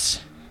for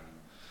this.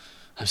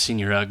 I've seen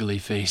your ugly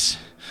face.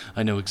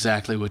 I know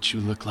exactly what you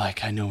look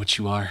like. I know what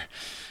you are.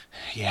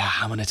 Yeah,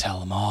 I'm gonna tell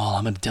them all.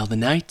 I'm gonna tell the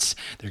knights.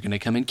 They're gonna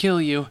come and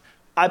kill you.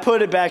 I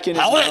put it back in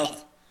his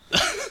mouth.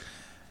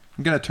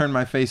 I'm gonna turn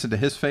my face into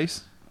his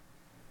face.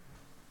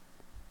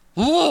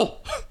 Whoa!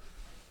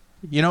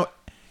 You know,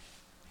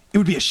 it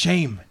would be a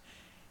shame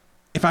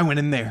if I went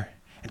in there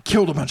and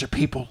killed a bunch of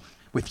people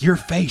with your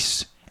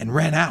face and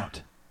ran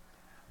out.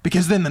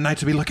 Because then the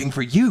knights would be looking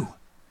for you.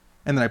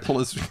 And then I pull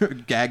his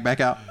gag back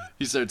out.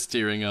 He starts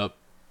tearing up.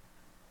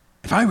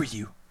 If I were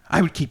you,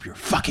 I would keep your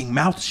fucking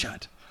mouth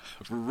shut.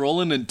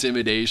 Roll an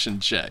intimidation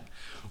check.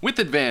 With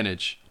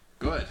advantage.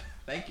 Good.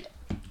 Thank you.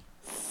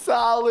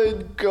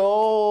 Solid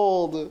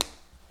gold.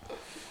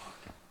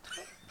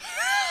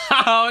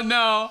 Oh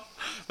no!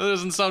 That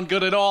doesn't sound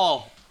good at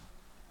all.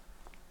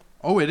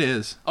 Oh, it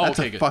is. Oh, That's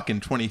okay, a good.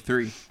 fucking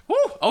 23. Woo!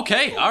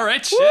 Okay,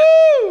 alright, shit.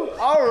 Woo!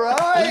 All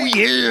right. Oh,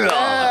 yeah.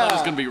 That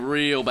was gonna be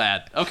real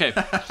bad. Okay.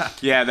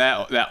 Yeah,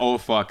 that oh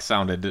fuck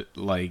sounded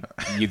like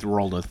you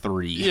rolled a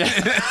 3.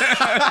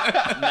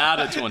 Yeah. Not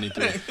a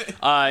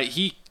 23.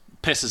 He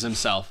pisses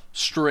himself.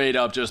 Straight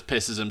up just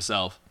pisses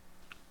himself.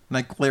 And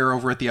I glare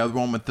over at the other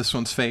one with this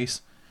one's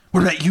face.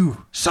 What about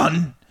you,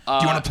 son? Do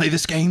you want to play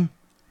this game?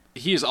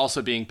 He is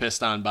also being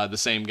pissed on by the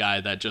same guy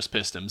that just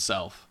pissed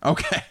himself.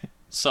 Okay.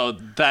 So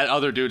that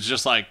other dude's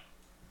just like,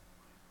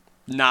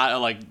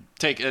 not like,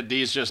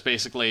 he's just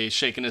basically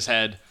shaking his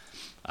head.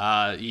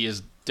 He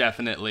is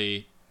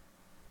definitely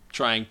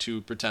trying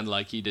to pretend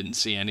like he didn't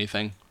see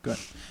anything. Good.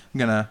 I'm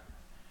going to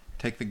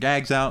take the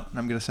gags out, and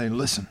I'm going to say,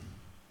 listen,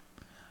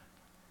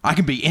 I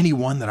can be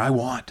anyone that I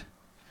want.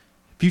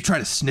 If you try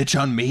to snitch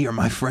on me or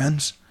my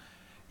friends,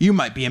 you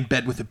might be in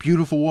bed with a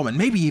beautiful woman,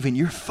 maybe even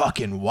your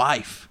fucking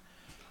wife,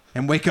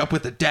 and wake up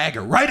with a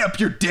dagger right up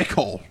your dick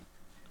hole.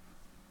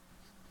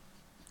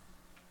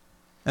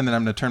 And then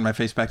I'm going to turn my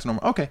face back to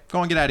normal. Okay,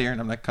 go and get out of here,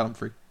 and I'm going to cut them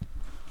free.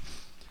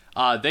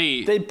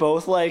 They They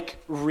both like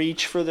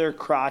reach for their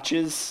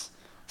crotches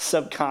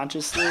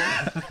subconsciously.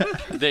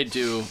 They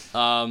do.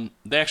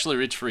 They actually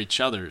reach for each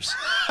other's,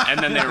 and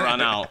then they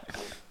run out.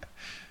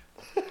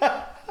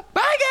 Bye,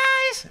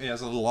 guys. He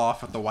has a little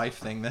off with the wife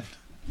thing then.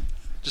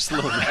 Just a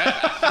little bit.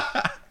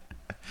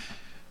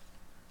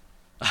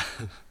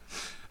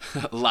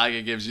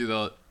 Liga gives you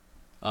the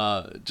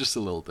just a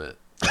little bit,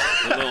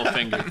 the little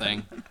finger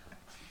thing.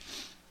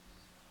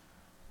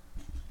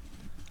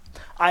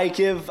 I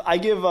give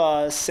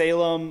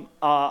Salem.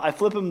 I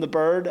flip him the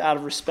bird out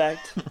of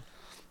respect.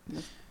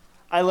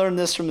 I learned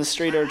this from the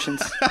street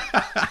urchins.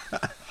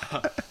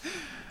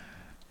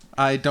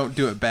 I don't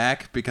do it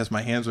back because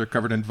my hands are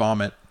covered in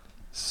vomit.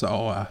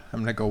 So I'm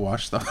going to go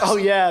wash those. Oh,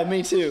 yeah,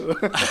 me too.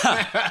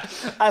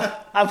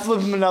 I flip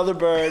him another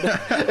bird.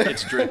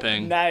 It's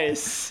dripping.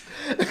 Nice.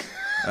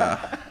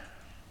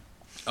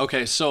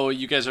 Okay, so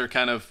you guys are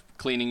kind of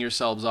cleaning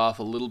yourselves off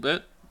a little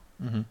bit.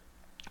 Mm-hmm.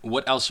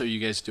 What else are you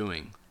guys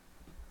doing?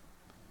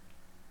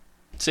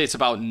 Say it's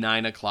about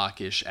 9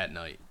 o'clock-ish at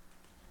night.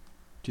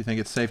 Do you think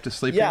it's safe to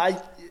sleep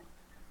Yeah,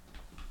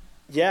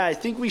 here? I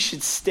think we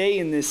should stay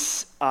in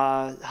this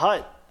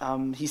hut.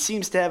 He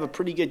seems to have a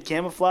pretty good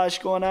camouflage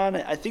going on.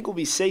 I think we'll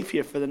be safe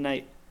here for the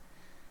night.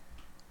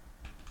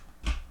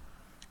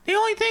 The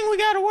only thing we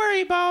got to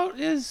worry about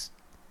is,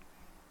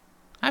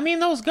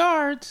 those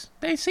guards.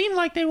 They seem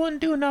like they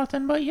wouldn't do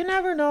nothing, but you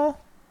never know.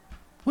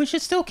 We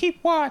should still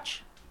keep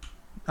watch.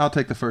 I'll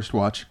take the first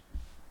watch.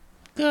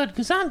 Good,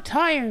 because I'm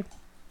tired.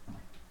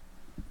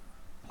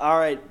 All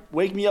right,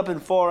 wake me up in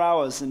 4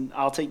 hours, and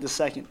I'll take the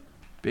second.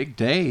 Big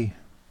day.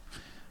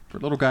 For a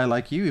little guy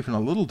like you, even a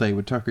little day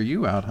would tucker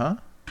you out, huh?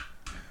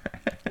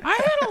 I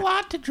had a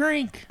lot to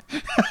drink.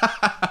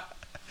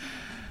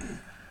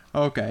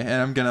 Okay,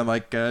 and I'm going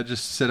to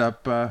just sit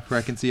up where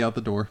I can see out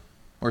the door.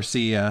 Or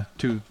see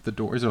to the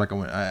door. Is there like a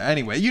window?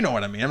 Anyway, you know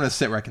what I mean. I'm going to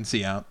sit where I can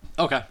see out.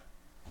 Okay.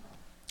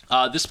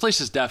 This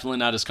place is definitely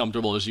not as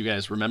comfortable as you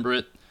guys remember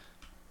it.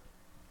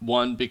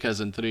 One,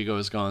 because Intrigo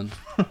is gone,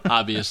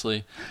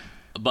 obviously.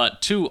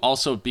 But two,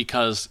 also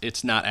because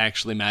it's not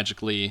actually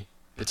magically...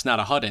 It's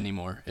not a hut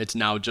anymore. It's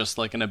now just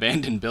like an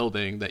abandoned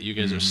building that you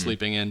guys are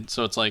sleeping in.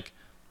 So it's like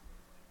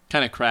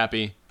kind of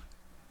crappy.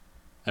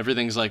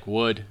 Everything's like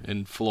wood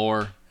and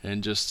floor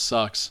and just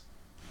sucks.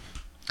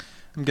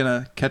 I'm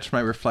going to catch my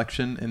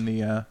reflection in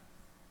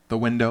the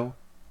window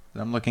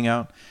that I'm looking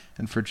out.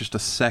 And for just a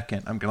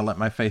second, I'm going to let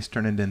my face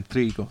turn into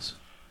Intrigo's.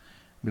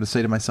 I'm going to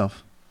say to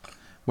myself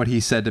what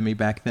he said to me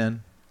back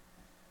then.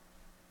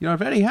 You're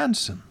very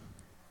handsome.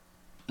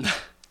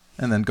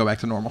 And then go back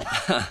to normal.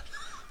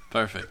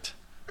 Perfect.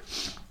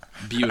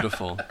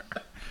 Beautiful.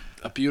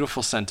 A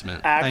beautiful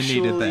sentiment. Actually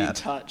I needed that.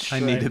 touched I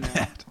needed right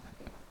now.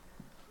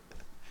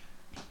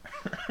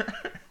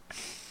 that.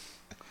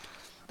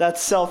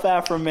 That's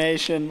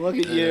self-affirmation. Look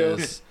at you.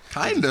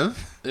 Kind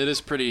of. It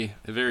is pretty,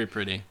 very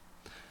pretty.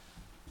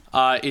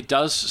 It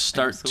does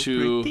start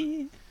to...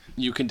 Pretty.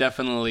 You can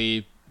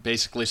definitely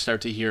basically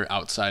start to hear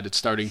outside. It's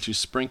starting to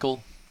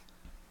sprinkle.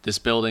 This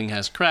building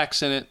has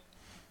cracks in it.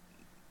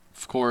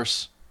 Of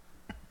course.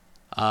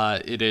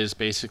 It is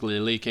basically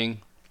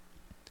leaking.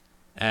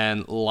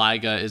 And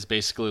Liga is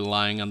basically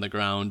lying on the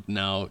ground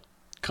now,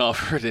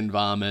 covered in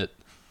vomit.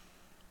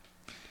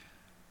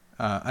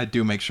 I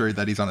do make sure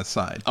that he's on his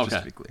side, just Okay.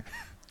 to be clear.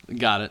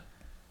 Got it.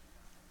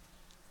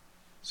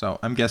 So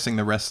I'm guessing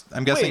the rest...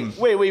 I'm guessing...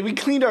 Wait. We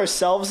cleaned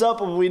ourselves up,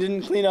 but we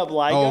didn't clean up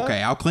Liga? Oh,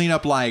 okay, I'll clean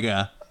up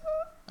Liga.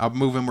 I'll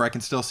move him where I can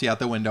still see out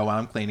the window while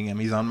I'm cleaning him.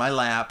 He's on my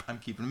lap. I'm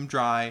keeping him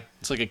dry.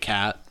 It's like a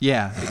cat.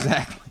 Yeah,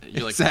 exactly.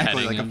 You're, like,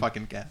 exactly petting like a him.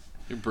 fucking cat.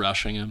 You're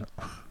brushing him.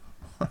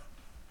 Oh,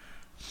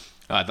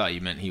 I thought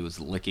you meant he was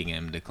licking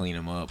him to clean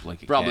him up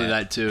like a Probably cat.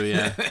 that too,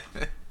 yeah.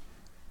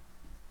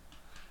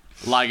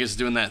 Liga's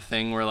doing that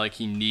thing where like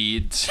he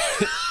kneads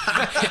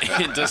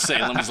into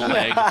Salem's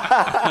leg.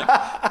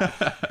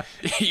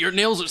 Your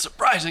nails are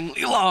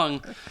surprisingly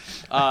long.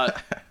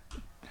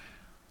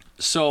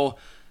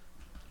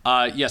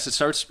 Yes,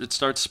 it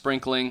starts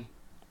sprinkling.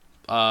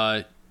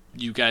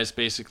 You guys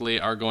basically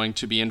are going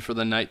to be in for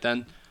the night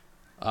then.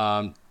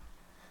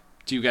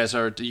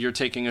 You're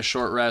taking a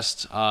short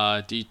rest.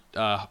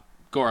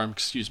 Gorham,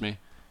 excuse me.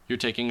 You're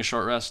taking a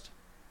short rest?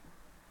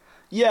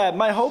 Yeah,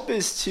 my hope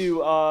is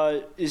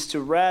to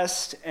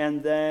rest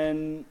and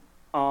then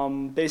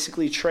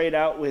basically trade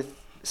out with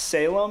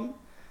Salem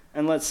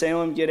and let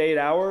Salem get 8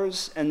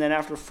 hours, and then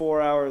after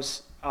 4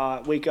 hours,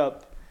 wake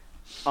up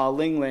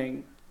Ling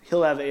Ling.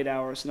 He'll have 8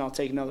 hours, and I'll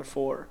take another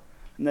 4,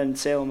 and then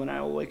Salem and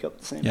I will wake up at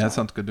the same Yeah, time. that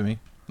sounds good to me.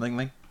 Ling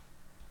Ling.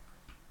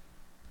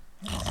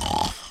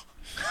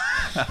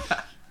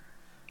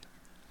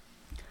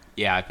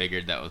 Yeah, I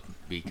figured that would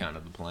be kind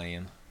of the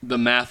plan. The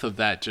math of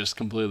that just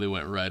completely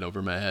went right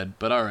over my head,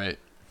 but all right.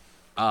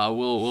 We'll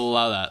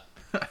allow that.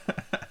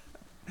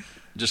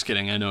 Just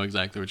kidding. I know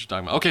exactly what you're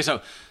talking about. Okay,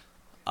 so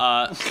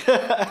I'm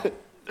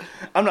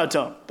not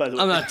dumb, by the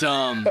way. I'm not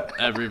dumb,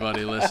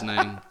 everybody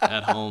listening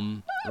at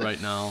home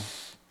right now.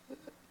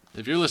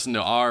 If you're listening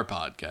to our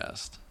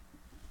podcast,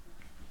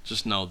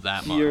 just know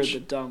that much. You're the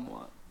dumb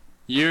one.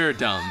 You're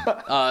dumb.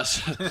 I'm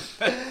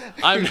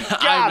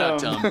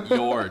not him. dumb.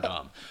 You're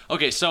dumb.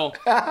 Okay, so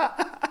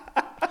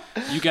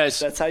You guys,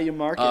 That's how you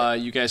mark it.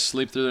 you guys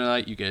sleep through the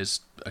night. You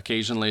guys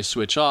occasionally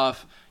switch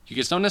off. You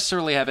guys don't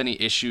necessarily have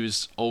any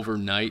issues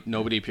overnight.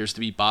 Nobody appears to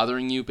be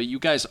bothering you, but you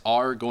guys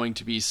are going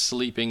to be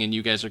sleeping, and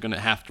you guys are going to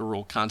have to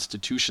roll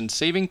Constitution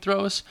saving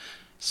throws,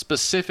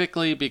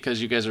 specifically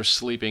because you guys are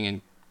sleeping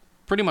in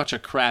pretty much a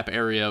crap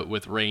area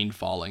with rain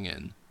falling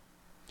in.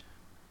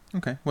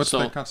 Okay. What's So-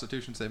 the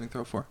Constitution saving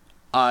throw for?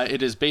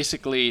 It is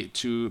basically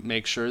to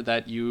make sure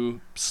that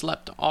you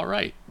slept all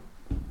right.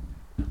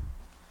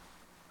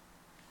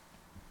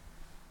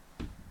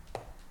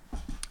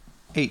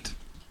 Eight.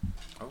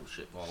 Oh,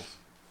 shit balls.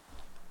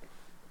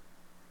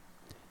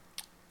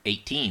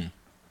 18.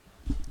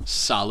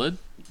 Solid.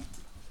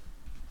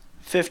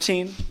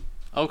 15.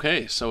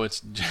 Okay, so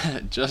it's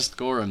just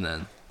Gorham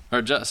then.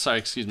 Or just, sorry,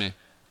 excuse me.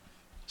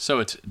 So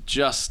it's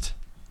just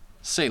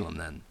Salem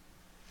then.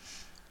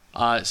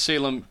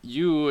 Salem,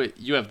 you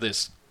have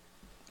this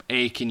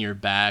ache in your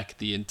back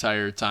the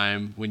entire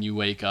time when you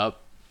wake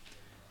up,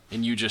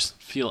 and you just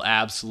feel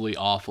absolutely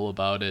awful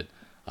about it.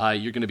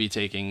 You're going to be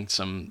taking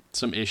some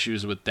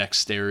issues with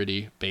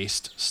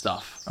dexterity-based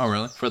stuff. Oh,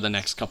 really? For the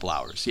next couple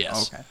hours,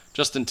 yes. Okay.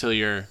 Just until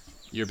you're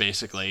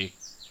basically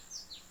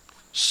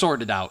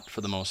sorted out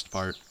for the most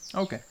part.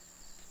 Okay.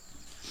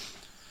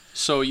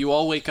 So you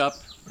all wake up.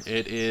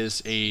 It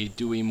is a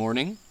dewy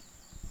morning.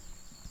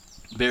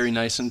 Very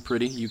nice and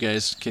pretty. You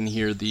guys can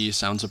hear the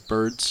sounds of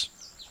birds,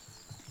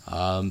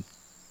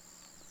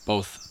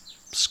 both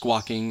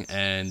squawking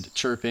and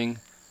chirping,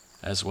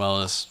 as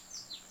well as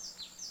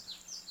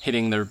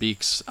hitting their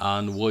beaks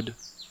on wood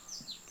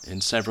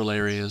in several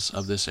areas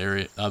of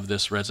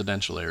this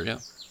residential area,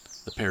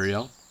 the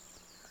Perio.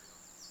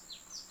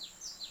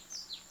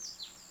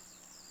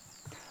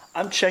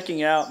 I'm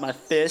checking out my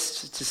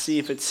fist to see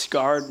if it's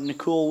scarred in a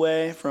cool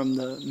way from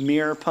the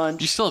mirror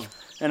punch. You still have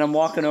and I'm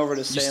walking over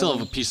to Salem. You still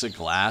have a piece of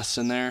glass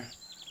in there.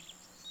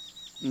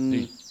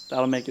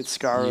 That'll make it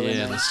scar over Yeah,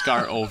 there. the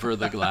scar over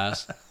the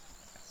glass.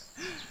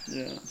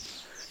 Yeah.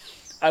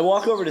 I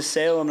walk over to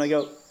Salem and I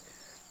go,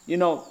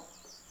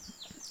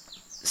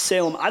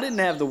 Salem, I didn't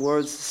have the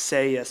words to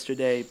say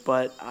yesterday,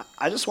 but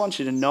I just want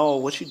you to know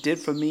what you did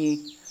for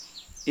me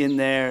in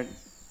there,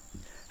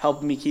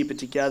 helping me keep it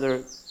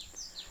together.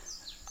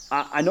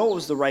 I know it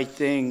was the right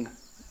thing.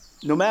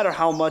 No matter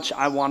how much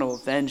I want to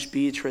avenge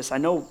Beatrice, I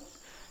know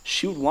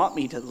she would want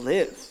me to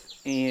live.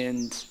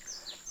 And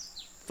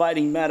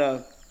fighting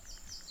Meta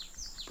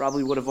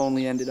probably would have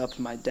only ended up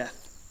in my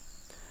death.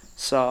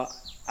 So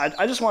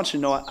I just want you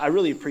to know I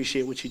really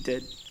appreciate what you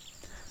did.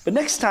 But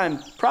next time,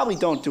 probably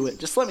don't do it.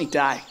 Just let me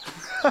die.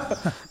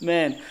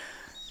 Man.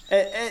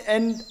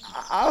 And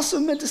I also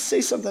meant to say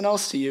something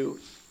else to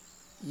you.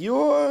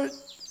 You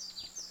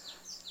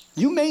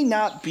may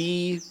not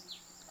be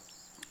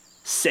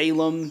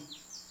Salem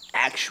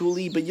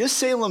actually, but you're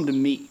Salem to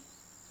me.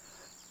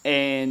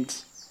 And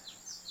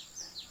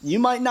you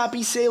might not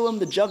be Salem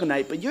the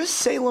Juggernaut, but you're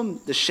Salem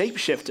the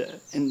Shapeshifter,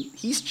 and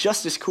he's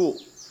just as cool.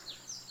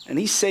 And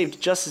he saved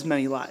just as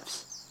many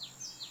lives.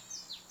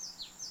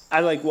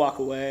 I walk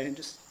away and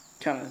just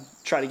kind of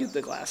try to get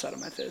the glass out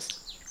of my fist.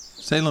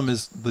 Salem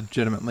is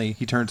legitimately,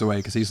 he turns away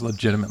because he's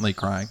legitimately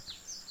crying.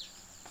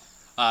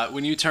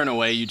 When you turn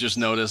away, you just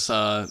notice,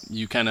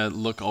 you kind of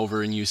look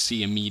over and you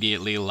see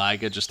immediately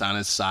Liga just on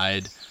his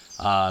side,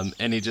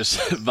 and he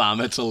just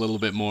vomits a little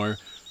bit more.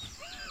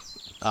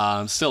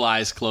 Still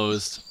eyes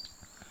closed.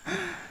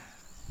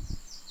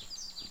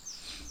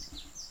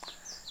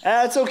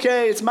 It's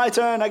okay. It's my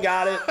turn. I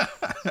got it.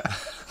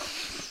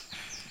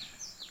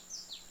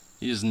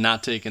 He's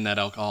not taking that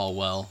alcohol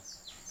well.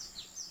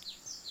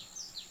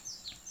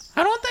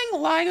 I don't think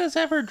Liga's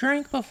ever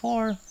drank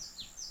before.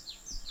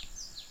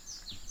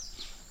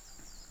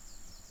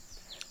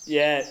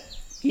 Yeah,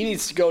 he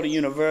needs to go to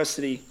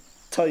university.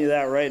 I'll tell you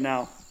that right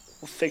now.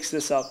 We'll fix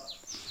this up.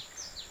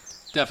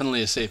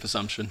 Definitely a safe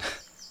assumption.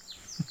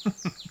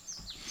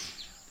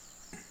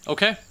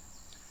 Okay.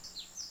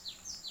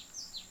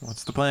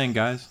 What's the plan,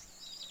 guys?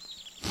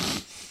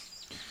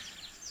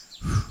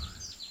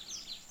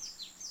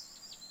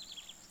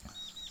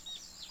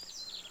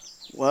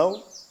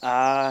 Well,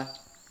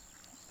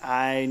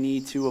 I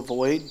need to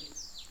avoid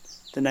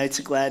the Knights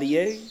of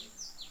Gladiator.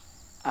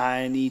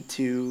 I need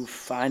to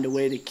find a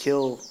way to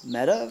kill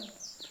Meta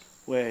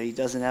where he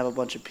doesn't have a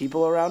bunch of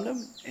people around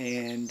him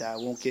and I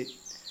won't get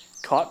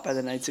caught by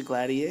the Knights of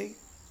Gladiator.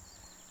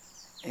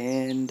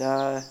 And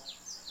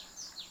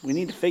we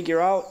need to figure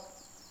out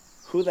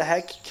who the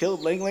heck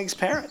killed Ling Ling's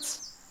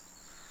parents.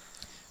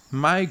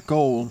 My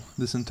goal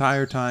this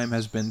entire time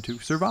has been to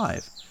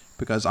survive,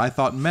 because I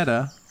thought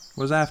Meta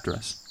was after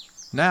us.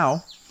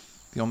 Now,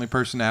 the only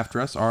person after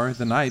us are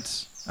the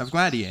Knights of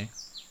Gladiator.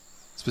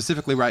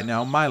 Specifically right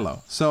now,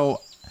 Milo.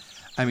 So,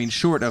 I mean,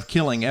 short of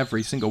killing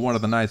every single one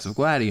of the Knights of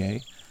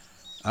Gladiator,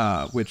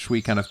 which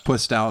we kind of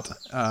pussed out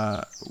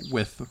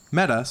with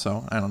Meta,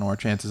 so I don't know our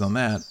chances on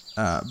that.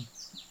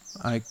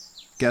 I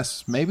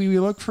guess maybe we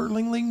look for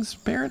Ling Ling's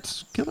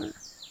parents' killer?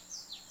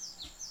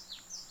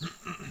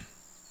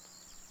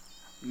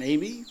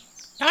 Maybe.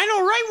 I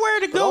know right where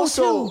to But go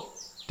also, to.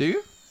 Do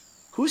you?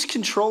 Who's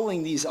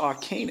controlling these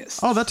arcanists?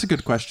 Oh, that's a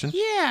good question.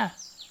 Yeah.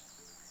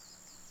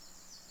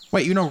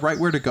 Wait, you know right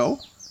where to go?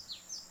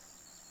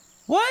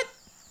 What?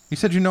 You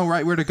said you know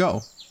right where to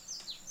go.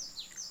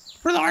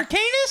 For the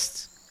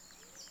Arcanists?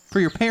 For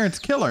your parents'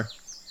 killer.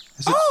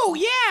 Is it- Oh,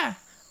 yeah.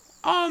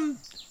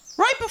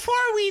 Right before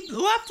we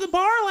left the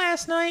bar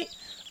last night,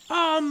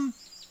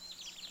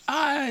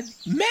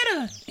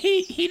 Meta,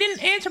 he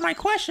didn't answer my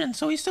question,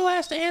 so he still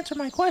has to answer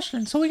my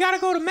question. So we gotta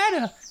go to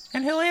Meta,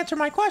 and he'll answer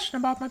my question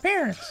about my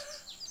parents.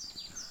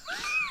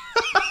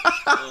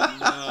 Oh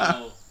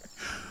no.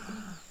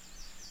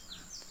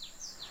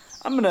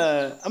 I'm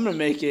gonna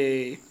make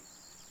a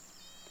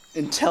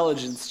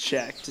intelligence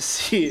check to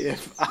see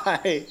if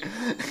I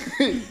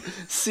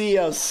see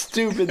how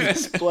stupid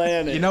this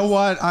plan is. You know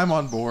what? I'm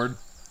on board.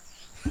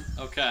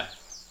 Okay.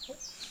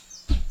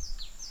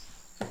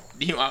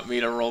 Do you want me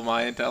to roll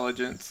my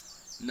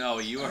intelligence? No,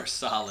 you are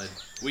solid.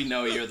 We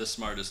know you're the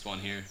smartest one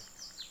here.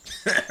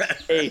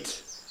 8.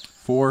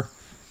 4.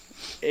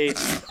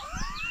 8.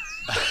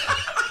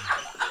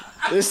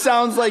 This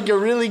sounds like a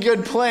really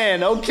good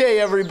plan. Okay,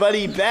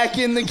 everybody, back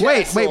in the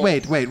castle.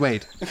 Wait.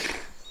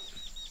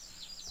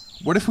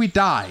 What if we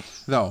die,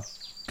 though?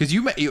 Because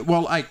you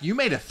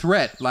made a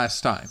threat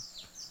last time.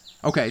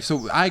 Okay,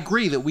 so I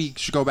agree that we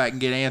should go back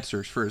and get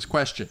answers for his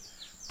question.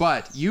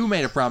 But you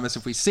made a promise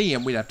if we see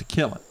him, we'd have to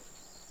kill him.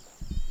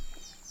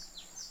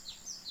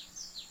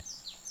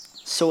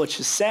 So what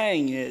you're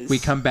saying is We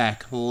come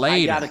back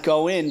later. I gotta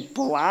go in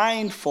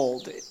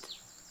blindfolded.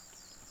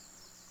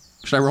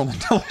 Should I roll an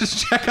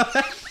intelligence check on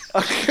that?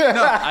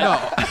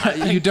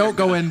 No, you don't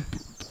go in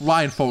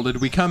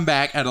blindfolded. We come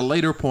back at a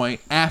later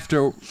point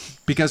after,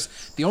 because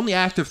the only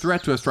active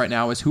threat to us right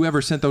now is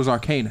whoever sent those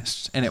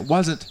Arcanists, and it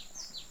wasn't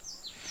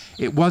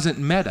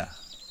Meta.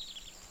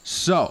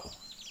 So,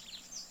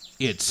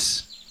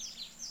 it's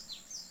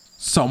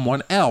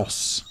someone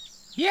else.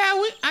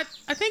 Yeah,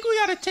 I think we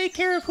gotta take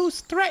care of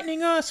who's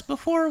threatening us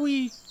before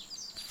we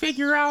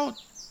figure out.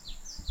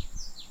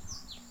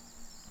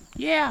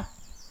 Yeah.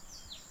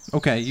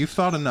 Okay, you've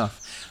thought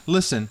enough.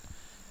 Listen,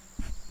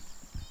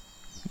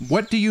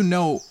 what do you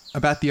know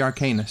about the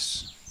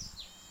Arcanists?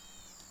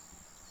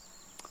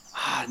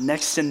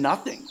 Next to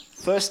nothing.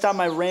 First time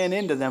I ran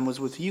into them was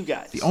with you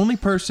guys. The only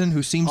person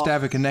who seems to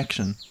have a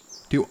connection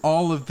to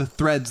all of the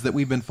threads that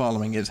we've been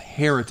following is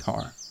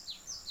Heritar.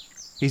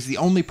 He's the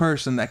only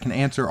person that can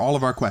answer all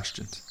of our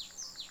questions.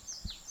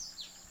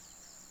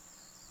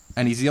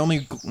 And he's the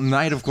only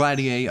Knight of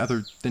Gladiator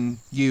other than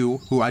you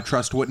who I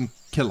trust wouldn't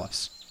kill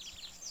us.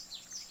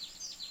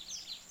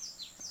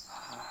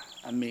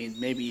 I mean,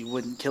 maybe he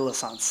wouldn't kill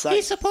us on sight.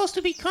 He's supposed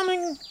to be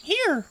coming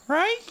here,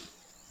 right?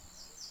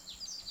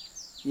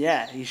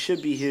 Yeah, he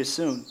should be here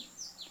soon.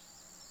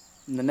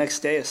 In the next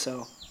day or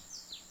so.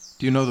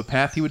 Do you know the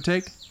path he would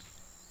take?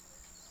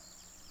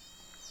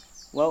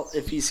 Well,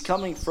 if he's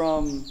coming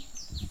from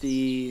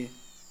the...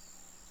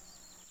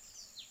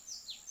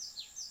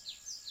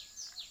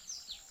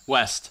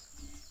 West.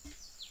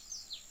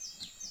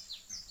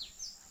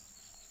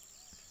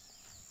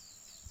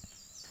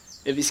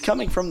 If he's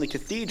coming from the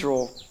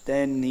cathedral,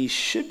 then he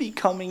should be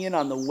coming in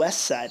on the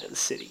west side of the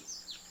city.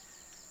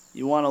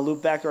 You want to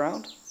loop back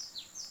around?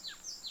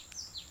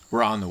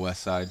 We're on the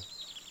west side.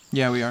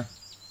 Yeah, we are.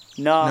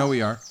 No,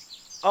 we are.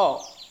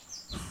 Oh.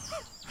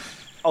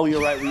 Oh,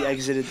 you're right. We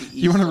exited the east.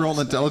 You want to roll last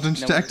an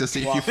intelligence night. check to see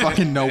if you walked-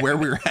 fucking know where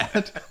we're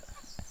at?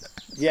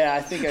 Yeah,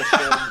 I think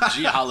I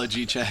should.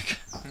 Geology check.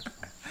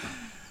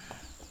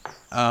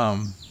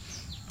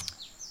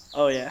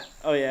 Oh,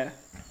 yeah.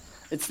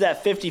 It's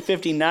that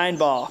 50-59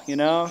 ball, you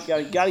know?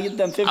 Gotta get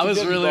them 50-50 I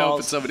was really hoping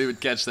balls. somebody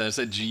would catch that. I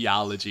said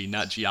geology,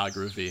 not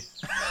geography.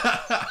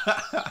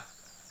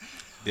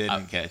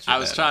 Didn't catch it. I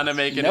was trying to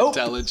make an Nope.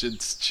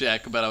 intelligence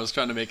check, but I was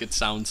trying to make it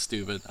sound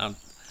stupid. I'm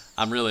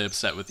really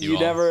upset with you, You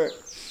all.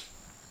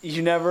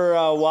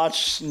 never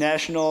watch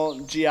National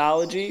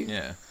Geology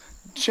Yeah.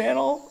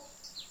 channel?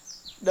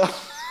 No.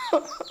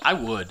 I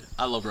would.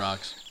 I love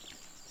rocks.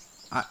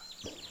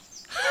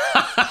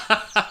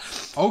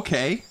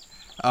 Okay.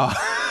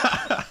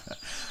 Yeah,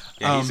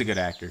 he's a good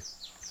actor.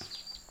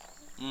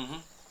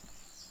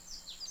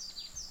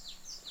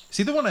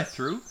 See the one I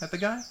threw at the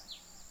guy?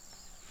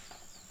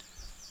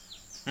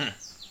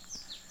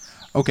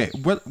 Okay,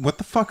 what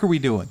the fuck are we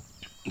doing?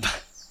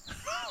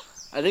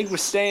 I think we're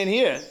staying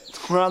here.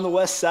 We're on the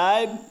west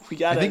side. We I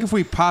gotta. think if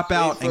we pop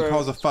out wait and for-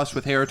 cause a fuss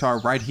with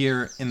Heritar right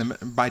here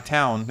by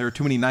town, there are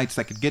too many knights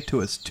that could get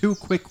to us too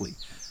quickly.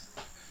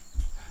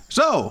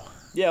 So,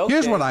 Yeah, okay.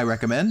 here's what I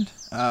recommend.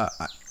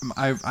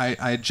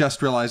 I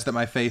just realized that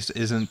my face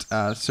isn't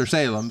Sir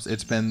Salem's.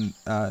 It's been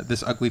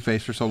this ugly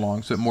face for so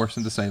long, so it morphs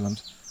into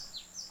Salem's.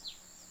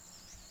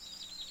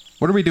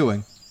 What are we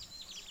doing?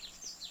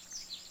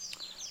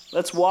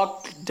 Let's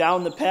walk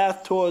down the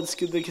path towards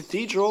the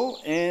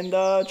cathedral and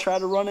try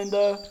to run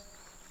into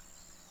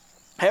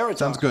Heritar.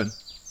 Sounds good.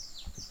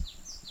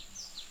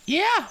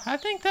 Yeah, I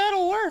think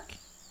that'll work.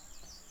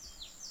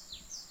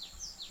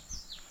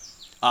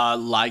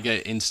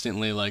 Liga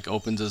instantly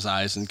opens his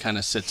eyes and kind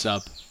of sits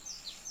up.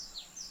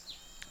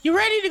 You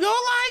ready to go,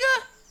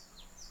 Liga?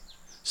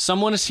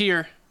 Someone is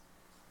here.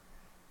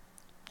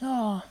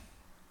 Oh,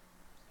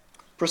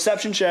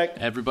 Perception check.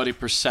 Everybody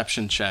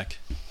perception check.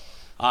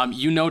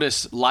 You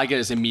notice Liga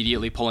is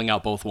immediately pulling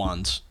out both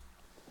wands.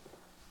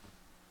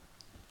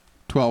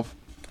 12.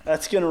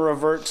 That's going to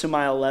revert to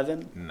my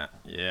 11. Nah,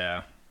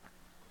 yeah.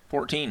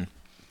 14.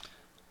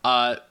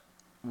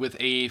 With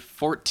a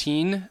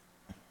 14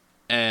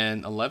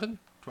 and 11?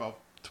 12.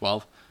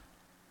 12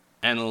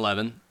 and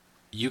 11,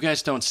 you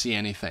guys don't see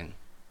anything.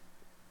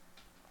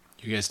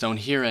 You guys don't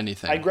hear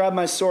anything. I grab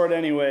my sword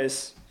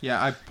anyways.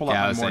 Yeah, I pull Yeah, I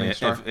out was my saying, morning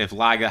star. if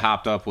Liga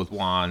hopped up with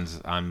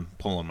wands, I'm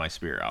pulling my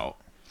spear out.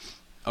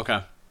 Okay.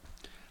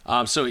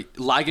 So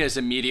Liga is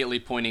immediately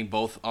pointing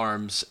both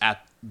arms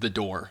at the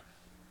door.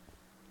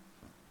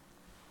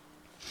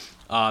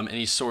 And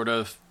he's sort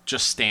of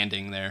just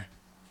standing there.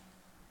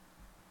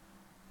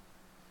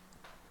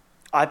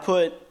 I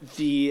put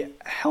the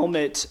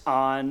helmet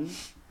on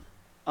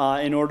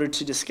in order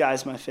to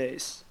disguise my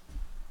face.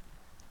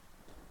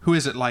 Who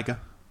is it,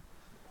 Liga?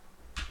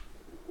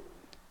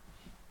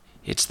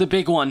 It's the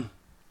big one.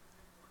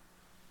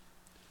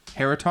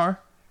 Heritar?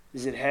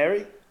 Is it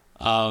Harry?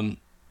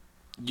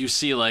 You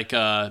see like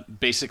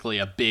basically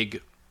a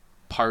big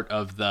part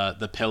of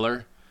the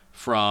pillar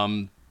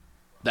from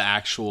the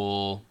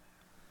actual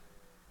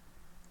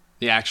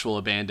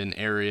abandoned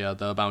area,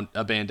 the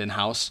abandoned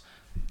house,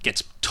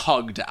 gets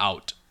tugged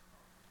out,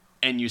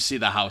 and you see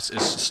the house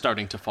is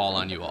starting to fall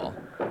on you all.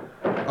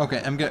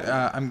 Okay, I'm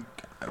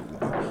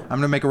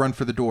gonna make a run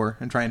for the door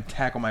and try and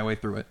tackle my way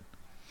through it.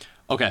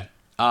 Okay.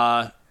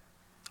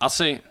 I'll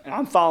say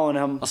I'm following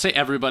him.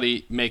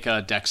 everybody make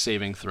a dex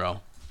saving throw.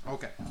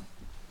 Okay.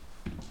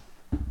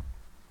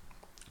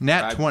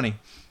 Nat 20.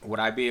 Would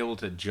I be able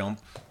to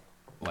jump,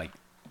 like,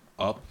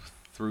 up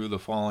through the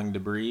falling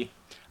debris?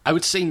 I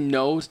would say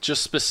no,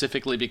 just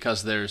specifically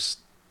because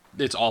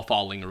it's all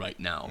falling right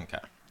now. Okay.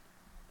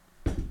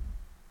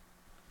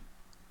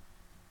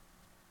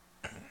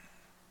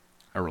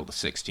 I rolled a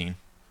 16.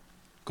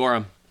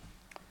 Gorham,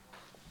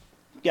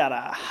 Got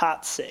a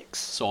hot 6.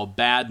 so a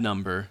bad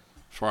number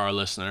for our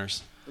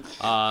listeners.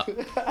 Liga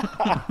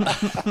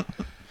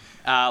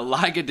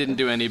didn't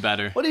do any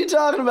better. What are you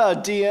talking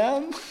about,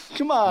 DM?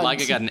 Come on.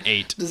 Liga got an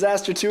 8.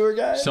 Disaster tour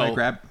guy? So Can I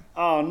grab?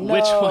 Oh, no.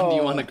 which one do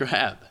you want to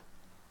grab?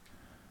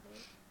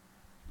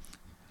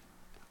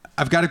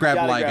 I've got to grab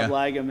Gotta Liga. grab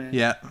Liga, man.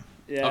 Yeah,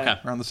 Yeah. Okay.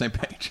 we're on the same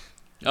page.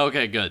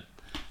 Okay, good.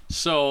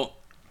 So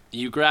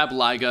you grab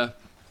Liga,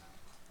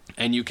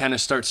 and you kind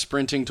of start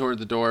sprinting toward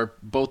the door.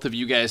 Both of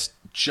you guys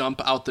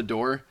jump out the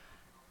door,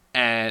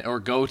 or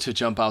go to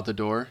jump out the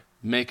door.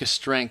 Make a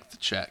strength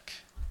check.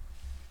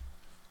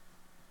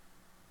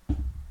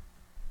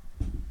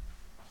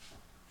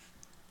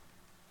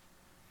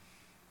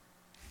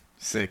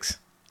 Six.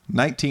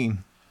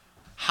 19.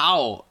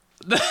 How?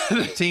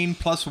 18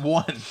 plus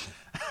 1.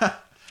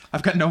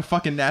 I've got no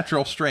fucking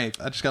natural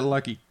strength. I just got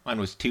lucky. Mine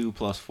was 2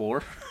 plus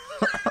 4.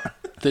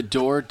 The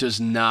door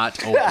does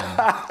not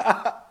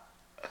open.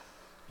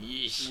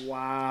 Yeesh.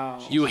 Wow.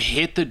 You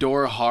hit the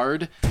door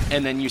hard,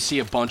 and then you see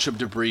a bunch of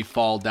debris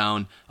fall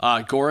down.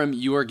 Gorham,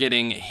 you are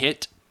getting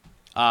hit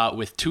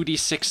with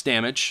 2d6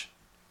 damage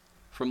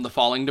from the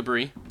falling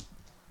debris.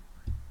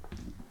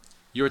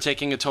 You are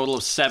taking a total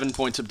of 7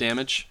 points of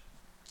damage.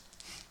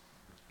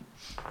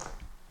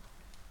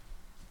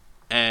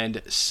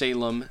 And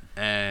Salem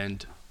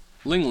and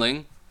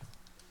Lingling,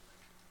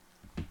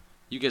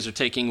 you guys are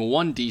taking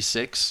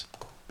 1d6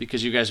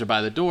 because you guys are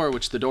by the door,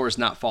 which the door is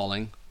not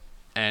falling.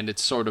 And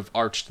it's sort of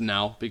arched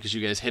now because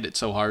you guys hit it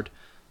so hard.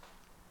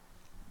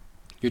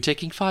 You're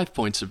taking 5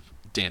 points of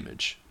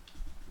damage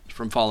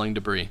from falling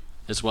debris,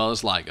 as well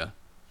as Liga.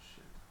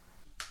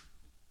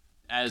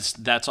 As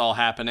that's all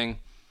happening,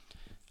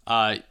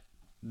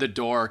 the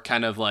door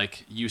kind of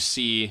like, you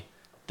see,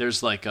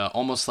 there's like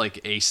almost like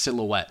a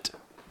silhouette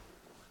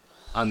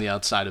on the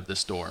outside of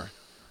this door.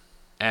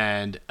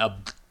 And a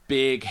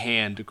big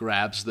hand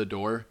grabs the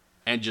door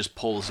and just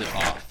pulls it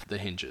off the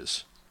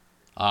hinges.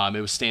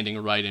 It was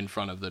standing right in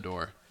front of the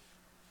door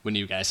when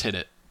you guys hit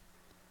it.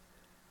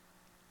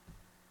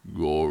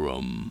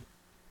 Gorham.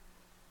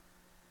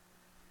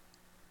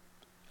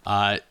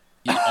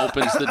 He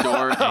opens the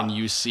door and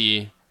you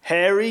see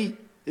Harry,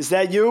 is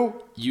that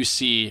you?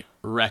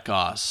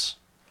 Rekos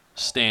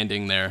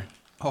standing there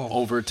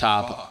over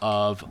top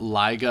of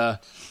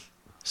Liga,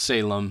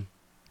 Salem,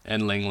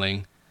 and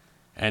Lingling,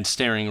 and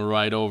staring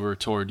right over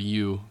toward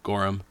you,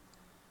 Gorham.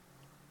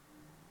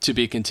 To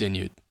be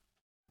continued.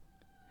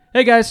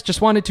 Hey guys,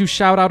 just wanted to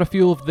shout out a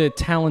few of the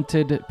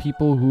talented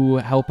people who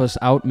help us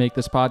out make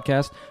this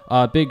podcast.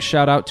 Big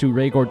shout out to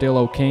Ray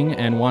Gordillo King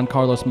and Juan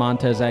Carlos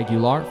Montez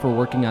Aguilar for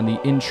working on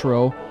the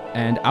intro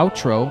and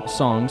outro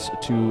songs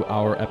to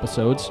our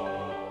episodes,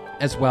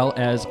 as well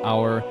as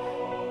our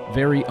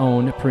very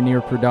own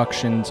Premier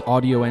Productions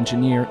audio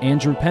engineer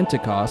Andrew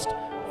Pentecost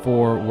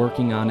for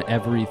working on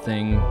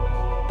everything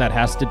that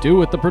has to do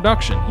with the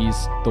production.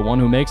 He's the one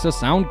who makes us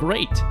sound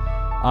great.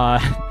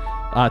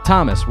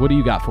 Thomas, what do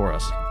you got for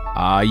us?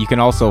 You can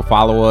also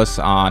follow us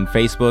on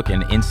Facebook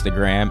and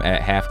Instagram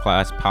at Half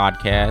Class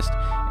Podcast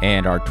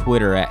and our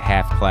Twitter at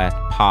Half Class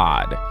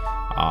Pod.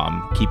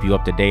 Keep you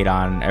up to date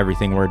on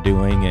everything we're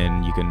doing,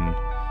 and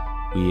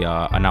we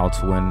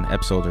announce when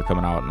episodes are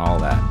coming out and all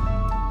that.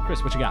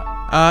 Chris, what you got?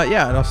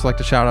 Yeah, I'd also like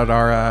to shout out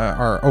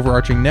our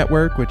overarching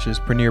network, which is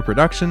Premier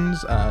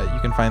Productions. You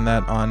can find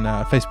that on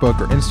Facebook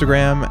or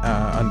Instagram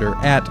under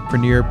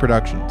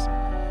 @PremierProductions.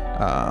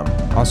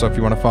 Also, if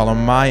you want to follow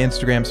my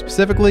Instagram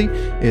specifically,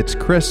 it's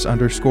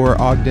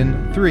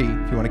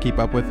Chris_Ogden3. If you want to keep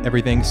up with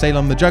everything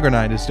Salem the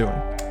Juggernaut is doing.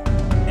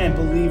 And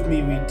believe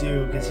me, we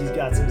do, because he's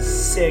got some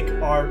sick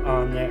art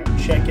on there.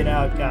 Check it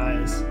out,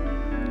 guys.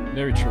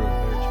 Very true.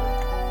 Very true.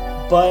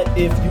 But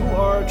if you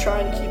are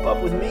trying to keep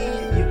up with me,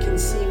 you can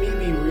see me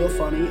be real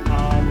funny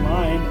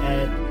online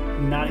at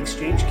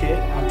NotExchangeKid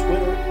on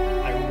Twitter.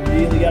 I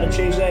really got to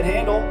change that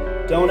handle.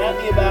 Don't at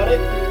me about it.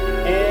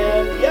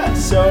 And yeah,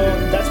 so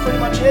that's pretty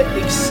much it,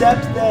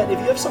 except that if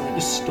you have something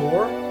to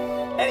store,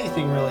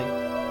 anything really,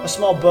 a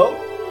small boat,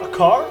 a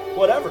car,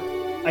 whatever,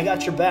 I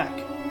got your back.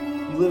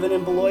 You living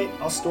in Beloit,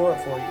 I'll store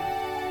it for you.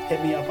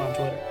 Hit me up on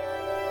Twitter.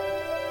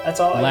 That's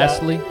all I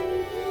got.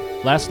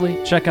 Lastly,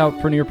 check out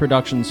Premier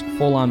Productions'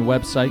 full-on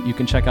website. You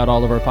can check out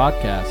all of our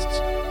podcasts.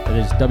 That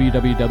is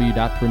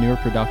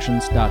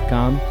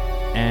www.premierproductions.com.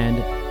 And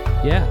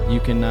yeah,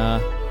 you can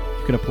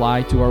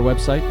apply to our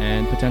website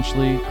and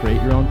potentially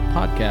create your own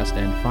podcast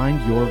and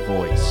find your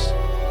voice.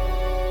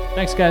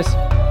 Thanks, guys.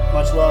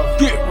 Much love.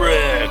 Get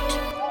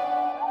wrecked!